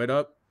and blow it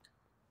up.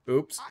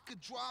 Oops. I could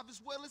drive as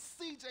well as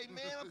CJ,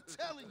 man. I'm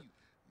telling you.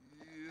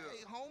 Yeah.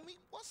 Hey, homie,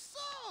 what's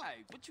up?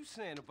 Hey, what you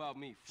saying about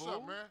me, fool? What's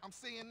up, man? I'm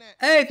saying that.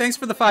 Hey, thanks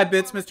for the 5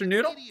 bits, Mr.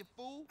 Noodle.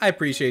 I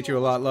appreciate you a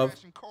lot, love.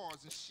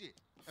 Cars and shit.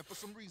 And for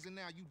some reason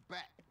now you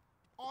back.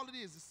 All it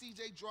is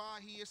CJ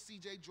drive here,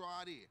 CJ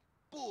drive there.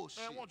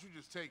 Bullshit. Man, why don't you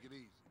just take it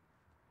easy?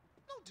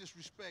 No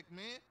disrespect,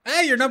 man.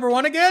 Hey, you're number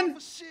 1 again?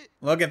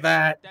 Look at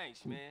that.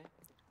 Thanks, man.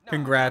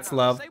 Congrats,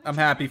 love. I'm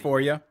happy for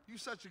you. You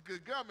such a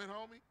good gunman,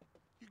 homie.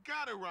 You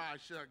gotta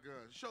ride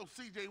shotgun. Show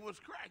CJ what's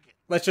cracking.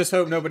 Let's just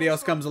hope nobody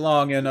else comes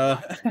along and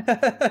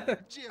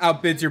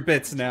outbids your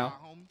bits now.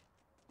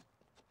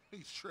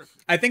 He's tripping.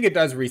 I think it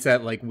does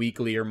reset like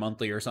weekly or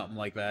monthly or something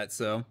like that,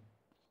 so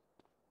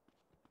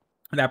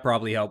that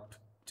probably helped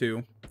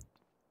too.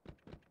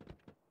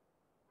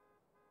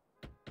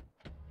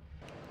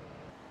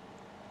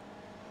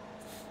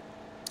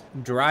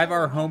 Drive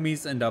our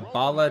homies into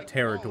Bala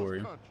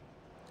territory.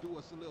 Do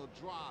us a little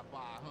drive-by,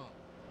 huh?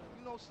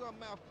 You know something,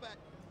 matter of fact,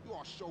 you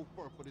are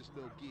chauffeur for this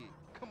little gig.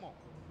 Come on.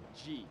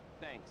 G,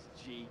 thanks,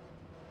 G.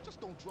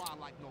 Just don't drive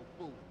like no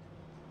fool.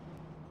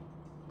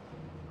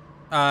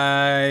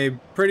 I'm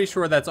pretty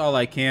sure that's all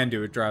I can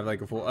do is drive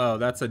like a fool. Oh,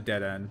 that's a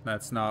dead end.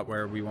 That's not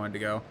where we wanted to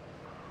go.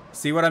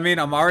 See what I mean?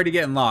 I'm already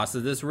getting lost.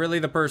 Is this really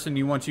the person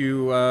you want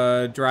you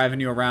driving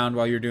you around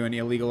while you're doing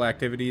illegal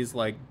activities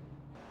like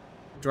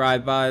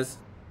drive-bys?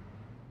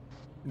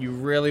 You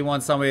really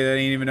want somebody that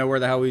ain't even know where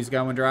the hell he's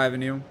going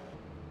driving you?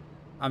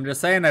 I'm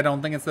just saying I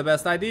don't think it's the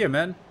best idea,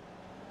 man.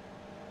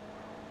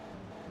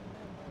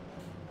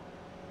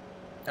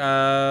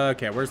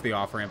 Okay, where's the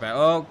off-ramp at?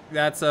 Oh,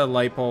 that's a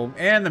light pole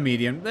and the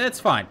median.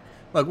 That's fine.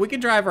 Look, we can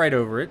drive right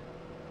over it.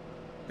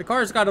 The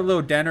car's got a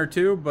little dent or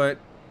two, but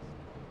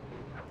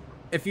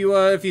if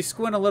you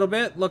squint a little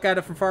bit, look at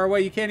it from far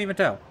away, you can't even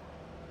tell.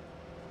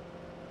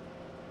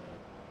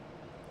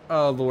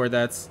 Oh Lord,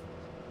 that's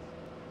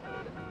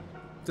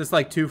just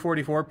like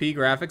 244p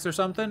graphics or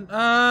something.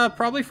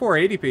 Probably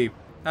 480p.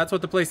 That's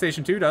what the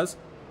PlayStation 2 does.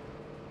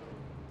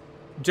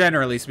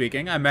 Generally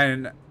speaking, I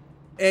mean,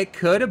 it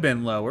could have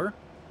been lower.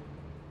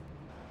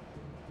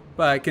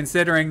 But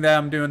considering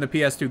them doing the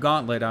PS2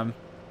 Gauntlet,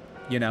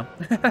 you know,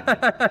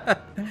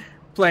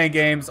 playing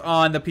games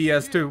on the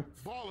PS2.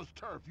 Ball is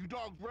turf. You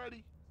dogs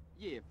ready?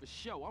 Yeah, for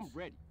sure. I'm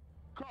ready.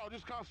 Carl,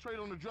 just concentrate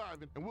on the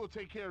driving, and we'll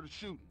take care of the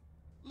shooting.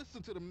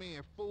 Listen to the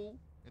man, fool,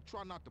 and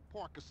try not to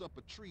park us up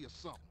a tree or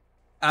something.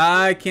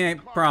 I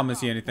can't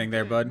promise you anything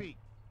there, bud.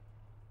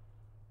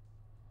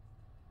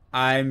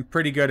 I'm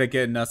pretty good at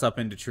getting us up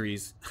into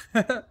trees.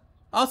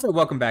 Also,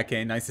 welcome back,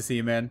 Kane. Nice to see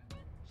you, man.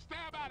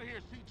 Stab out of here,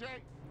 CJ.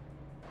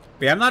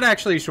 But yeah, I'm not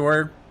actually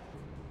sure.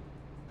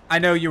 I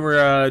know you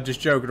were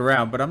just joking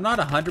around, but I'm not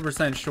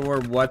 100%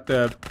 sure what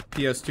the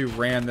PS2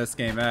 ran this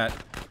game at.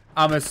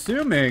 I'm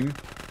assuming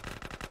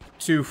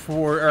to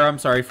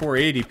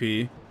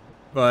 480p,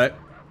 but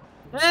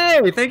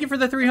hey, thank you for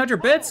the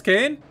 300 bits,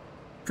 Kane.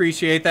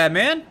 Appreciate that,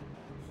 man.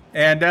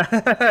 And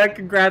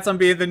congrats on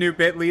being the new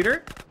bit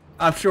leader.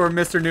 I'm sure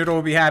Mr. Noodle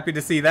will be happy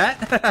to see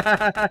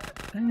that.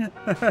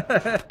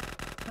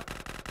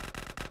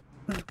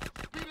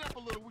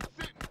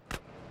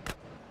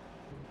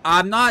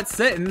 I'm not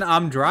sitting,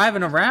 I'm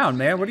driving around,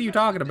 man. What are you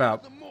talking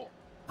about?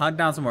 Hunt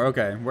down some more.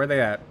 Okay, where are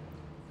they at?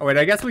 Oh, wait,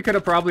 I guess we could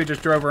have probably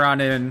just drove around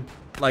in,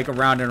 like,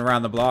 around and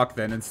around the block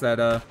then, instead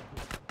of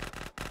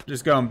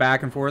just going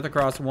back and forth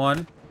across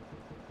one.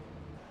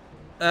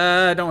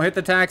 Don't hit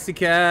the taxi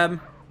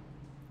cab.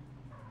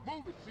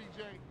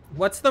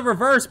 What's the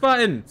reverse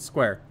button?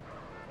 Square.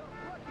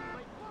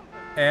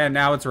 And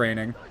now it's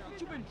raining.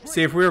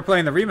 See, if we were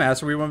playing the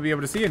remaster, we wouldn't be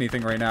able to see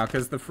anything right now,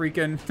 because the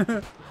freaking...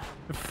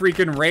 the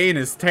freaking rain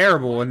is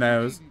terrible in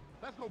those.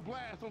 Let's go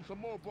blast on some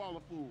more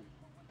baller food.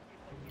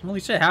 Holy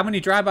shit, how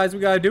many drive-bys we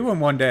gotta do in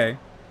one day?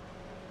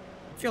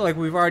 I feel like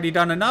we've already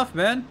done enough,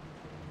 man.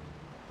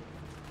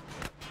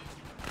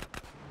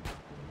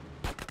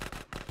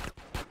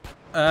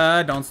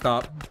 Don't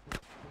stop.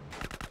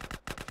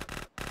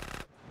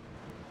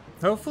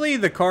 Hopefully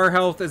the car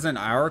health isn't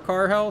our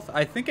car health.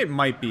 I think it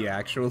might be,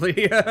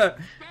 actually.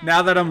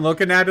 Now that I'm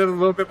looking at it a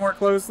little bit more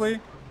closely.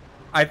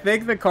 I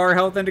think the car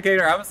health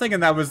indicator, I was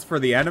thinking that was for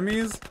the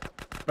enemies.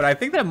 But I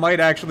think that might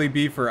actually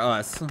be for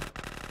us.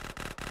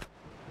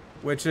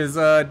 Which is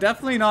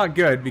definitely not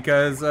good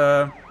because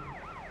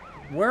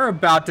we're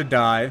about to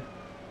die.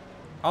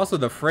 Also,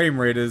 the frame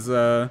rate is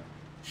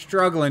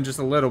struggling just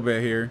a little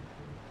bit here.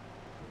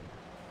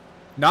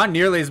 Not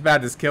nearly as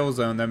bad as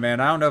Killzone, though,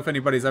 man. I don't know if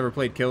anybody's ever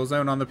played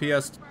Killzone on the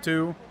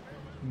PS2,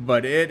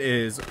 but it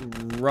is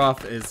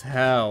rough as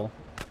hell.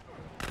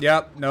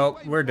 Yep,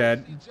 nope, we're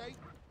dead.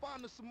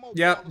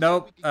 Yep,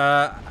 nope.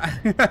 Your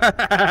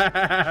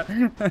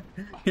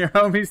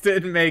homies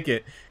didn't make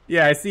it.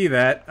 Yeah, I see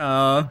that.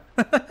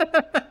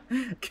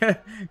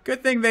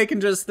 Good thing they can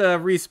just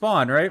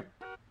respawn, right?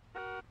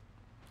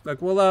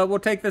 Look, we'll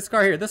take this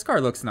car here. This car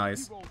looks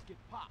nice.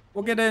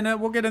 We'll get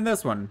in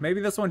this one.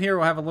 Maybe this one here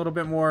will have a little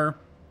bit more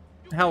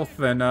health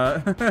than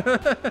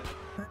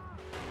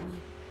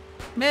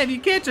Man, you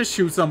can't just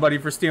shoot somebody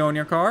for stealing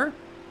your car.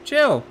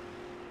 Chill.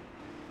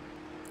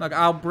 Look,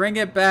 I'll bring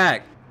it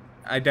back.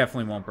 I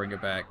definitely won't bring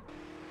it back.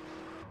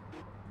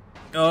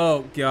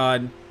 Oh,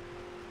 God.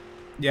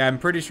 Yeah, I'm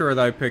pretty sure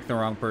that I picked the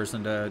wrong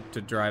person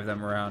to drive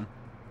them around.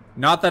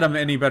 Not that I'm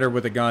any better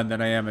with a gun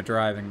than I am at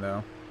driving,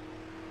 though.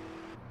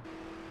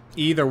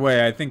 Either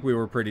way, I think we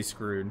were pretty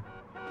screwed.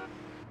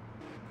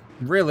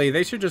 Really,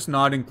 they should just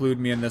not include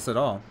me in this at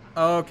all.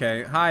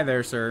 Okay, hi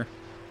there, sir.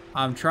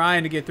 I'm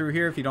trying to get through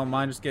here. If you don't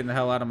mind just getting the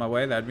hell out of my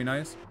way, that'd be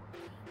nice.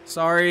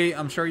 Sorry,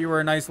 I'm sure you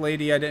were a nice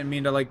lady. I didn't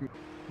mean to, like,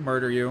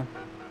 murder you.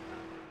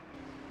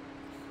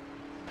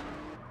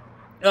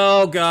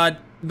 Oh, God.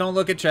 Don't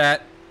look at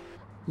chat.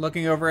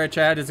 Looking over at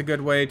chat is a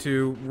good way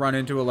to run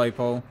into a light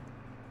pole.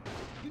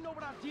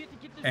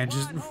 And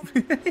just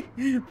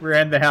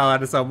ran the hell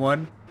out of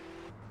someone.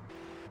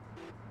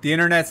 The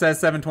internet says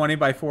 720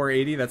 by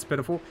 480. That's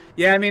pitiful.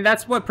 Yeah, I mean,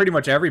 that's what pretty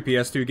much every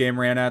PS2 game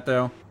ran at,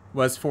 though.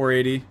 Was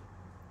 480.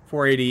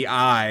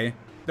 480i.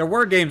 There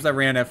were games that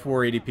ran at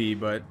 480p,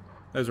 but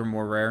those were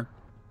more rare.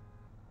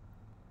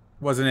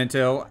 Wasn't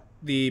until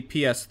the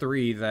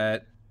PS3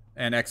 that,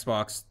 and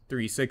Xbox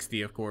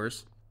 360, of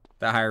course,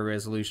 that higher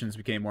resolutions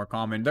became more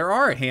common. There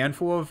are a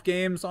handful of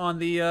games on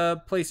the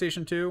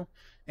PlayStation 2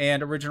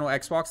 and original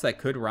Xbox that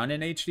could run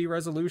in HD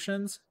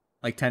resolutions,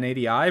 like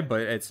 1080i,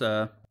 but it's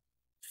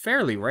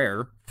fairly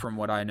rare from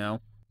what I know.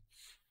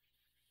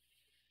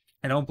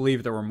 I don't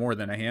believe there were more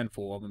than a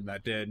handful of them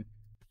that did.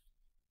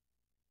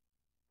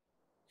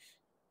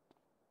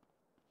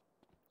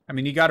 I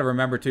mean, you got to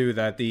remember too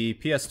that the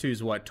PS2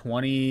 is what,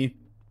 20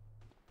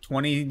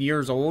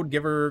 years old,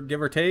 give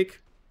or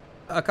take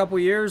a couple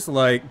years,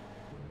 like.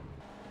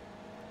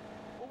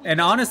 And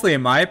honestly,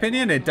 in my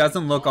opinion, it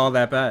doesn't look all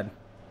that bad.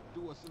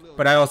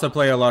 But I also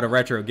play a lot of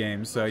retro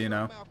games, so you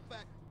know.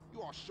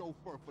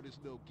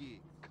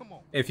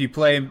 If you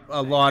play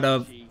a lot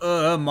of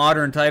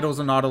modern titles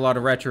and not a lot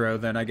of retro,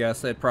 then I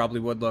guess it probably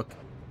would look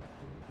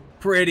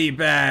pretty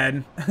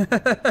bad.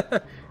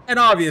 And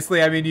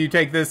obviously, I mean, you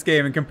take this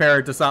game and compare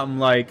it to something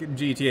like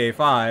GTA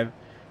 5,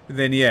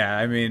 then yeah,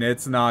 I mean,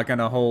 it's not going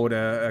to hold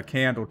a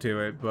candle to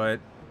it, but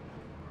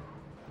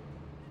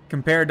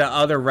compared to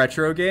other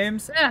retro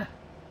games,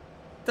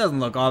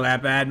 doesn't look all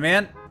that bad,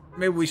 man.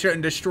 Maybe we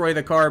shouldn't destroy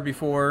the car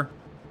before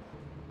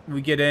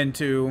we get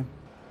into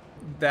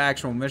the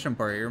actual mission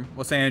part here.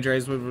 Well, San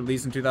Andreas was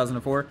released in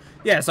 2004.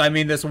 Yeah, so I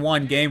mean, this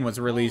one game was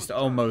released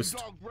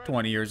almost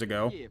 20 years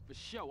ago.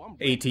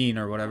 18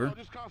 or whatever.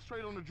 Just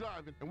concentrate on the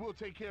driving, and we'll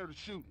take care of the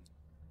shooting.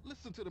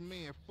 Listen to the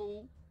man,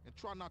 fool, and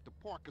try not to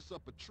park us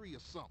up a tree or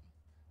something.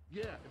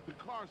 Yeah, if the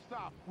car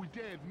stops, we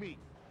dead meat.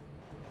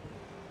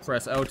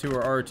 Press L2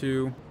 or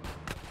R2.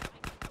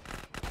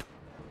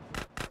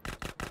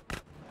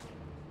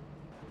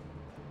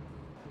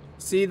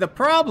 See, the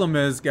problem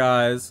is,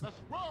 guys...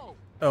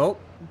 Oh,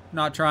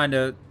 not trying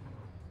to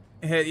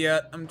hit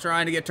yet. I'm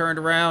trying to get turned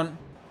around.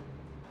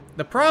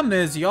 The problem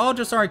is, y'all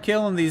just aren't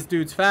killing these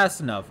dudes fast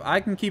enough.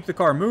 I can keep the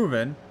car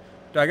moving.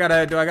 Do I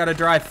gotta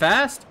drive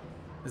fast?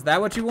 Is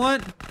that what you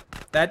want?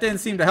 That didn't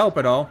seem to help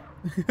at all.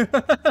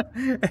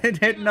 And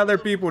hitting other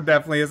people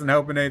definitely isn't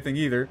helping anything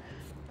either.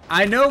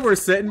 I know we're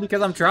sitting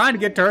because I'm trying to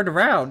get turned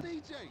around.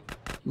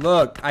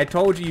 Look, I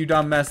told you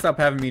done messed up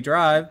having me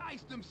drive.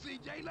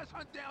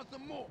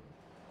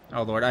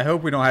 Oh Lord, I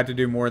hope we don't have to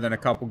do more than a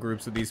couple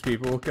groups of these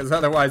people, because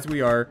otherwise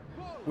we are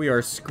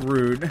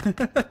screwed.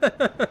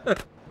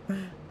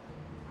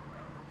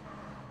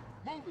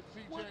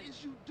 What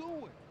is you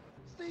doing?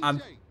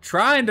 I'm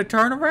trying to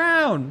turn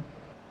around.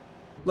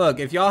 Look,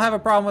 if y'all have a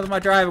problem with my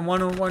driving,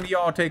 one of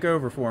y'all take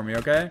over for me,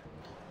 okay?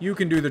 You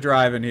can do the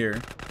driving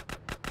here.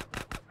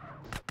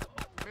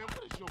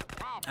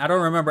 I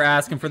don't remember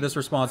asking for this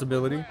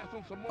responsibility.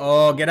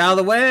 Oh, get out of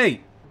the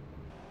way!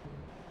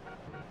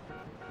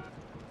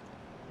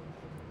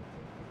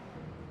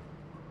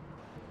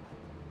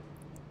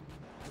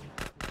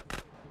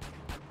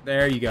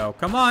 There you go.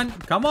 Come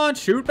on,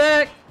 shoot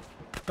back.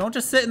 Don't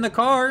just sit in the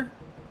car.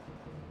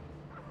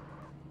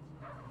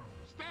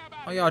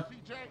 Oh, y'all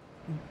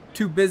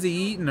too busy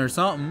eating or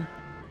something.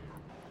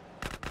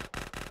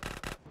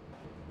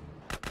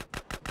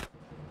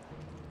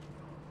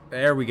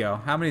 There we go.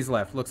 How many's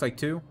left? Looks like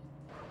 2.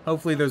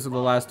 Hopefully those are the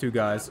last 2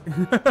 guys.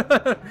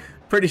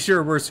 Pretty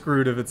sure we're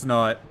screwed if it's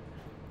not.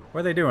 What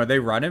are they doing? Are they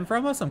running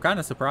from us? I'm kind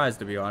of surprised,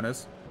 to be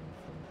honest.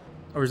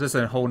 Or is this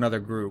a whole nother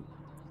group?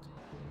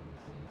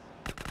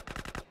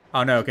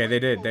 Oh, no, okay, they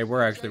did. They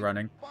were actually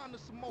running.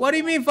 What do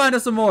you mean, find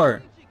us some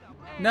more?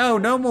 No,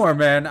 no more,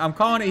 man. I'm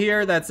calling it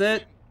here. That's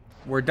it.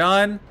 We're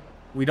done.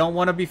 We don't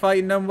want to be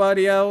fighting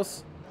nobody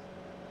else.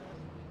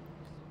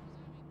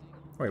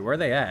 Wait, where are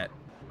they at?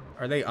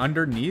 Are they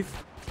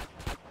underneath?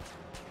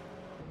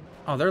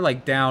 Oh, they're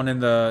like down in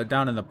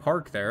the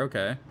park there.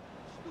 Okay.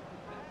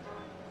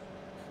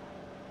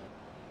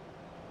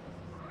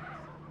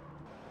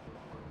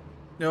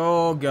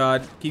 Oh,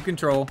 God. Keep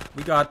control.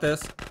 We got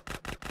this.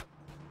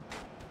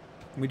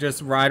 We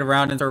just ride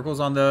around in circles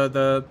on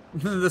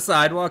the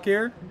sidewalk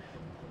here.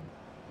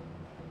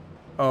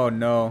 Oh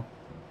no.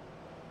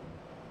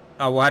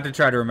 Oh, we'll have to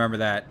try to remember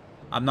that.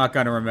 I'm not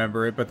gonna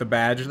remember it, but the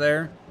badge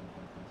there.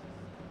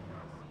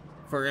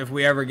 For if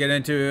we ever get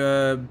into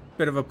a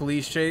bit of a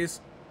police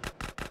chase.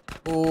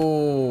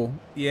 Oh,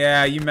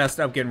 yeah, you messed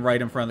up getting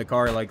right in front of the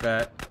car like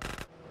that.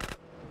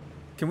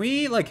 Can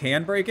we, like,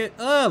 handbrake it?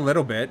 A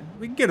little bit.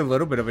 We can get a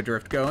little bit of a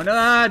drift going.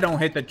 Ah, don't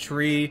hit the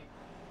tree.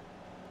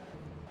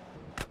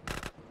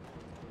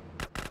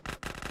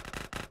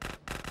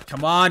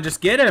 Come on,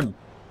 just get him.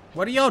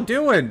 What are y'all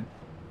doing?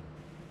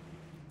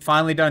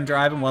 Finally done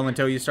driving? Well,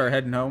 until you start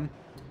heading home.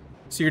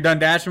 So you're done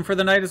dashing for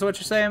the night is what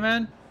you're saying,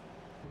 man?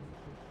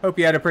 Hope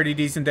you had a pretty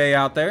decent day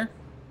out there.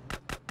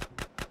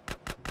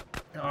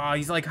 Oh,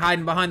 he's like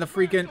hiding behind the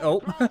freaking...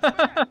 Oh.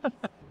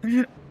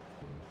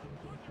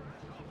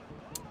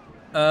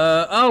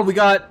 Oh, we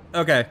got...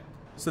 Okay.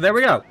 So there we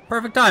go.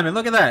 Perfect timing.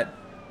 Look at that.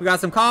 We got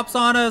some cops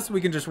on us.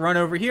 We can just run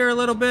over here a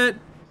little bit.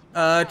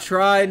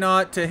 Try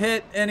not to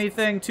hit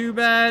anything too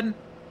bad,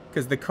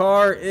 because the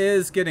car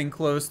is getting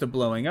close to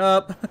blowing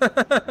up.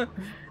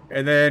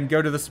 And then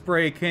go to the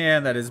spray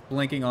can that is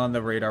blinking on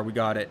the radar. We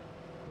got it.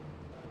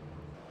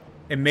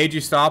 It made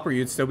you stop or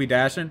you'd still be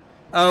dashing?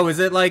 Oh, is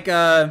it like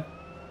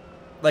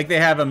they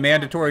have a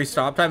mandatory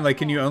stop time? Like,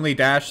 can you only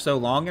dash so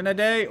long in a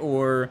day?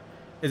 Or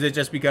is it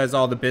just because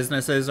all the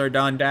businesses are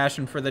done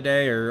dashing for the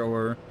day?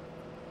 Or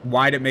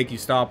why'd it make you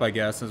stop, I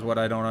guess, is what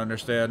I don't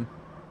understand.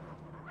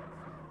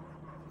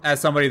 As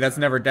somebody that's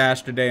never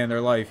dashed a day in their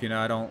life, you know,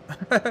 I don't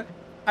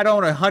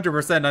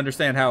 100%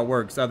 understand how it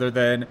works, other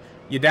than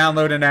you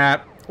download an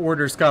app,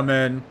 orders come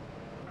in,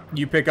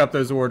 you pick up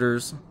those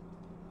orders,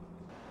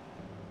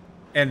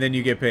 and then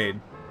you get paid.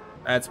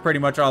 That's pretty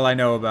much all I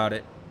know about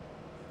it.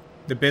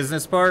 The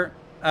business part?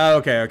 Oh,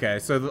 okay.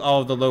 So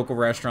all of the local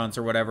restaurants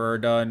or whatever are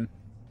done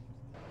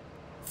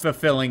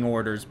fulfilling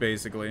orders,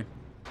 basically.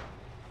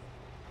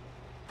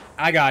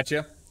 I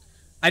gotcha.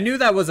 I knew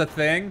that was a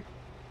thing.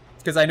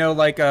 Because I know,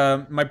 like,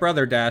 my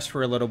brother dashed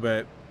for a little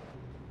bit.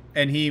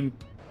 And he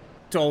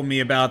told me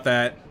about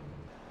that.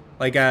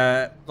 Like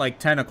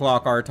 10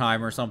 o'clock our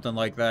time or something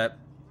like that.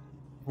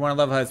 Wanted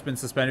level has been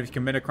suspended. If you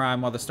commit a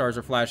crime while the stars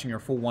are flashing, your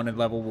full wanted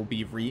level will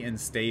be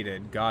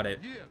reinstated. Got it.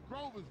 Yeah,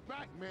 Grove is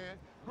back, man.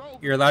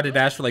 You're allowed to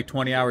dash for like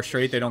 20 hours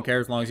straight. They don't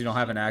care as long as you don't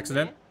have an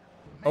accident.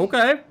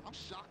 Okay.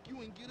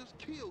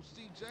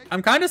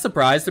 I'm kind of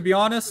surprised, to be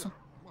honest.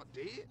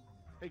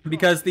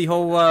 Because the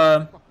whole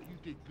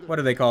what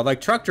are they called?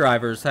 Like truck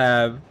drivers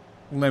have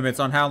limits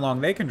on how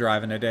long they can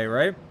drive in a day,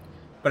 right?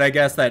 But I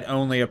guess that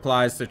only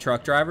applies to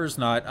truck drivers,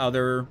 not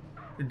other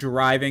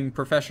driving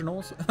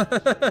professionals.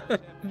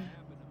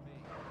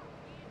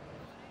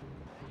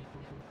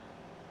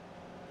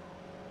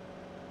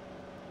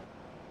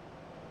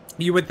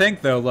 You would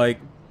think though, like,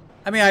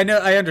 I mean,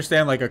 I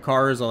understand like a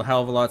car is a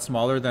hell of a lot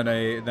smaller than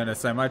a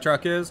semi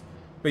truck is,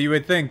 but you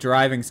would think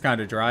driving's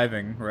kind of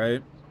driving,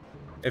 right?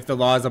 If the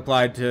law is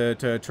applied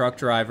to truck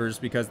drivers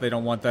because they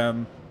don't want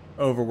them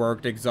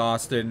overworked,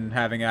 exhausted, and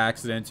having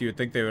accidents, you would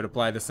think they would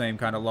apply the same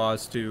kind of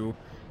laws to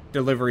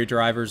delivery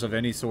drivers of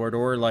any sort,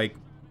 or like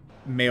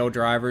male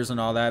drivers and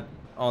all that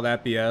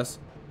BS.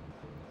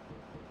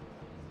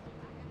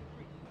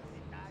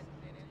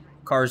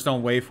 Cars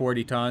don't weigh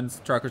 40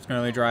 tons. Truckers can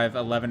only drive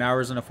 11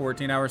 hours in a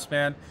 14-hour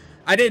span.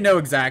 I didn't know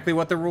exactly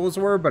what the rules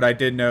were, but I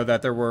did know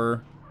that there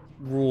were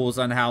rules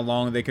on how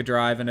long they could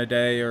drive in a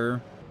day,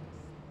 or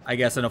I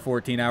guess in a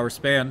 14-hour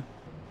span.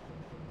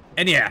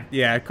 And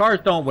yeah, cars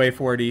don't weigh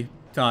 40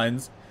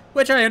 tons,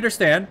 which I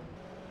understand.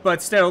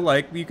 But still,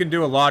 like, you can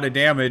do a lot of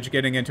damage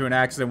getting into an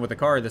accident with a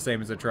car the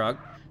same as a truck.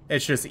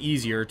 It's just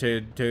easier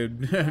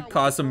to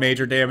cause some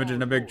major damage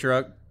in a big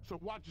truck. So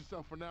watch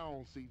yourself from now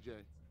on, CJ.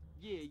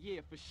 Yeah,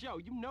 for sure.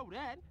 You know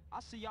that.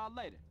 I'll see y'all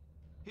later.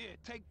 Here,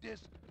 take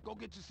this. Go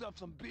get yourself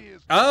some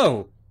beers.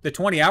 Oh, the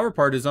 20-hour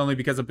part is only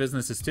because of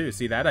businesses too.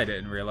 See, that I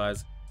didn't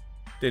realize.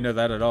 Didn't know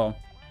that at all.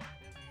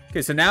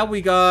 Okay, so now we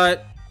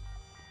got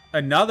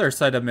another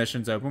set of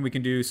missions open. We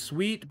can do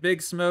Sweet,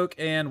 Big Smoke,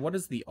 and what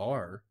does the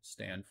R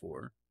stand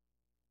for?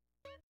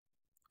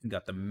 We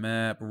got the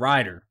map.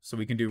 Ryder. So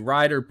we can do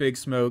Ryder, Big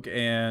Smoke,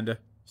 and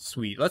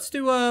Sweet. Let's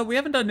do, we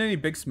haven't done any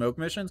Big Smoke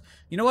missions.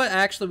 You know what?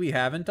 Actually, we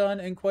haven't done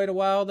in quite a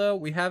while, though.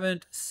 We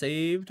haven't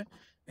saved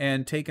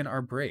and taken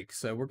our break.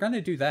 So we're going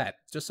to do that.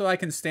 Just so I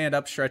can stand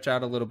up, stretch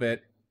out a little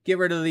bit, get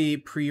rid of the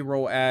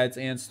pre-roll ads,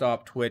 and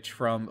stop Twitch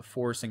from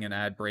forcing an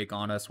ad break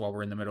on us while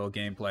we're in the middle of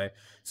gameplay.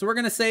 So we're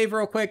going to save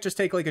real quick, just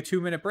take like a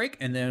 2-minute break,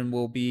 and then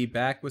we'll be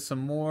back with some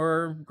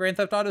more Grand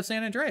Theft Auto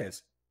San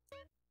Andreas.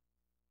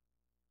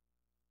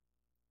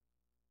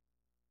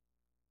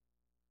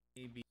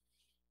 Maybe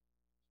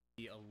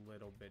a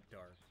little bit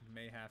dark.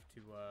 May have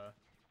to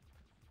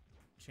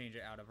change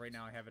it out of. Right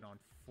now I have it on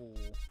full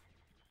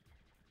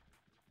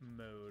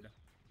mode.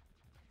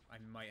 I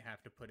might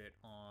have to put it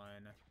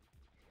on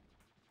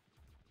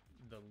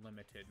the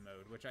limited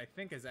mode, which I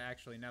think is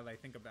actually, now that I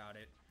think about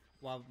it,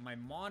 while my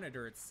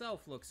monitor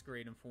itself looks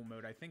great in full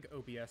mode, I think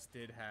OBS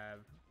did have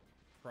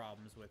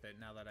problems with it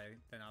now that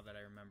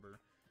I remember.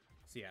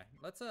 So yeah,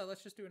 let's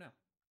just do it now.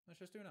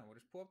 Let's just do it now. We'll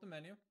just pull up the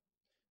menu.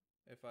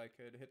 If I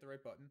could hit the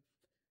right button.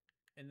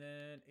 And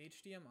then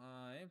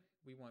HDMI,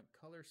 we want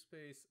color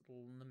space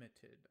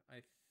limited.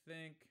 I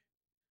think,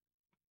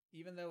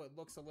 even though it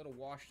looks a little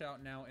washed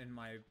out now in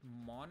my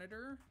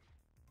monitor,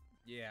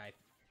 yeah,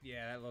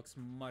 that looks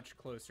much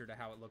closer to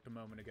how it looked a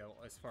moment ago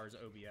as far as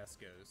OBS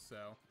goes.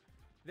 So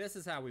this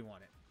is how we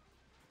want it.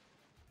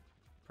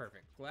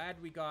 Perfect. Glad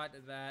we got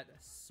that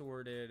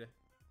sorted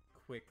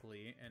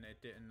quickly and it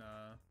didn't,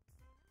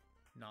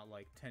 not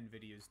like 10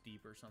 videos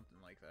deep or something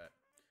like that.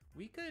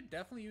 We could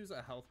definitely use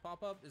a health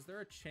pop-up. Is there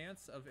a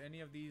chance of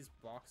any of these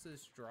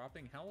boxes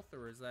dropping health,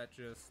 or is that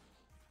just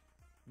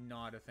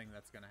not a thing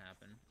that's going to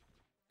happen?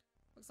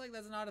 Looks like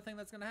that's not a thing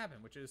that's going to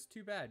happen, which is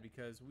too bad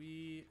because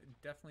we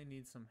definitely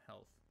need some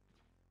health.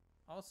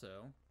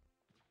 Also,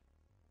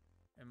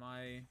 am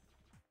I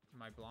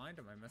blind?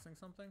 Am I missing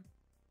something?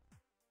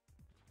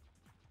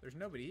 There's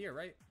nobody here,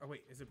 right? Oh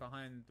wait, is it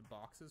behind the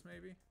boxes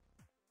maybe?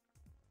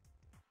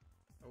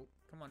 Oh,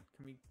 come on.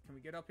 Can we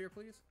get up here,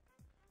 please?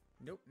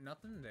 Nope,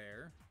 nothing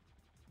there.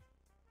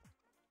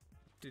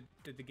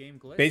 Did the game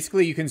glitch?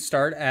 Basically, you can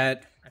start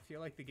at I feel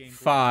like the game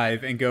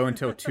 5 and go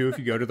until 2 if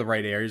you go to the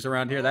right areas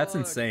around here. That's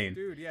insane.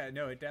 Dude, yeah,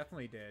 no, it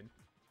definitely did.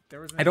 There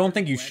was I don't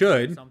think you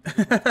should.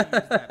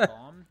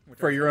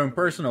 For your own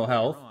personal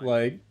health.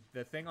 Like,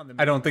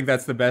 I don't think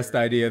that's the best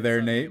idea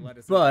there, Nate.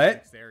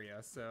 But,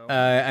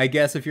 I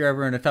guess if you're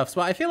ever in a tough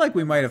spot, I feel like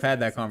we might have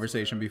had that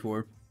conversation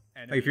before.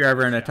 Like if you're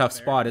ever in a tough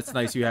spot, it's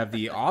nice you have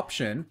the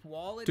option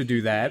to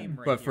do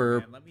that. But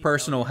for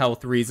personal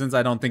health reasons,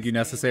 I don't think you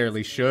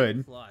necessarily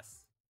should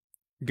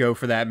go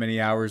for that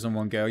many hours in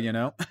one go, you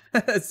know?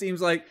 It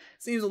seems a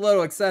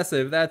little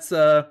excessive. That's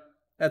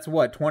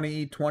what,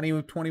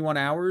 21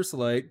 hours?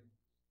 Like,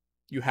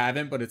 you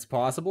haven't, but it's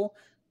possible.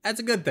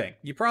 That's a good thing.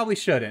 You probably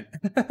shouldn't.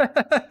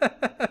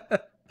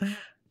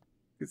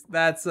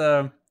 That's,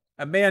 a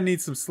man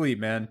needs some sleep,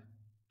 man.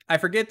 I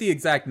forget the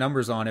exact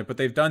numbers on it, but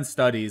they've done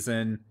studies,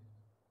 and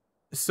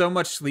so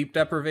much sleep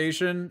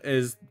deprivation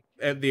is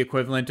the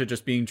equivalent to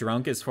just being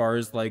drunk as far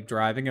as, like,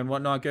 driving and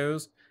whatnot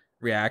goes.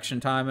 Reaction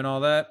time and all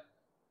that.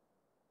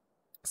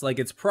 It's like,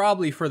 it's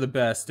probably for the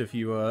best if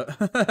you,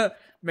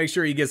 make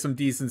sure you get some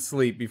decent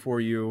sleep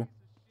before you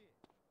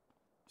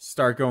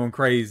start going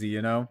crazy,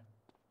 you know?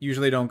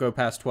 Usually don't go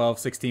past 12,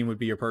 16 would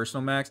be your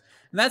personal max.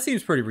 And that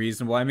seems pretty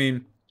reasonable. I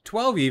mean,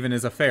 12 even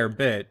is a fair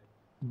bit.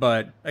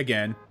 But,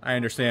 again, I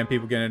understand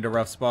people get into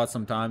rough spots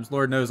sometimes.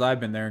 Lord knows I've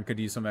been there and could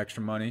use some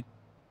extra money.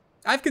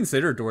 I've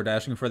considered door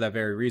dashing for that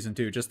very reason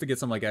too, just to get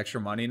some like extra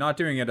money. Not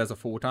doing it as a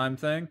full-time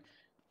thing,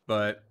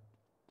 but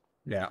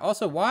yeah.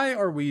 Also, why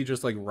are we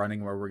just like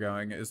running where we're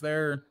going? Is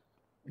there?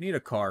 We need a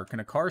car. Can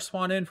a car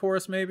spawn in for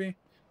us maybe?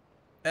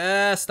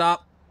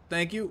 Stop.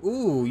 Thank you.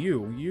 Ooh,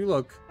 you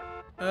look.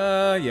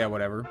 Yeah,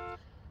 whatever.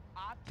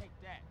 I'll take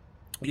that.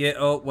 Yeah.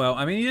 Oh well.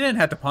 I mean, you didn't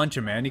have to punch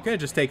him, man. You could have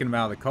just taken him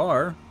out of the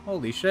car.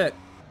 Holy shit.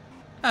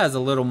 That was a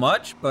little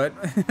much, but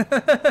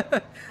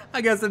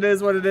I guess it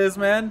is what it is,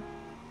 man.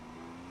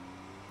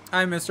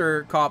 Hi,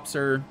 Mr. Cop,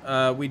 sir.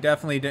 We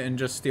definitely didn't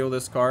just steal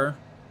this car.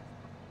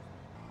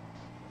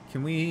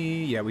 Can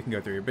we? Yeah, we can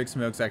go through here. Big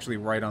Smoke's actually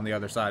right on the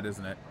other side,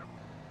 isn't it?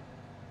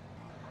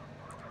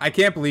 I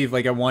can't believe,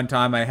 like, at one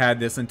time I had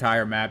this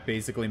entire map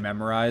basically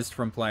memorized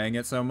from playing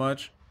it so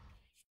much.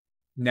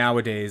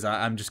 Nowadays,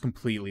 I'm just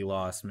completely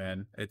lost,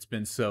 man. It's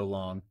been so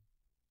long.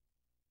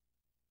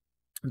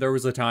 There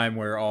was a time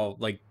where all,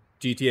 like,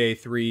 GTA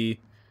 3,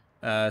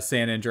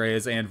 San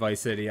Andreas, and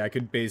Vice City, I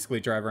could basically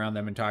drive around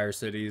them entire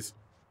cities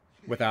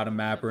without a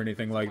map or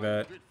anything like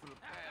that.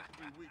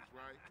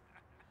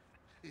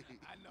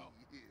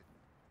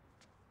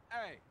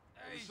 Hey,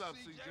 What's up,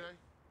 CJ?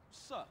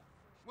 what's up?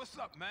 What's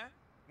up, man?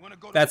 Wanna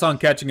go to That's on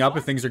catching up.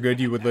 If things are good,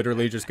 you would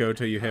literally just go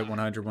till you hit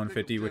 100,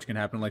 150, which can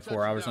happen in like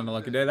 4 hours on a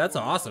lucky day. That's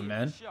awesome,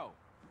 man. Show.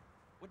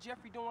 What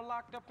Jeffrey doing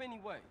locked up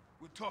anyway?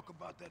 We'll talk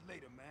about that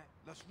later, man.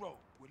 Let's roll.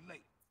 We're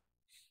late.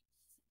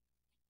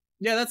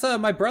 Yeah, that's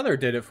my brother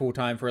did it full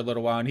time for a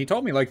little while, and he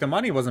told me like the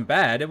money wasn't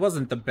bad. It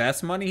wasn't the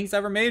best money he's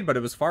ever made, but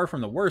it was far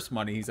from the worst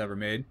money he's ever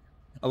made.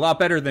 A lot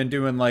better than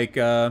doing like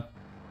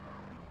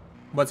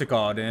what's it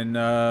called? In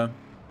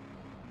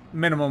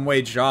minimum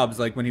wage jobs,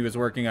 like when he was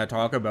working at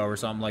Taco Bell or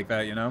something like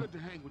that, you know? Good to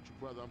hang with you,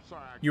 brother. I'm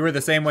sorry. You were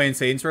the same way in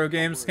Saints Row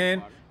games,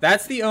 Kane?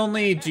 That's the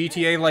only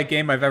GTA-like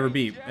game I've ever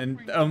beat,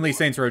 and only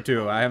Saints Row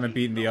 2. I haven't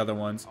beaten the other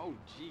ones.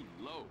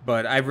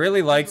 But I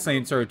really like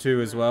Saints Row 2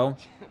 as well,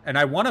 and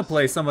I want to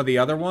play some of the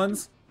other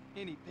ones.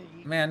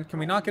 Man, can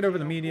we not get over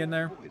the median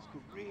there?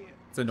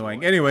 It's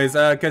annoying. Anyways,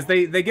 because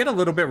they get a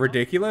little bit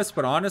ridiculous,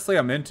 but honestly,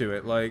 I'm into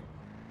it. Like,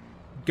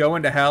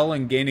 going to hell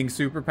and gaining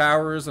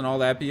superpowers and all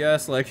that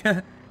BS, like...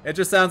 It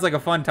just sounds like a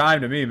fun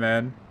time to me,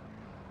 man.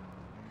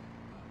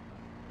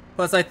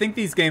 Plus, I think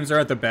these games are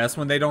at the best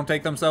when they don't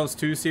take themselves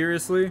too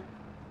seriously.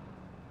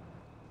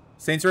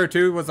 Saints Row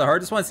 2 was the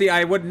hardest one. See,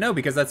 I wouldn't know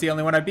because that's the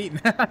only one I've beaten.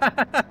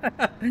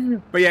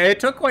 But yeah, it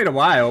took quite a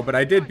while, but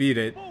I did beat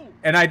it.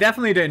 And I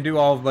definitely didn't do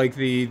all of, like,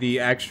 the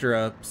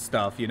extra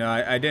stuff, you know?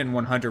 I didn't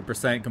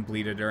 100%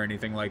 complete it or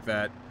anything like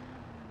that.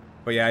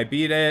 But yeah, I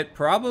beat it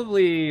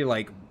probably,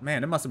 like,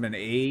 man, it must have been 8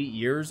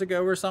 years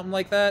ago or something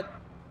like that.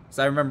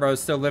 So I remember I was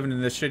still living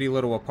in this shitty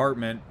little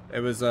apartment.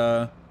 It was,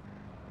 I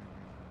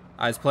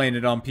was playing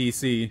it on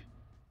PC.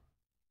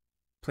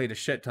 Played a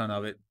shit ton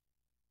of it.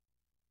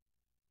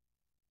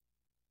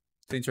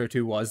 Saints Row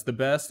 2 was the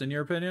best, in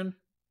your opinion?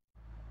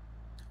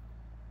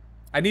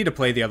 I need to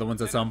play the other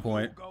ones at some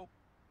point.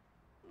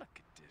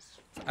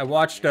 I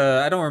watched,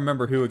 I don't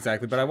remember who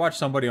exactly, but I watched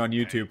somebody on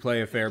YouTube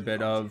play a fair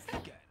bit of...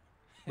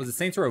 Was it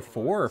Saints Row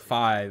 4 or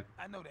 5?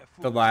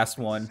 The last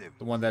one.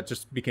 The one that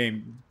just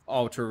became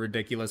ultra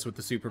ridiculous with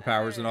the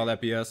superpowers and all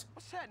that BS.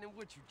 What's happening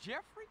with you,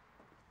 Jeffrey?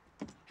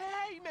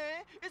 Hey,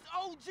 man, it's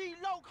OG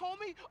Loke,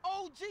 homie.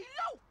 OG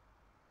Loke.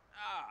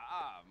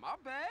 My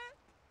bad.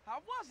 How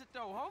was it,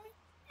 though, homie?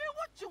 Man,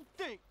 what you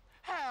think?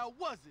 How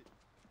was it?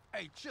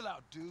 Hey, chill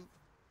out, dude.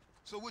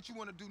 So what you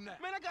want to do now?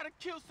 Man, I gotta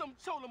kill some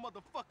chola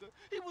motherfucker.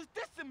 He was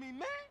dissing me,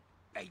 man.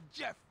 Hey,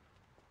 Jeff.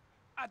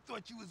 I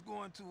thought you was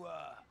going to,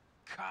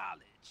 college.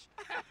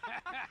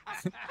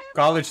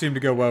 College seemed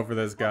to go well for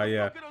this guy,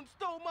 yeah. Motherfucker done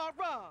stole my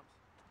rhymes.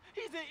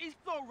 He's in East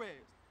Flores.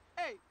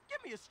 Hey,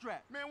 give me a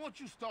strap. Man, why don't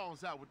you stall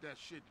us out with that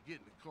shit to get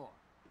in the car?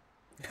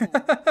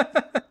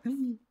 A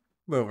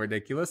little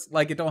ridiculous.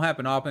 Like, it don't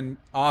happen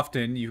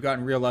often. You've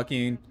gotten real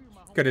lucky and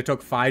could have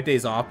took 5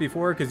 days off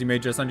before because you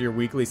made just under your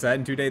weekly set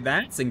in 2 days.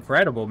 That's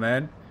incredible,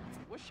 man.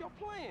 What's your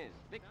plans?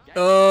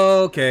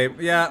 Okay,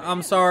 yeah,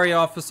 I'm sorry,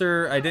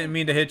 officer. I didn't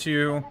mean to hit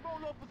you.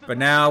 But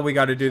now we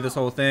got to do this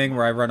whole thing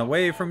where I run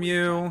away from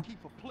you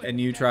and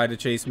you try to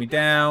chase me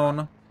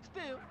down.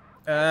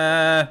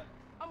 Well,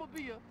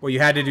 you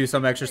had to do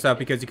some extra stuff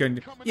because you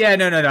couldn't... Yeah,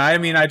 no. I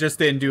mean, I just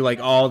didn't do, like,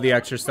 all the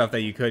extra stuff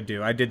that you could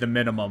do. I did the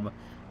minimum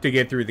to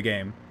get through the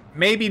game.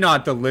 Maybe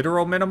not the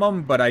literal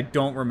minimum, but I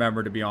don't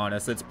remember, to be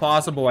honest. It's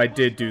possible I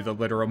did do the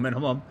literal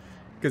minimum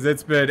because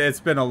it's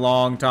been a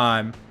long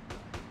time.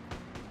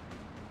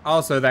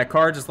 Also, that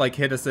car just, like,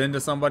 hit us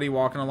into somebody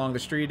walking along the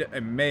street.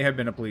 It may have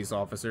been a police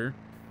officer.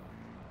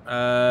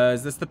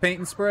 Is this the paint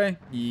and spray?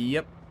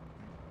 Yep.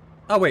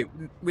 Oh, wait.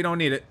 We don't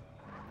need it.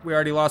 We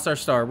already lost our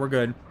star. We're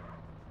good.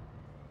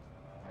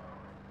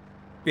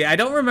 Yeah, I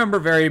don't remember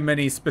very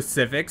many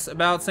specifics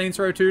about Saints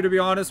Row 2, to be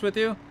honest with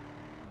you.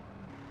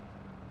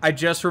 I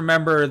just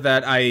remember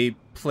that I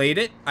played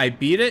it, I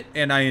beat it,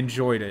 and I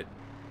enjoyed it.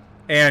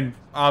 And,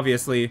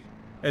 obviously,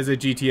 as a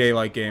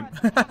GTA-like game.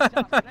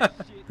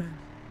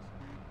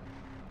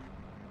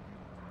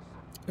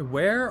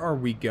 Where are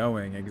we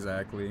going,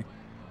 exactly?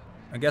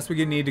 I guess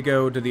we need to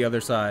go to the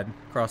other side.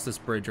 Cross this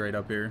bridge right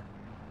up here.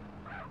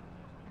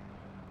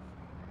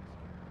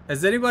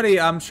 Has anybody,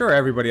 I'm sure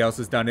everybody else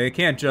has done it, it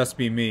can't just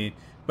be me,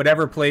 but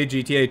ever played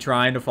GTA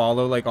trying to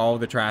follow, like, all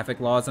the traffic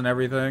laws and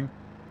everything?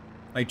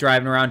 Like,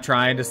 driving around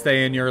trying to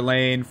stay in your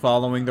lane,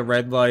 following the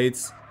red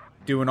lights,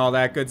 doing all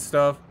that good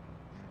stuff?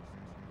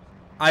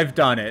 I've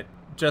done it.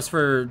 Just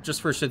for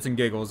shits and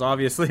giggles.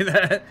 Obviously,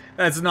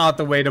 that's not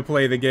the way to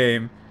play the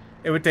game.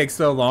 It would take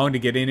so long to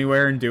get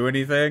anywhere and do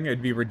anything.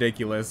 It'd be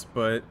ridiculous,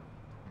 but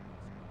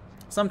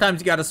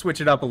sometimes you gotta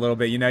switch it up a little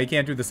bit, you know? You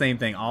can't do the same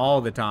thing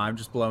all the time,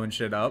 just blowing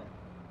shit up.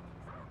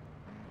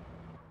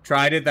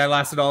 Tried it, that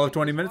lasted all of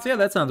 20 minutes? Yeah,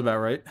 that sounds about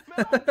right.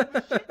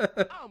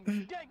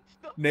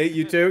 Nate,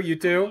 you too? You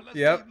too?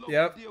 Yep,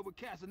 yep.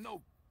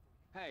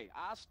 Hey,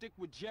 I'll stick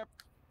with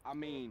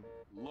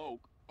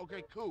Loke.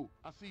 Okay, cool.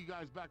 I'll see you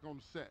guys back on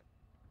the set.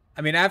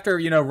 I mean, after,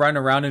 you know, running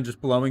around and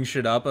just blowing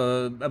shit up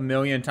a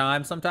million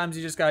times, sometimes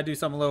you just gotta do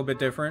something a little bit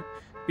different.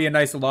 Be a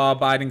nice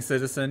law-abiding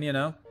citizen, you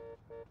know?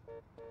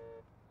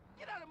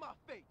 Get out of my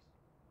face!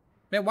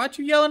 Man, what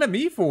you yelling at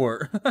me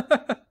for?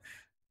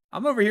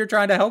 I'm over here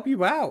trying to help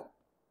you out.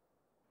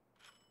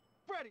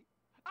 Freddy,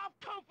 I've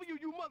come for you,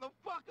 you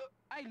motherfucker!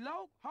 Hey,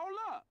 Loke, hold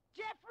up.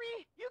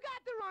 Jeffrey, you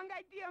got the wrong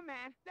idea,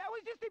 man. That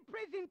was just a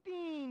prison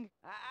thing.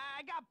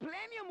 I got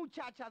plenty of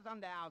muchachas on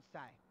the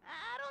outside.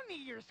 I don't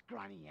need your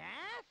scrawny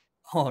ass.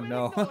 Oh,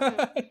 no.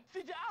 CJ,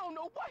 I don't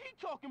know what he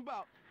talking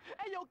about.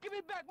 Hey, yo, give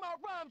me back my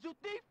rhymes, you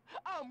thief.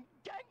 I'm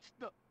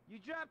gangster. You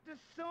dropped the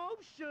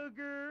soap,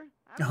 sugar.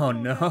 Oh,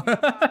 no. Hey,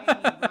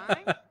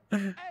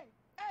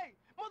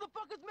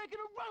 motherfuckers making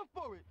a run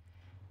for it.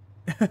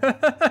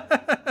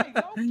 Hey,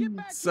 Loke, get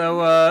back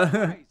So,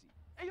 here.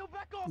 Hey, yo,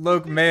 back off.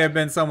 Luke may have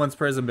been someone's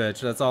prison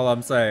bitch. That's all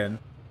I'm saying.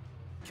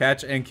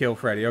 Catch and kill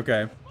Freddy.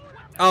 Okay.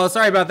 Oh,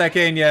 sorry about that,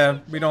 Kane. Yeah,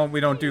 we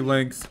don't do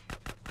links.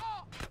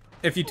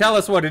 If you tell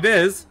us what it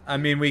is, I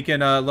mean, we can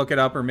look it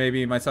up, or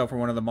maybe myself or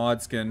one of the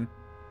mods can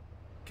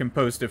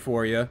post it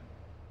for you.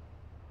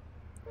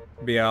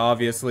 But yeah,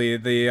 obviously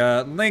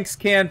the links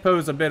can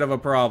pose a bit of a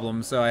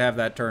problem, so I have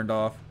that turned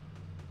off.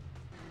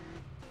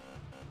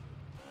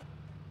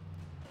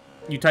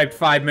 You typed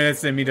 5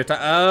 minutes in me to type.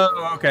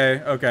 Oh,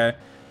 okay, okay.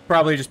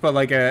 Probably just put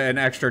like an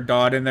extra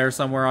dot in there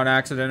somewhere on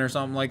accident or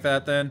something like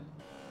that then.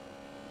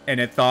 And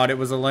it thought it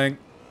was a link.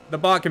 The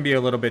bot can be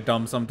a little bit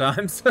dumb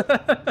sometimes.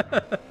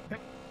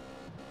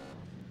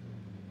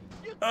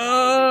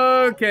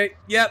 Okay,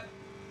 yep.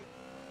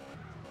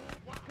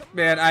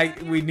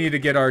 Man, we need to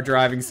get our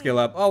driving skill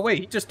up. Oh, wait,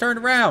 he just turned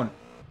around.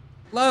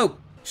 Loke,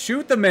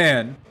 shoot the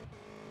man.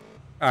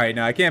 Alright,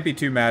 now I can't be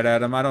too mad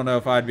at him. I don't know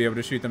if I'd be able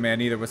to shoot the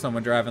man either with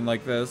someone driving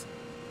like this.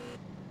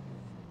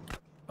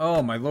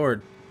 Oh, my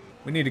lord.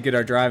 We need to get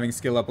our driving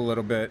skill up a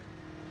little bit.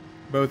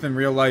 Both in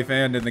real life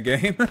and in the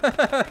game.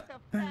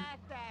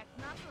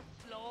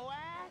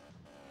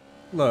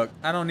 Look,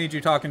 I don't need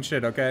you talking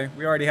shit, okay?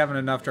 We already having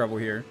enough trouble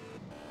here.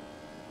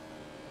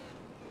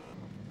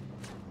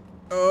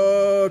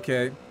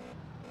 Okay.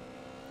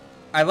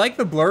 I like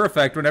the blur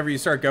effect whenever you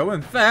start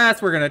going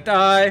fast. We're gonna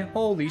die.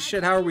 Holy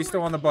shit, how are we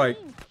still on the bike?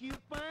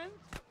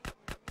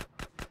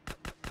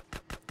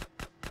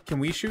 Can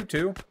we shoot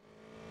too?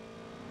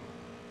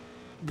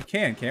 We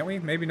can, can't we?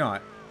 Maybe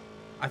not.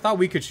 I thought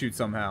we could shoot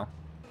somehow.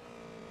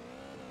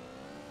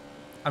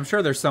 I'm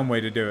sure there's some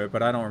way to do it,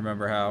 but I don't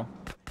remember how.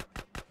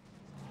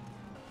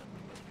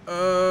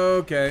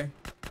 Okay.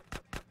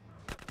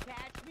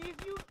 Catch me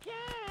if you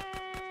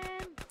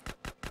can.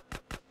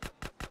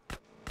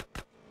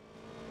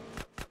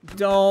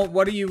 Don't.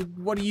 What are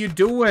you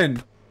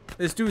doing?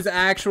 This dude's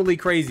actually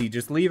crazy.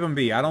 Just leave him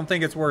be. I don't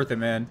think it's worth it,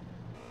 man.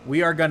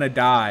 We are gonna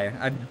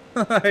die.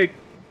 Like.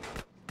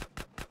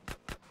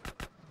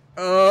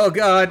 Oh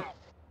god.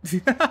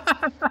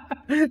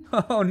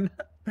 Oh no.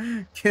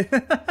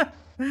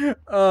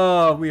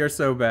 Oh, we are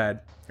so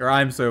bad. Or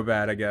I'm so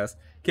bad, I guess.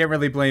 Can't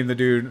really blame the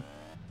dude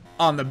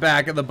on the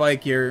back of the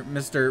bike here,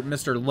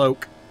 Mr.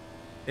 Loke,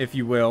 if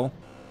you will.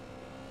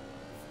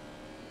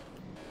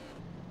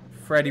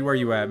 Freddy, where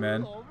you at,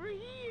 man?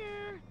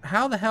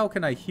 How the hell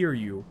can I hear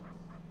you?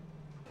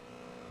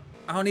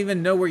 I don't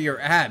even know where you're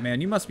at,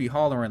 man. You must be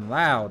hollering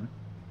loud.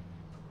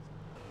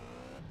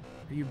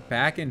 Are you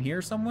back in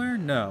here somewhere?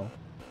 No.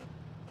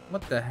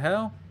 What the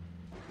hell?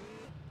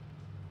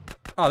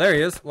 Oh, there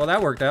he is. Well,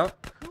 that worked out.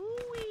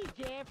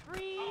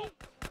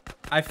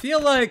 I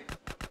feel like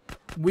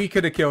we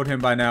could have killed him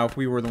by now if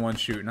we were the ones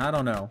shooting. I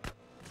don't know.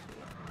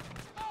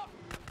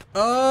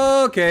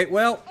 Okay,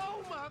 well.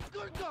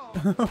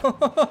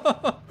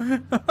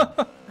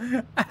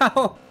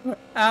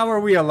 How are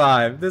we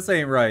alive? This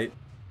ain't right.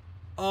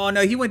 Oh,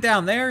 no, he went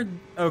down there?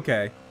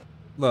 Okay.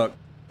 Look.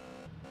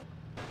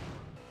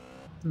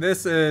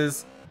 This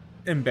is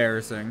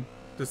embarrassing,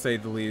 to say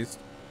the least.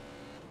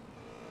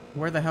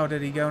 Where the hell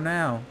did he go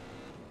now?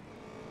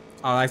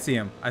 Oh, I see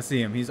him. I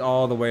see him. He's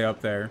all the way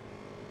up there.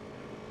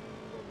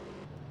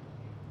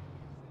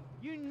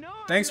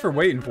 Thanks for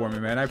waiting for me,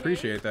 man. I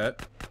appreciate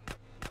that.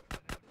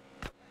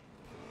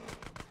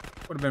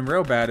 Would have been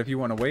real bad if you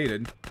wouldn't have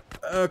waited.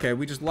 Okay,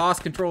 we just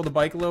lost control of the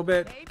bike a little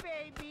bit.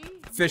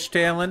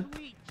 fishtailing.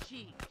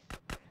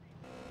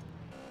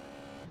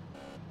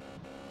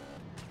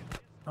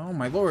 Oh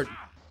my lord.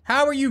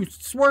 How are you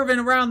swerving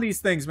around these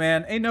things,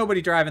 man? Ain't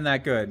nobody driving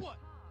that good.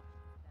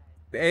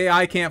 The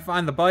AI can't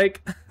find the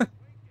bike.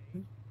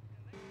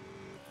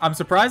 I'm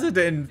surprised it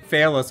didn't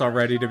fail us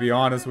already, to be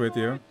honest with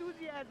you.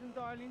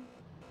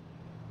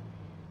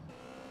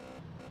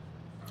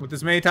 With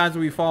as many times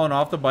we've fallen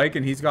off the bike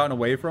and he's gotten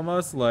away from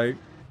us, like...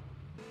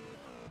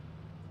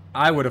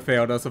 I would have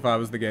failed us if I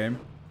was the game.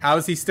 How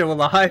is he still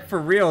alive? For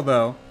real,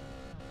 though.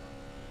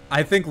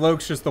 I think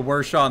Loke's just the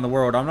worst shot in the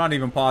world. I'm not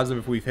even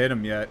positive if we've hit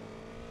him yet.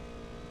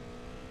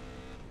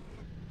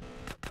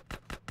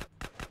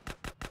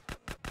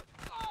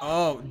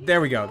 Oh,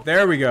 there we go.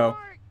 There we go.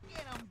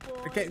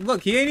 Okay,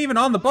 look, he ain't even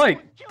on the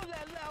bike.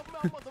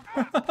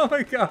 Oh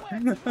my god.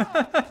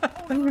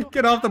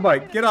 Get off the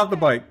bike. Get off the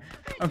bike.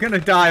 I'm gonna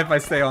die if I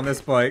stay on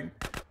this bike.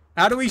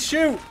 How do we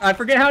shoot? I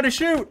forget how to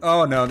shoot.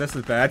 Oh no, this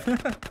is bad.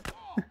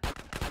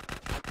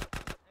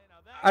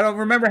 I don't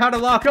remember how to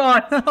lock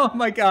on. Oh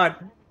my god.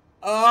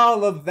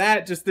 All of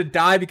that just to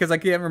die because I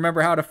can't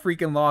remember how to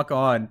freaking lock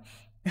on.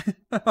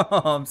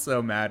 Oh, I'm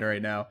so mad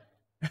right now.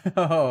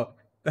 Oh.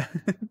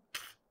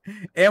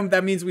 And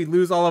that means we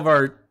lose all of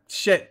our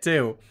shit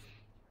too.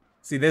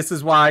 See, this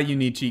is why you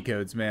need cheat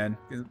codes, man.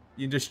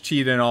 You just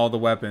cheat in all the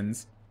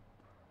weapons.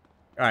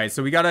 Alright,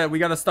 so we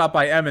gotta stop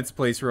by Emmett's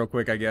place real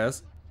quick, I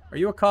guess. Are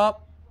you a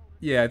cop?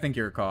 Yeah, I think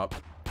you're a cop.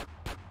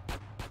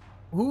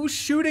 Who's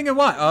shooting and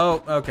what?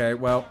 Oh, okay,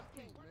 well.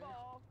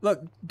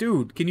 Look,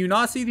 dude, can you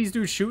not see these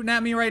dudes shooting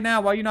at me right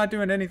now? Why are you not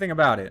doing anything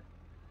about it?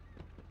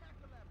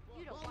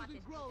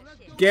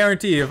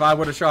 Guarantee if I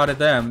would have shot at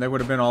them, they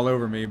would have been all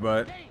over me,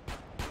 but...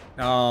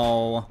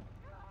 Oh.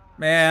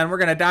 Man, we're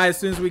gonna die as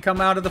soon as we come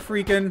out of the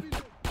freaking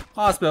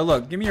hospital.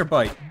 Look, give me your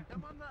bike.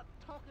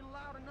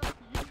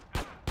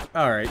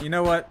 Alright, you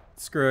know what?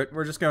 Screw it.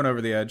 We're just going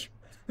over the edge.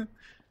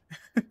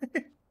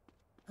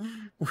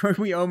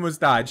 We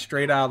almost died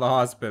straight out of the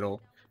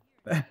hospital.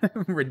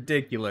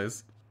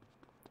 Ridiculous.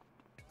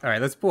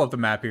 Alright, let's pull up the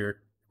map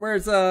here.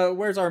 Where's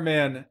our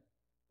man?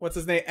 What's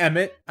his name?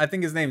 Emmett? I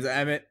think his name's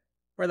Emmett.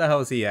 Where the hell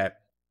is he at?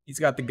 He's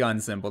got the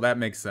gun symbol. That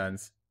makes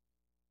sense.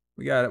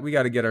 We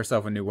gotta get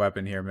ourselves a new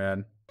weapon here,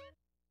 man.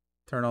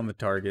 Turn on the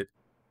target.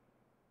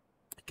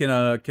 Can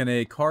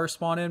a car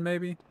spawn in,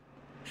 maybe?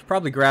 Should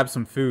probably grab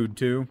some food,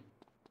 too.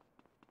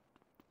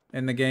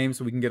 In the game,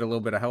 so we can get a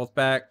little bit of health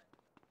back.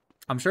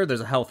 I'm sure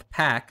there's a health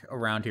pack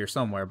around here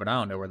somewhere, but I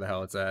don't know where the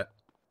hell it's at.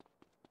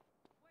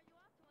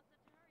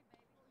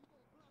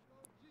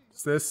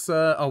 Is this,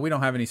 oh, we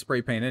don't have any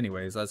spray paint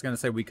anyways. I was gonna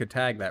say we could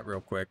tag that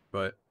real quick,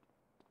 but...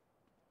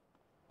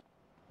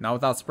 Not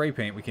without spray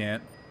paint, we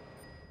can't.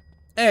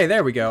 Hey,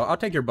 there we go. I'll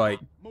take your bike.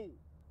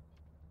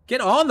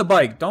 Get on the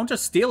bike. Don't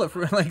just steal it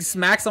for, like,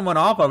 smack someone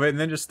off of it and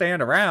then just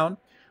stand around.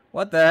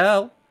 What the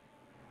hell?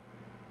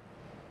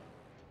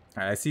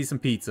 Alright, I see some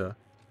pizza.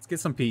 Let's get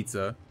some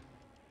pizza.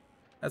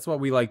 That's what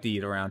we like to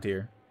eat around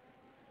here.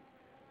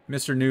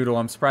 Mr. Noodle,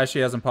 I'm surprised she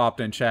hasn't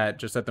popped in chat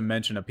just at the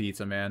mention of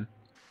pizza, man.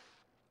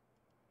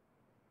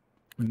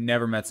 We've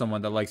never met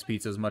someone that likes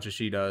pizza as much as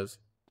she does.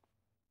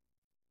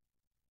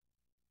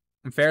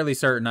 I'm fairly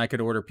certain I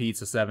could order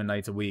pizza 7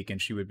 nights a week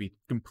and she would be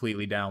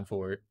completely down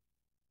for it.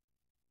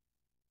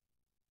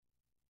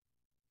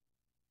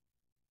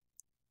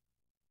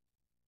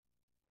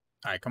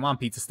 Alright, come on,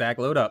 pizza stack,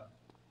 load up.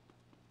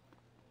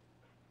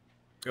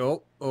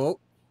 Oh, oh.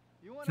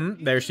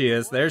 There she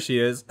is, there she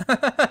is.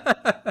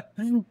 I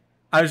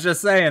was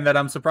just saying that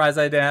I'm surprised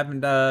I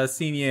haven't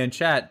seen you in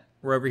chat.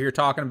 We're over here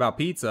talking about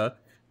pizza,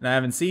 and I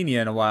haven't seen you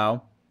in a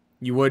while.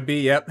 You would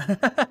be, yep.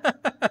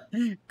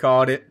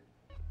 Called it.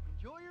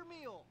 Enjoy your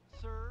meal,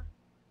 sir.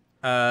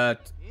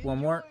 One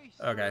more?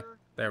 Okay,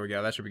 there we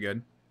go, that should be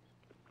good.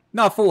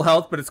 Not full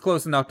health, but it's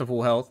close enough to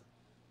full health.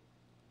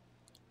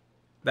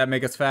 That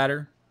make us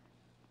fatter?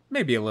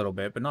 Maybe a little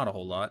bit, but not a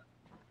whole lot.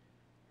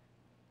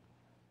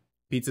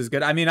 Pizza's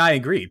good. I mean, I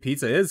agree.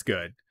 Pizza is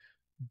good.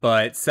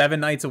 But 7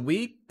 nights a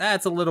week?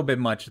 That's a little bit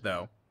much,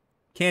 though.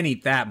 Can't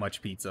eat that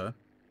much pizza.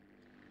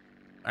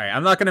 Alright,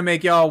 I'm not gonna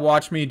make y'all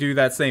watch me do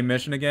that same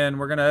mission again.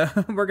 We're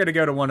gonna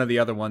go to one of the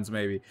other ones,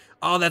 maybe.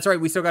 Oh, that's right.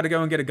 We still gotta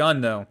go and get a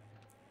gun, though.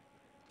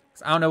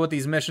 I don't know what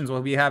these missions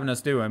will be having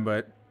us doing,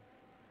 but...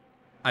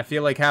 I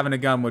feel like having a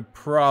gun would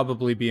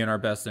probably be in our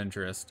best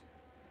interest.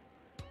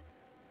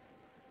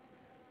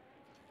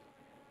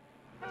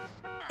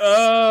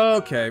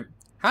 Okay.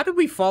 How did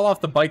we fall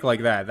off the bike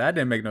like that? That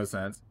didn't make no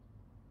sense.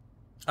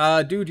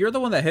 Dude, you're the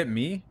one that hit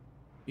me.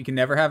 You can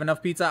never have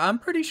enough pizza? I'm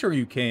pretty sure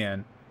you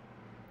can.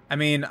 I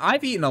mean,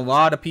 I've eaten a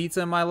lot of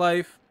pizza in my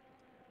life.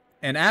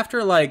 And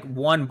after, like,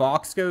 one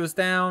box goes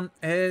down,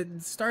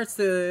 it starts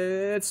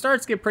to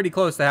get pretty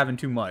close to having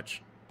too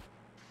much.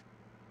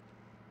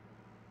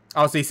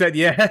 Oh, so he said,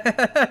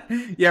 yeah.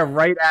 Yeah,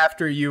 right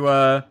after you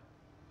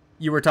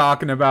were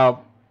talking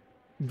about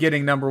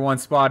getting #1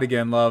 spot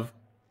again, love.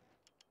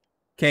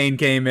 Kane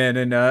came in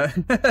and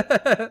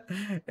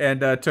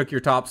and took your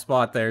top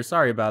spot there.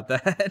 Sorry about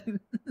that.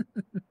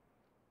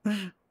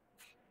 I'm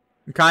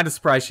kind of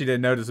surprised she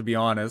didn't notice, to be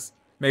honest.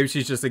 Maybe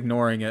she's just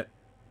ignoring it.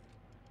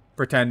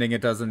 pretending it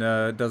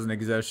doesn't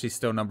exist. She's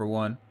still number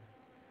one.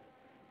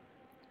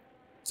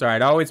 It's alright,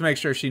 I always make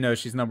sure she knows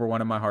she's number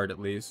one in my heart, at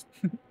least.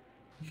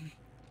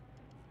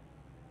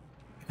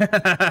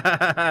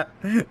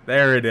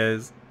 There it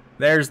is.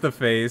 There's the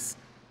face.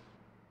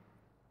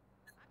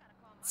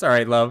 It's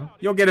alright, love.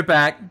 You'll get it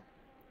back.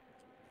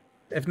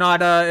 If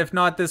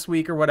not this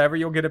week or whatever,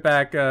 you'll get it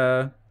back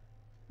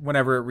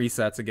whenever it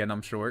resets again,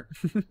 I'm sure.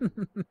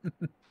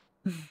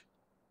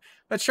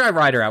 Let's try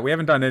Ryder out. We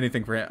haven't done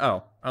anything for him.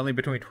 Oh, only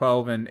between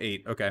 12 and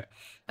 8. Okay.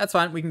 That's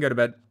fine. We can go to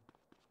bed.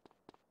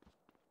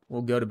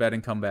 We'll go to bed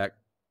and come back.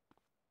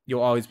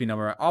 You'll always be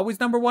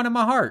always number one in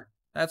my heart.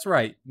 That's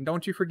right.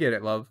 Don't you forget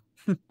it, love.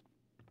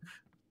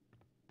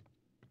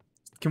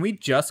 Can we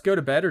just go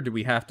to bed, or do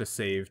we have to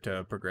save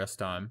to progress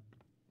time?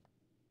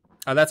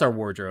 Oh, that's our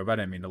wardrobe. I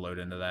didn't mean to load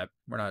into that.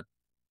 We're not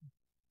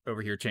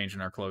over here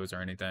changing our clothes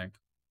or anything.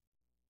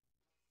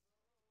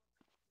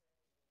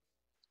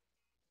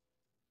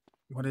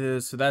 What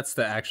is... So that's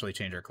to actually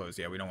change our clothes.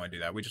 Yeah, we don't want to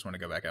do that. We just want to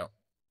go back out.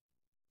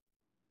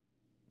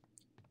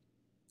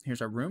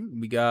 Here's our room.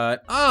 We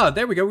got... Ah,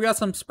 there we go. We got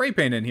some spray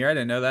paint in here. I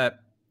didn't know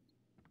that.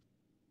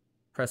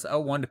 Press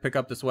L1 to pick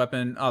up this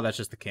weapon. Oh, that's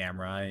just the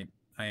camera.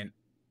 I ain't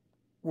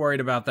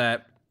worried about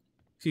that.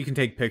 So you can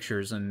take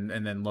pictures and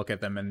then look at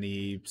them in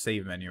the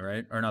save menu,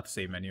 right? Or not the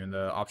save menu, in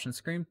the options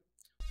screen.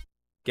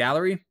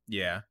 Gallery?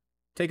 Yeah.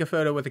 Take a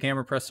photo with the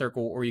camera, press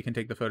circle, or you can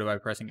take the photo by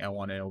pressing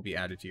L1 and it will be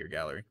added to your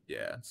gallery.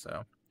 Yeah,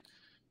 so...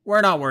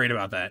 We're not worried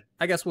about that.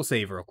 I guess we'll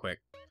save real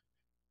quick.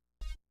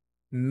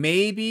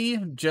 Maybe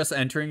just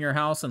entering your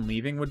house and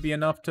leaving would be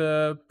enough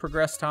to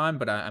progress time,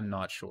 but I'm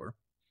not sure.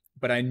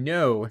 But I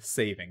know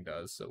saving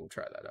does, so we'll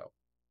try that out.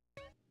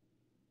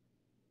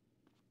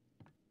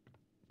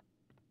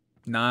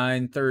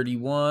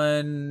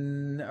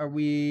 9:31. Are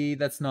we...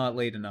 That's not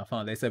late enough,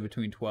 huh? They said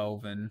between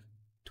 12 and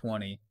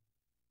 20.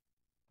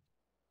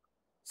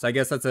 So I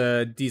guess that's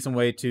a decent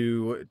way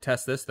to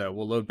test this, though.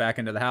 We'll load back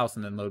into the house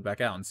and then load back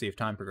out and see if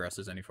time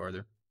progresses any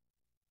farther.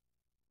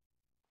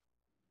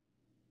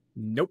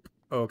 Nope.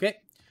 Okay.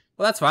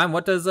 Well, that's fine.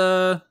 What does,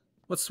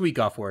 what's Sweet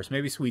got for us?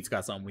 Maybe Sweet's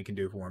got something we can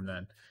do for him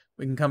then.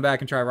 We can come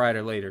back and try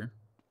Ryder later.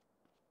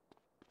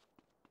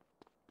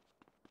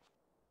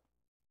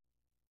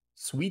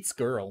 Sweet's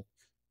girl.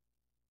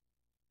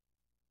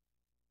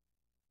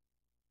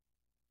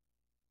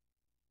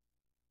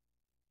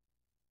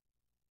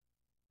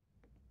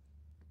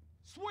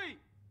 Sweet!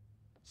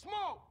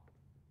 Smoke!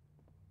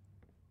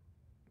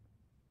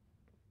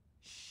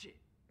 Shit,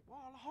 where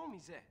all the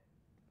homies at?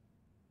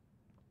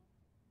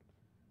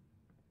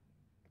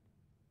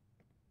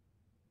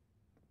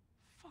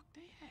 Fuck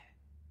they at?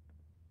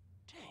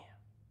 Damn.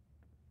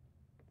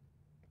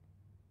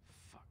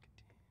 Fuck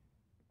it.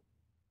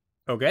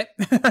 Okay.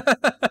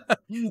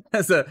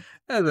 That's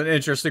an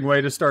interesting way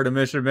to start a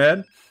mission,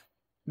 man.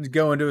 Just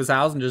go into his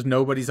house and just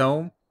nobody's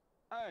home.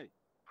 Hey,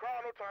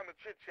 Carl, no time to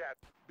chit-chat.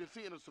 Been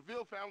seeing a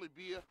Seville family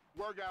beer,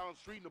 work out on the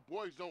street, and the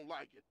boys don't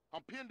like it.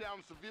 I'm pinned down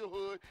in Seville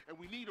hood, and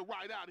we need a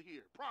ride out of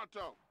here.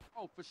 Pronto.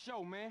 Oh, for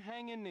sure, man.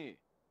 Hang in there.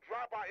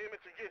 Drive by Emmett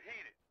and get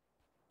heated.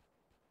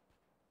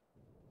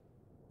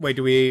 Wait,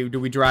 do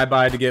we drive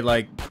by to get,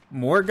 like,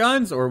 more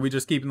guns, or are we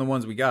just keeping the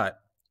ones we got?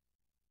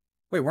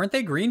 Wait, weren't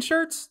they green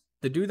shirts?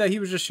 The dude that he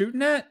was just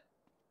shooting at?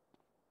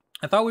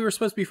 I thought we were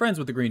supposed to be friends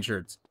with the green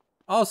shirts.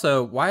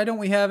 Also, why don't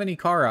we have any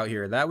car out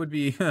here? That would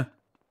be...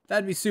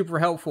 that'd be super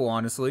helpful,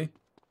 honestly.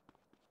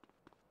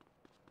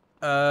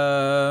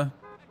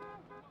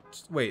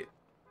 Wait.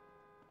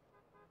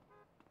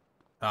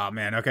 Oh,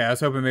 man. Okay, I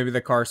was hoping maybe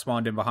the car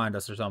spawned in behind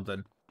us or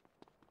something.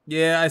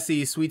 Yeah, I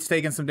see. Sweet's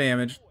taking some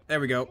damage. There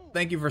we go.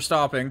 Thank you for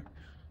stopping.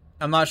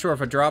 I'm not sure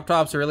if a drop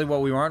top's really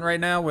what we want right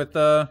now with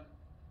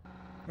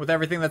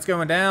everything that's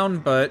going down,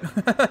 but...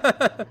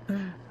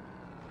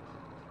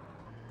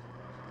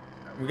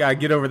 we gotta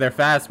get over there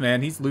fast,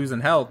 man. He's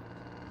losing health.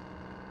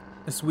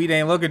 Sweet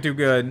ain't looking too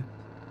good.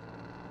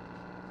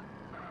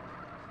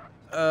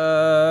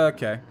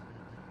 Okay.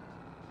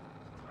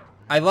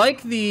 I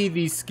like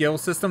the skill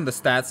system, the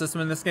stat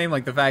system in this game.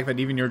 Like the fact that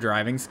even your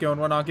driving skill and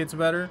whatnot gets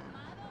better.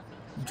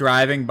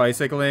 Driving,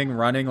 bicycling,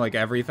 running, like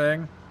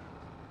everything.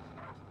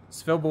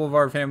 Seville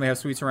Boulevard family has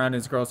Sweet surrounding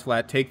his girls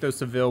flat. Take those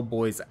Seville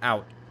boys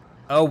out.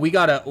 Oh, we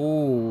gotta...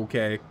 Ooh,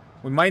 okay.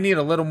 We might need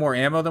a little more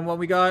ammo than what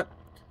we got.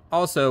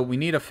 Also, we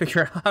need to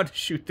figure out how to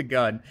shoot the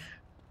gun.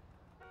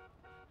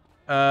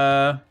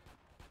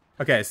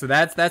 Okay, so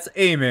that's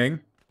aiming.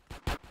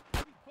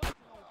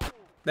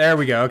 There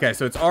we go. Okay,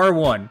 so it's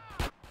R1.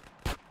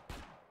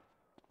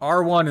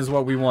 R1 is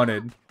what we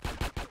wanted.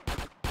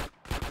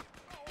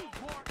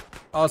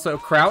 Also,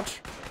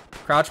 crouch.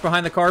 Crouch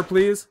behind the car,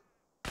 please.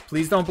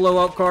 Please don't blow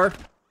up, car.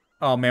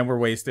 Oh, man, we're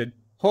wasted.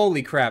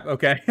 Holy crap.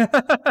 Okay.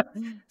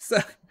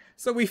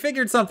 So we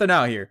figured something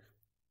out here.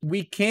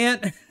 We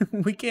can't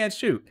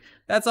shoot.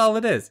 That's all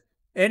it is.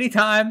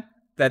 Anytime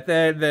that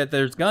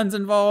there's guns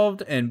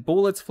involved and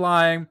bullets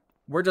flying,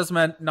 we're just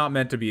not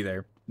meant to be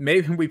there.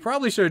 Maybe we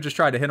probably should have just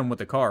tried to hit him with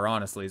the car,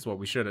 honestly, is what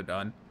we should have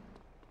done.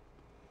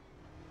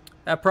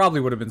 That probably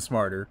would have been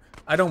smarter.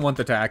 I don't want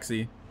the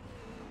taxi.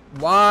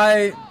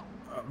 Why?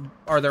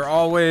 are there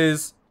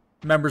always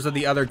members of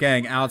the other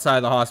gang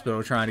outside the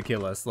hospital trying to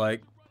kill us?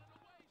 Like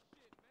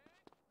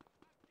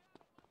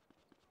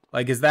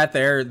is that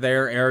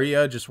their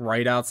area just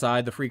right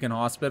outside the freaking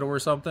hospital or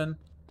something?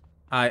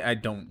 I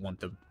don't want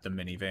the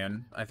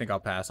minivan. I think I'll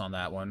pass on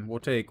that one. We'll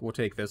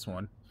take this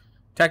one.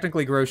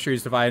 Technically,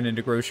 groceries divided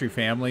into grocery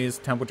families,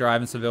 Temple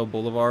Drive and Seville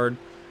Boulevard,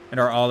 and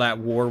are all at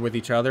war with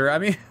each other. I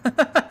mean,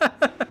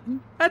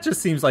 that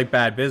just seems like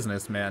bad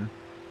business, man.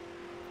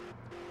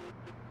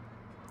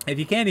 If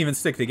you can't even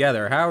stick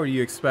together, how do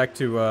you expect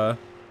to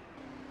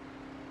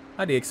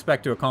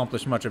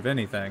accomplish much of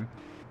anything?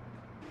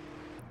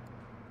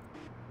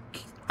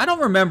 I don't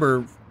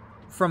remember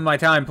from my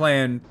time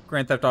playing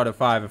Grand Theft Auto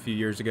 5 a few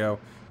years ago.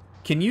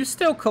 Can you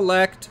still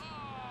collect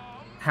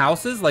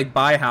houses, like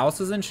buy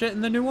houses and shit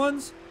in the new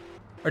ones?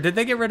 Or did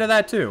they get rid of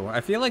that too?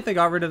 I feel like they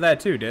got rid of that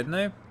too, didn't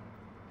they?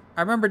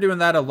 I remember doing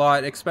that a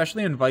lot,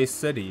 especially in Vice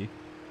City.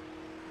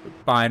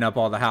 Buying up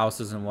all the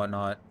houses and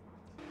whatnot.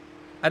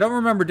 I don't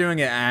remember doing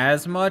it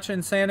as much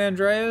in San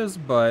Andreas,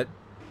 but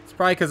it's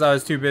probably because I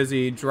was too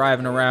busy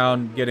driving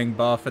around, getting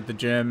buff at the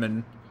gym,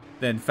 and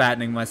then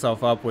fattening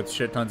myself up with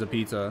shit tons of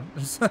pizza.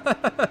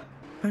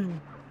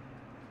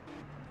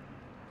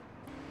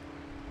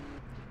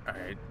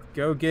 Alright,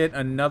 go get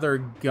another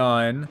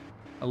gun.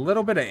 A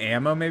little bit of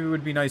ammo maybe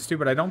would be nice too,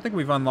 but I don't think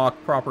we've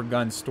unlocked proper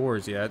gun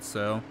stores yet,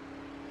 so...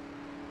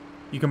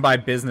 You can buy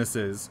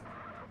businesses.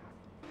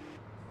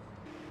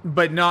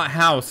 But not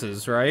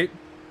houses, right?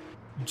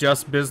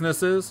 Just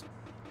businesses?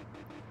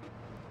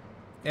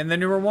 In the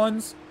newer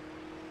ones?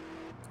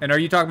 And are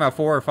you talking about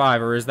 4 or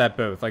 5, or is that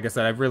both? Like I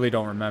said, I really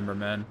don't remember,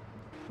 man.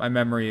 My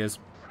memory is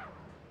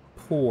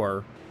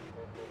poor.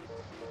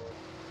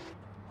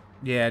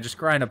 Yeah, just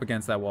grind up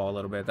against that wall a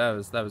little bit. That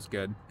was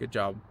good. Good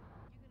job.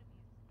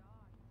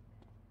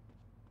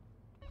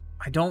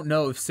 I don't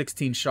know if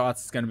 16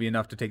 shots is going to be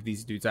enough to take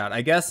these dudes out.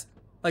 I guess,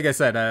 like I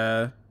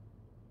said,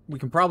 we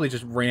can probably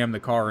just ram the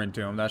car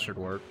into them. That should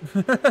work.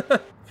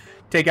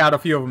 Take out a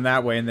few of them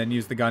that way, and then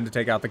use the gun to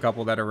take out the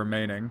couple that are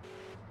remaining.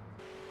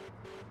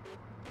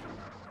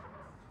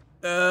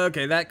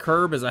 Okay, that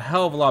curb is a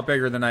hell of a lot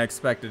bigger than I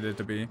expected it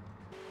to be.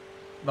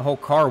 The whole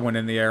car went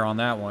in the air on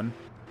that one.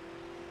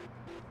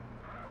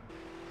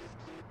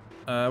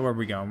 Where are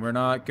we going? We're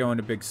not going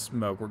to Big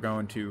Smoke. We're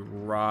going to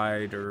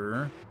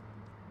Ryder.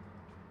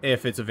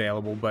 If it's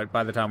available, but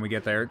by the time we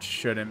get there, it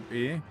shouldn't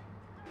be.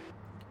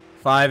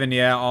 5 and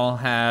yeah, all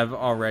have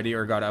already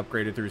or got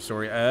upgraded through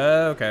story.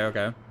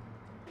 Okay.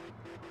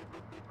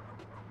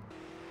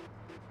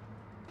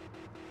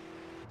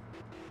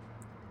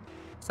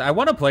 So I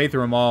want to play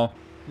through them all.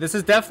 This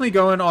is definitely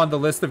going on the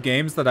list of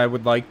games that I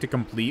would like to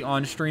complete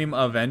on stream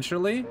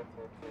eventually.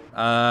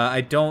 I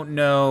don't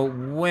know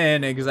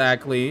when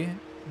exactly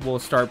we'll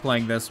start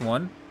playing this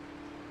one.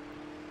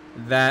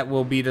 That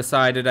will be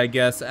decided, I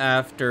guess,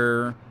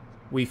 after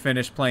we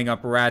finish playing up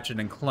Ratchet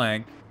and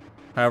Clank.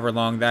 However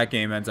long that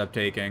game ends up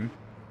taking.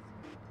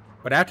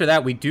 But after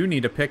that, we do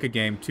need to pick a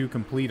game to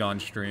complete on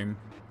stream.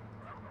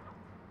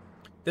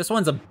 This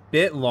one's a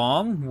bit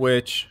long,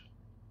 which...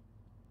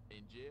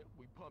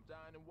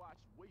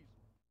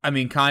 I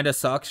mean, kind of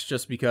sucks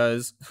just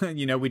because,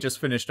 you know, we just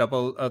finished up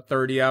a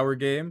 30-hour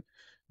game.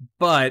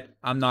 But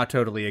I'm not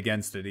totally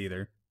against it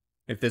either,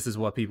 if this is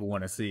what people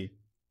want to see.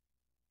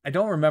 I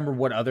don't remember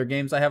what other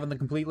games I have on the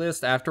complete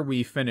list. After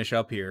we finish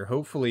up here,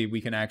 hopefully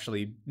we can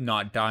actually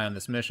not die on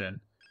this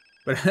mission.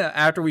 But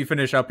after we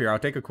finish up here, I'll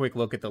take a quick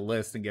look at the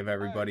list and give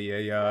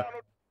everybody a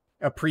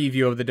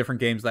preview of the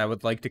different games that I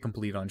would like to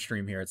complete on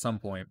stream here at some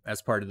point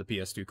as part of the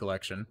PS2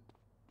 collection.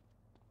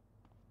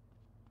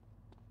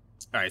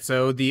 Alright,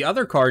 so the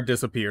other card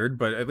disappeared,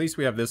 but at least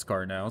we have this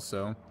card now,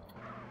 so...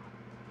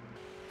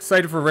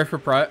 Excited for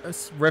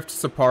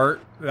Rifts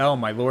Apart. Oh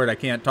my lord, I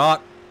can't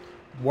talk.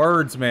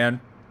 Words,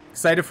 man.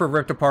 Excited for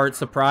Rift Apart.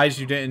 Surprised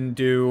you didn't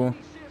do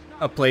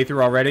a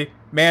playthrough already.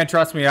 Man,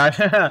 trust me,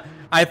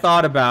 I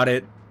thought about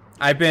it.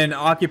 I've been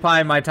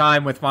occupying my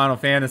time with Final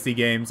Fantasy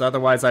games.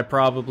 Otherwise, I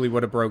probably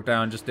would have broke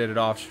down and just did it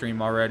off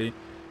stream already.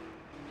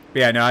 But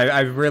yeah, no,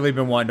 I've really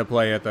been wanting to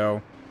play it,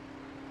 though.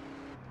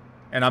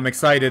 And I'm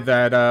excited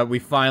that we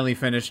finally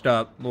finished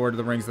up Lord of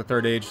the Rings: The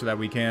Third Age so that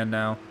we can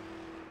now.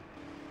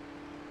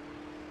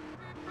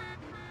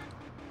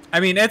 I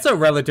mean, it's a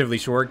relatively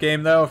short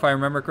game, though, if I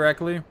remember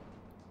correctly.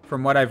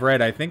 From what I've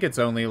read, I think it's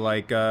only,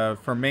 like,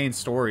 for main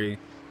story,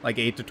 like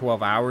 8 to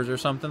 12 hours or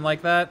something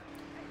like that.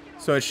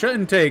 So it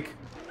shouldn't take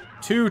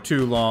too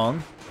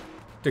long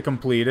to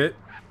complete it.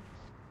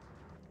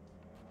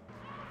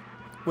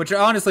 Which,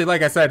 honestly,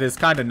 like I said, is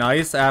kind of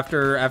nice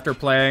after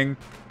playing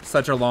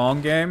such a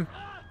long game.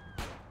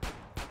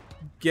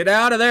 Get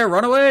out of there!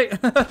 Run away!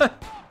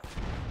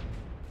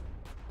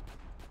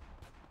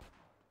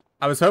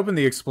 I was hoping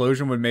the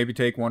explosion would maybe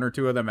take 1 or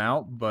 2 of them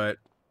out, but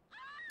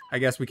I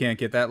guess we can't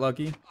get that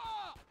lucky.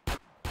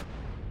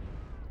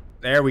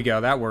 There we go,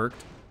 that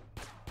worked.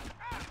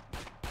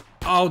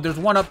 Oh, there's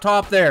one up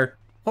top there.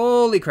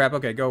 Holy crap,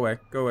 okay, go away,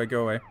 go away,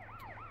 go away.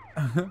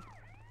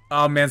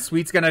 Oh man,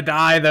 Sweet's gonna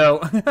die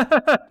though.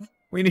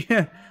 we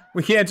can't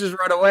just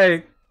run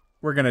away.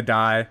 We're gonna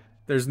die.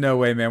 There's no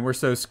way, man. We're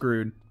so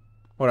screwed.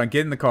 Hold on,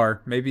 get in the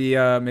car. Maybe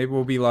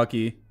we'll be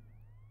lucky.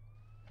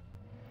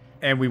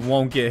 And we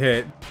won't get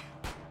hit.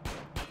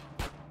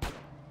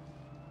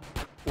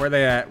 Where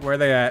they at? Where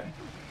they at?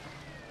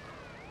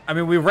 I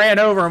mean, we ran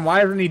over him.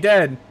 Why isn't he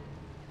dead?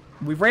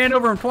 We ran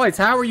over him twice.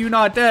 How are you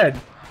not dead?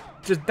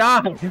 Just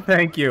die.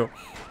 Thank you.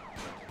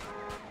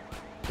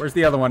 Where's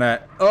the other one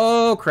at?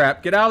 Oh,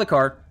 crap. Get out of the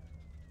car.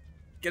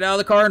 Get out of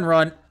the car and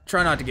run.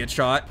 Try not to get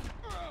shot.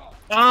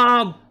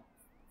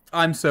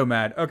 I'm so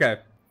mad. Okay.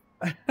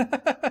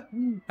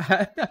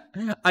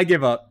 I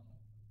give up.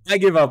 I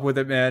give up with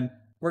it, man.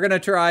 We're gonna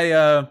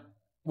try,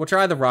 we'll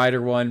try the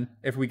Ryder one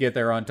if we get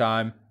there on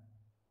time.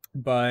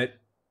 But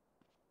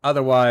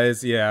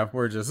otherwise, yeah,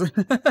 we're just...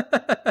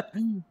 But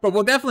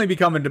we'll definitely be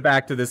coming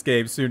back to this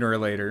game sooner or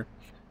later.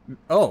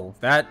 Oh,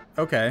 that...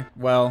 Okay,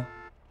 well,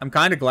 I'm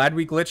kind of glad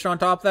we glitched on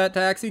top of that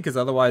taxi, because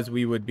otherwise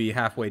we would be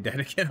halfway dead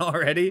again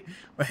already,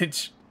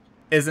 which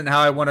isn't how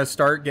I want to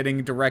start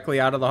getting directly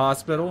out of the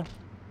hospital.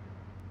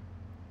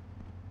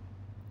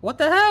 What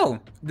the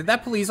hell? Did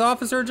that police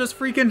officer just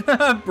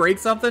freaking break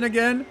something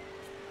again?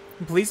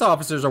 Police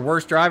officers are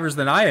worse drivers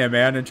than I am,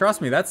 man, and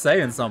trust me, that's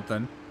saying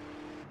something.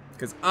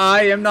 Because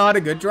I am not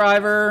a good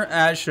driver,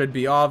 as should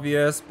be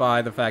obvious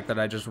by the fact that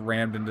I just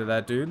rammed into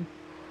that dude.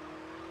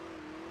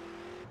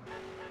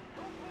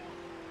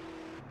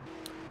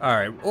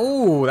 Alright.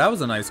 Oh, that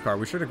was a nice car.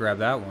 We should have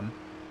grabbed that one.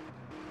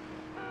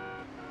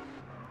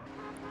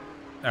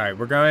 Alright,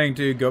 we're going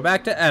to go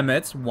back to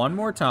Emmett's one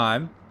more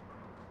time.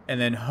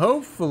 And then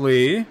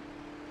hopefully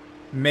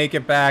make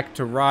it back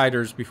to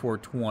Ryder's before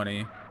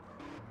 20. I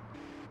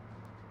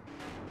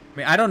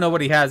mean, I don't know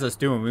what he has us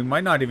doing. We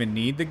might not even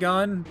need the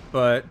gun,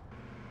 but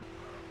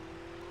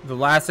the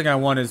last thing I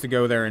want is to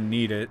go there and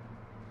need it.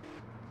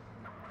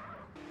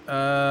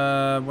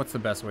 What's the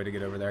best way to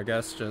get over there? I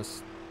guess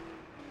just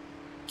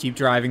keep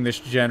driving this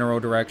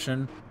general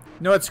direction.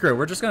 No, it's screw.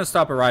 We're just going to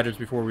stop at Ryder's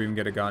before we even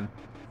get a gun.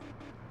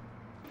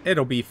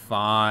 It'll be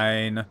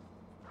fine.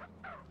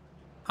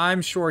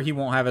 I'm sure he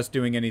won't have us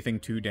doing anything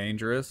too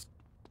dangerous.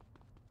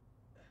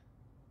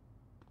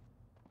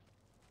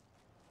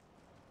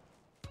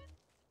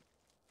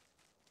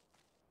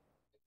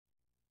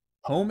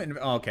 Home and...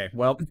 Okay,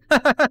 well.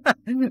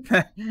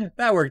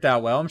 That worked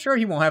out well. I'm sure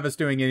he won't have us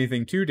doing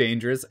anything too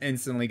dangerous.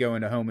 Instantly go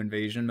into home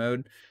invasion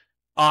mode.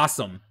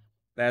 Awesome.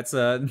 That's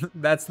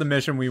the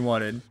mission we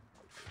wanted.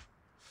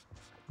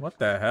 What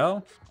the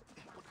hell?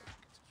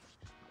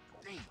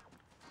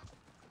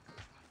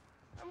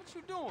 What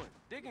you doing?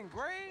 Digging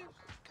graves?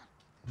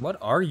 What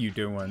are you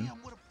doing?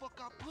 Damn, where the fuck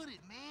I put it,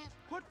 man?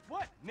 Put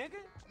what, nigga?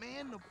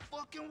 Man, the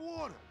fucking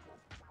water.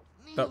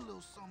 Need The- a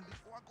little something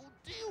before I go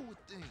deal with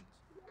things.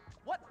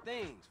 What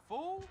things,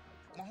 fool?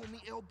 My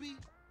homie LB, he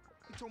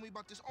told me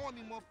about this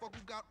army motherfucker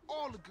who got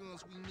all the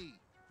guns we need.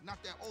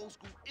 Not that old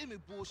school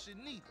Emmett bullshit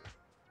neither.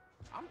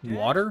 I'm down.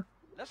 Water?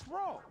 Let's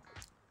roll.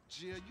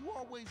 Jill, you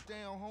always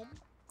down, homie.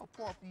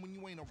 Apart from when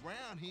you ain't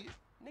around here.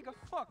 Nigga,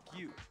 fuck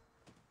you.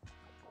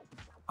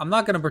 I'm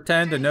not gonna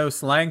pretend to know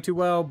slang too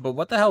well, but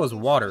what the hell is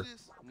water?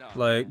 No,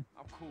 Like,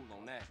 I'm cool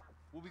on that.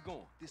 Where we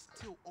going? This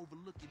tilt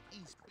overlooking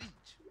East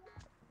Beach.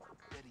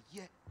 Better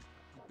yet,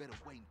 you better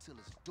wait until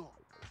it's dark.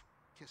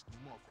 Catch the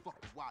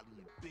motherfucker while he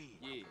in bed.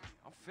 Yeah,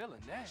 I'm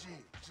feeling that. Yeah,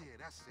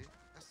 that's it.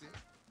 That's it.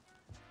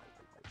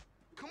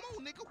 Come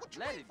on, nigga, what you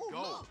Let waiting it for?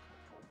 go.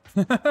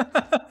 Look.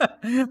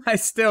 I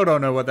still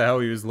don't know what the hell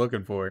he was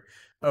looking for.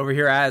 Over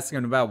here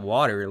asking about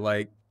water,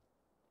 like,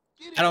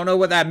 I don't know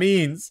what that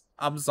means.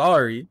 I'm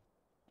sorry.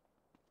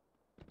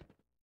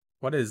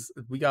 What is,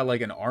 we got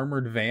like an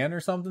armored van or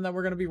something that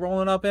we're going to be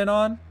rolling up in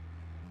on?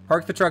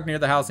 Park the truck near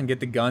the house and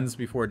get the guns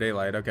before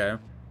daylight. Okay.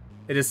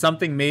 It is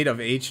something made of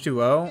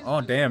H2O.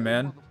 Oh, damn,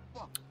 man.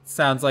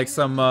 Sounds like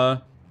some,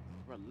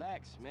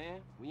 Relax,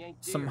 man. We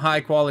ain't some there. high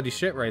quality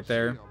shit right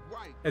there.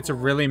 It's a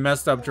really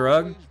messed up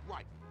drug.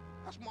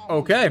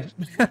 Okay.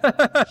 Shut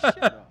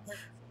up.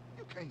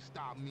 You can't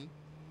stop me.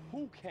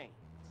 Who can't?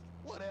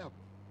 Whatever.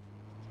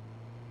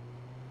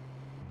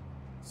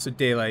 So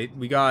daylight,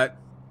 we got,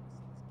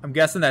 I'm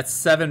guessing that's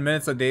 7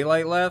 minutes of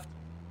daylight left,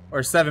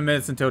 or 7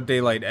 minutes until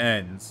daylight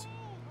ends.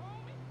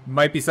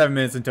 Might be 7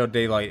 minutes until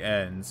daylight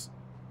ends.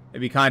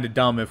 It'd be kind of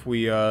dumb if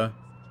we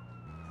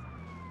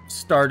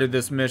started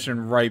this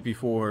mission right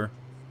before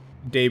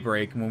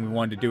daybreak when we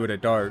wanted to do it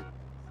at dark.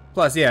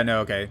 Plus, yeah,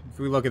 no, okay. If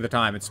we look at the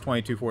time, it's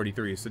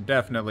 22:43, so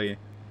definitely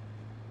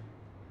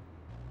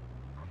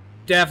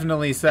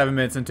 7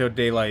 minutes until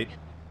daylight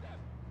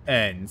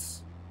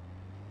ends.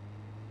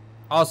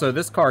 Also,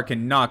 this car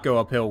cannot go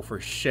uphill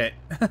for shit.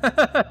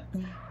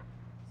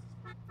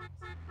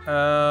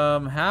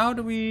 How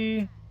do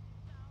we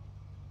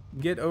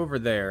get over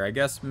there? I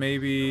guess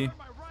maybe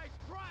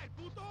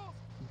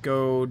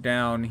go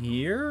down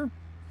here?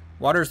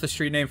 Water is the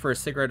street name for a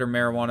cigarette or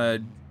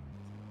marijuana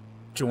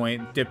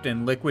joint dipped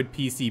in liquid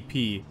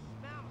PCP.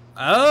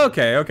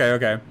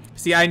 Okay.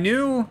 See, I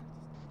know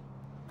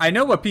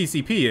what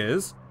PCP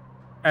is,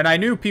 and I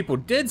knew people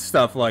did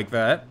stuff like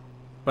that,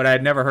 but I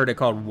had never heard it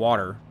called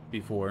water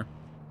before.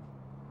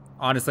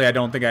 Honestly, I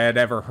don't think I had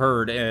ever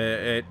heard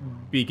it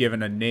be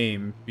given a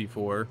name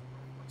before.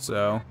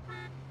 So.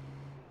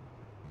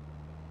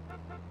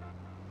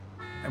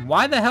 And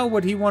why the hell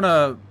would he want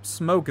to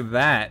smoke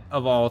that,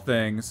 of all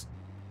things,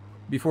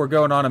 before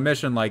going on a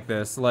mission like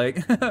this?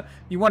 Like,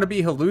 you want to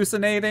be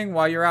hallucinating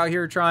while you're out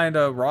here trying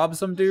to rob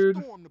some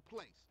dude?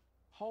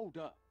 Hold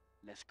up.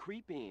 Let's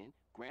creep in,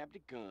 grab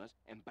the guns,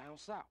 and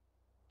bounce out.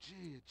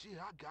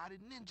 Yeah, I got it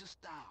ninja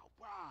style.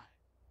 Right.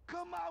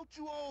 Come out,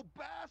 you old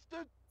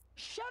bastard.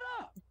 Shut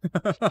up.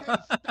 You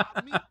can't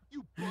stop me,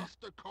 you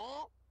buster,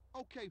 Carl.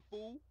 Okay,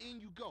 fool, in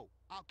you go.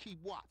 I'll keep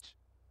watch.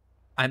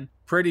 I'm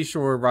pretty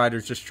sure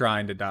Ryder's just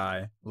trying to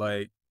die.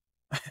 Like,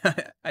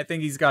 I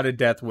think he's got a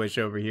death wish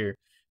over here.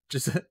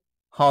 Just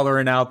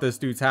hollering out this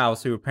dude's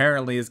house, who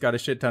apparently has got a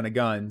shit ton of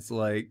guns.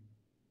 Like,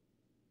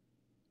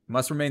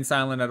 must remain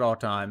silent at all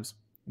times.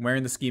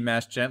 Wearing the ski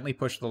mask, gently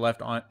push the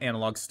left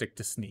analog stick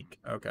to sneak.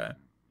 Okay.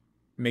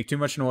 Make too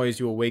much noise,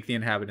 you will wake the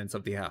inhabitants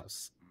of the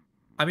house.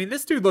 I mean,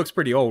 this dude looks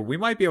pretty old. We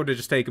might be able to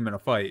just take him in a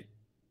fight.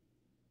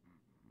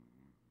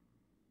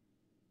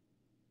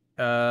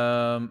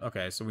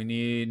 Okay, so we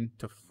need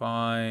to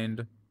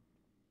find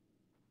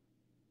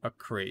a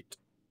crate.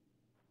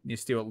 Need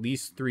to steal at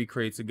least 3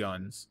 crates of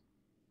guns.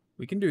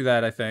 We can do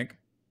that, I think.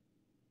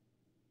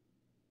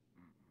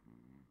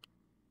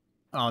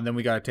 Oh, and then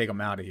we gotta take them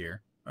out of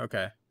here.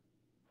 Okay.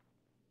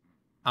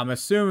 I'm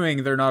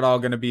assuming they're not all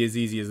gonna be as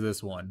easy as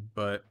this one,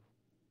 but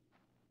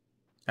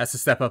has to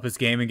step up his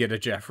game and get a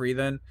Jeffrey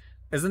then.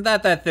 Isn't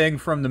that thing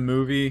from the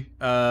movie?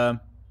 Oh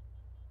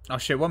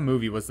shit, what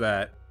movie was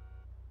that?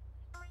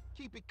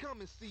 Keep it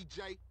coming,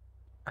 CJ.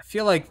 I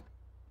feel like,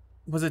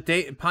 was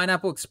it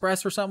Pineapple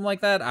Express or something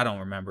like that? I don't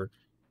remember.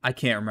 I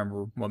can't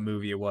remember what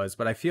movie it was,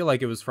 but I feel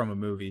like it was from a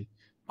movie.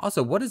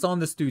 Also, what is on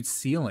this dude's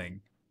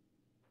ceiling?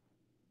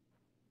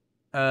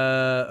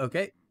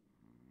 Okay.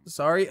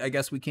 Sorry, I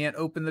guess we can't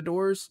open the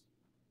doors.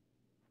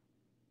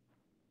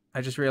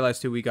 I just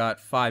realized, too, we got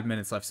 5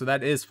 minutes left. So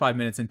that is 5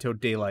 minutes until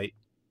daylight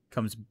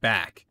comes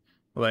back.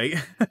 Like,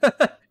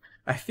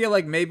 I feel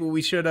like maybe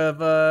we should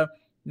have,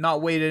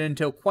 not waited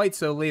until quite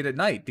so late at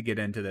night to get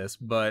into this,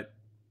 but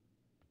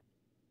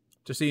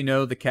just so you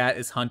know, the cat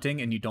is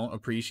hunting and you don't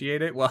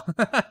appreciate it. Well,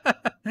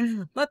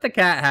 let the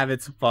cat have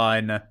its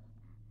fun.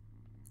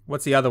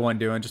 What's the other one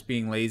doing? Just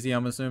being lazy,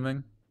 I'm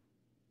assuming?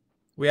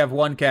 We have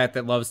one cat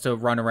that loves to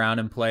run around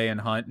and play and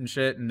hunt and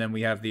shit, and then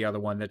we have the other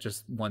one that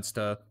just wants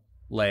to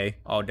lay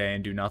all day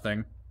and do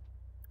nothing.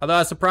 Although I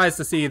was surprised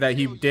to see that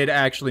he did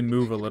actually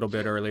move a little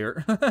bit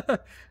earlier.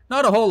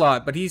 Not a whole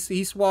lot, but he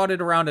swatted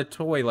around a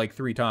toy like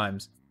 3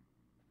 times.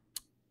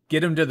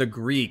 Get him to the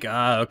Greek.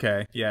 Ah,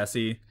 okay. Yeah,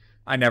 see,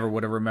 I never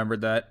would have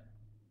remembered that.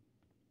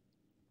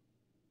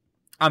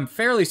 I'm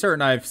fairly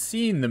certain I've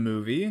seen the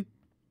movie.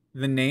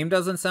 The name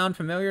doesn't sound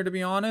familiar, to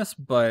be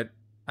honest, but,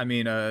 I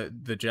mean,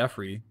 the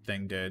Jeffrey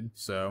thing did,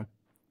 so.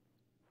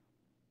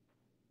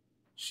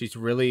 She's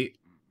really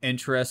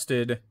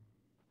interested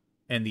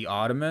in the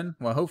Ottoman.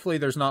 Well, hopefully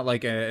there's not,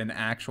 like, an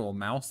actual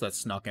mouse that's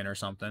snuck in or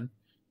something.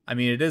 I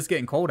mean, it is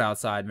getting cold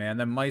outside, man.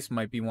 Them mice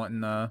might be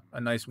wanting a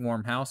nice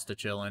warm house to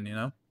chill in, you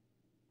know?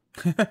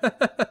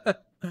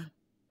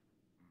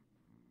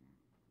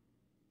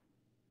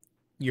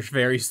 You're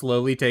very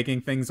slowly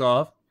taking things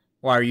off.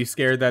 Why, are you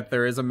scared that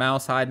there is a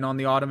mouse hiding on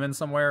the Ottoman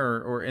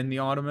somewhere, or in the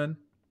Ottoman?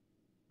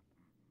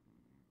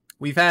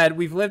 We've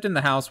lived in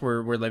the house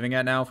we're living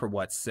at now for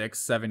what, 6,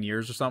 7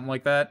 years or something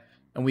like that,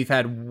 and we've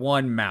had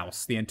 1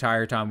 mouse the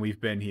entire time we've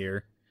been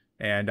here,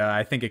 and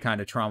I think it kind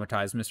of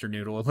traumatized Mr.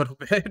 Noodle a little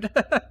bit.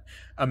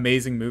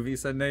 Amazing movie,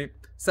 said Nate.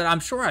 Said, I'm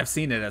sure I've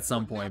seen it at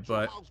some point,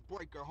 but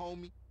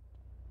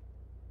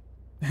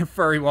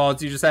furry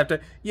walls, you just have to.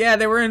 Yeah,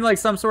 they were in like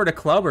some sort of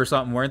club or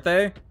something, weren't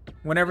they?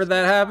 Whenever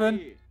that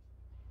happened.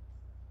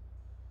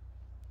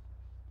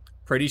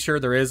 Pretty sure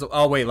there is.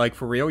 Oh wait, like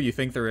for real? You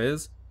think there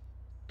is?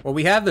 Well,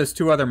 we have those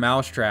 2 other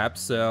mouse traps,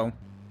 so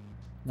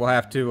we'll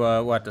have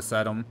to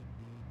set them.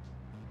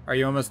 Are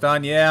you almost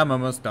done? Yeah, I'm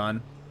almost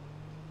done.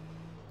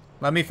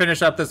 Let me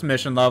finish up this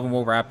mission, love, and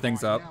we'll wrap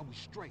things up.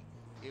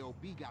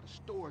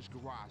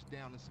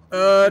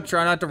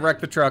 Try not to wreck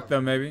the truck though,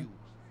 maybe.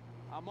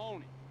 I'm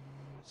on it.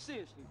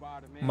 Seriously,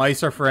 Ryder, man.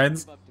 Mice are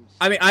friends.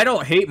 I mean, I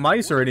don't hate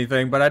mice or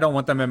anything, but I don't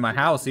want them in my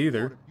house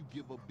either.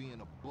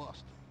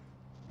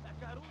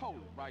 Hold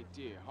it right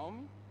there,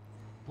 homie.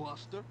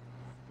 Buster.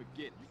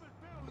 Forget it.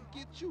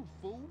 Forget you,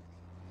 fool.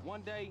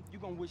 One day, you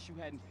gonna wish you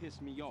hadn't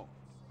pissed me off.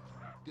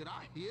 Did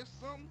I hear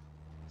something?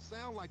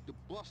 Sound like the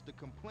Buster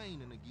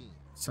complaining again.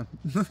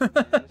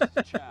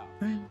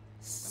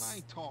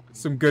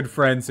 Some good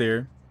friends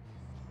here.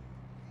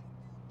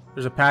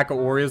 There's a pack of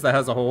Oreos that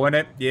has a hole in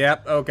it.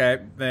 Yep, okay.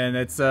 Then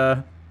it's,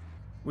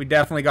 we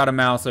definitely got a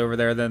mouse over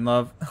there then,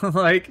 love.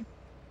 Like,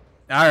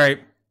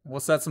 alright. We'll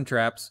set some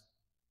traps.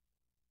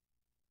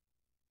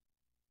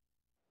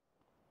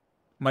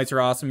 Mice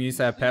are awesome. You used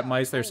to have pet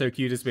mice. They're so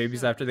cute as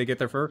babies after they get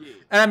their fur.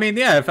 And I mean,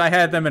 yeah, if I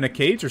had them in a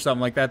cage or something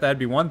like that, that'd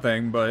be one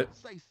thing, but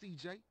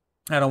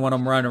I don't want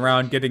them running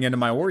around getting into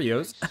my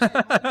Oreos.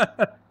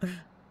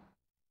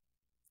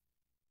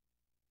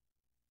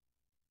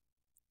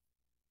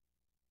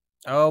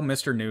 Oh,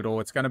 Mr. Noodle,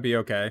 it's gonna be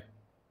okay.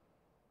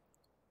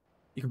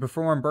 You can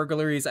perform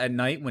burglaries at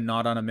night when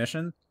not on a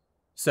mission.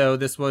 So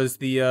this was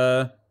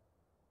the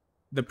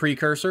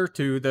precursor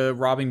to the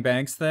robbing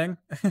banks thing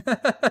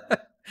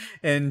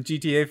in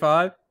GTA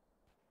 5.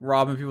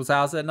 Robbing people's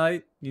house at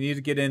night. You need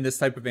to get in this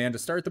type of van to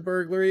start the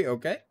burglary.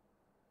 Okay.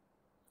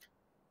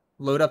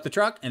 Load up the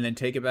truck and then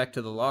take it back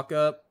to the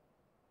lockup.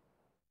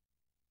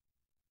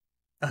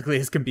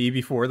 Ugly as can be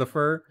before the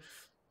fur.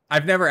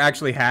 I've never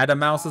actually had a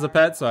mouse as a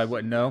pet, so I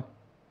wouldn't know.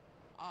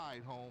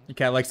 Your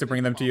cat likes to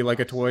bring them to you like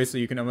a toy, so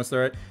you can almost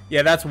throw it.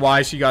 Yeah, that's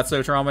why she got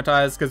so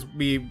traumatized, because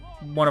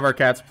one of our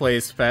cats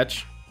plays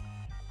fetch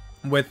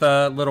with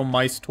little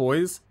mice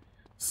toys.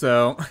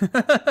 So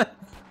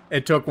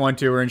it took one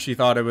to her, and she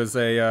thought it was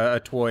a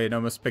toy and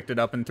almost picked it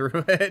up and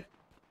threw it.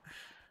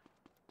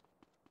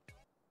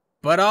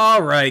 But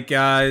alright,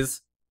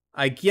 guys.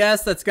 I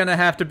guess that's gonna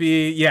have to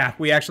be... Yeah,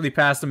 we actually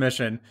passed the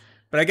mission.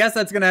 But I guess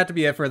that's gonna have to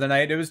be it for the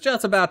night. It was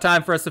just about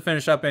time for us to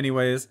finish up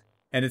anyways.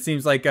 And it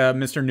seems like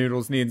Mr.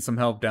 Noodle's needing some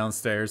help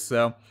downstairs.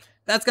 So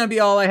that's gonna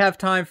be all I have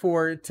time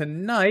for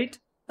tonight.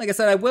 Like I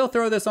said, I will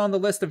throw this on the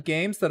list of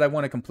games that I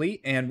want to complete.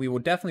 And we will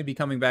definitely be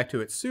coming back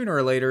to it sooner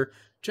or later.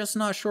 Just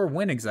not sure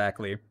when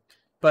exactly.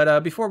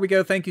 But before we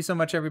go, thank you so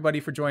much, everybody,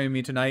 for joining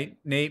me tonight.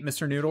 Nate,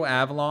 Mr. Noodle,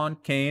 Avalon,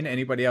 Kane,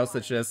 anybody else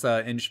that's just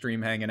in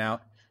stream hanging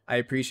out. I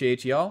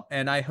appreciate y'all,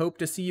 and I hope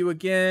to see you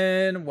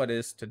again. What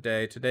is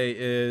today? Today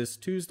is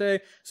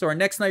Tuesday, so our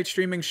next night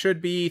streaming should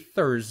be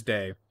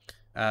Thursday.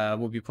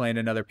 We'll be playing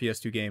another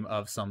PS2 game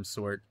of some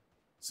sort.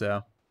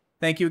 So,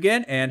 thank you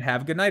again, and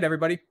have a good night,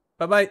 everybody.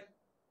 Bye-bye.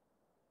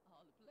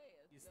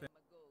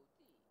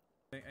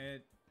 Okay,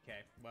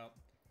 well...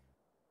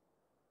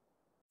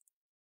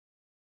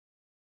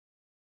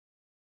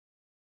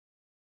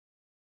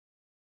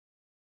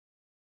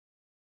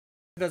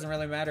 It doesn't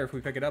really matter if we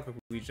pick it up if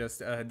we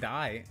just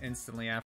die instantly after.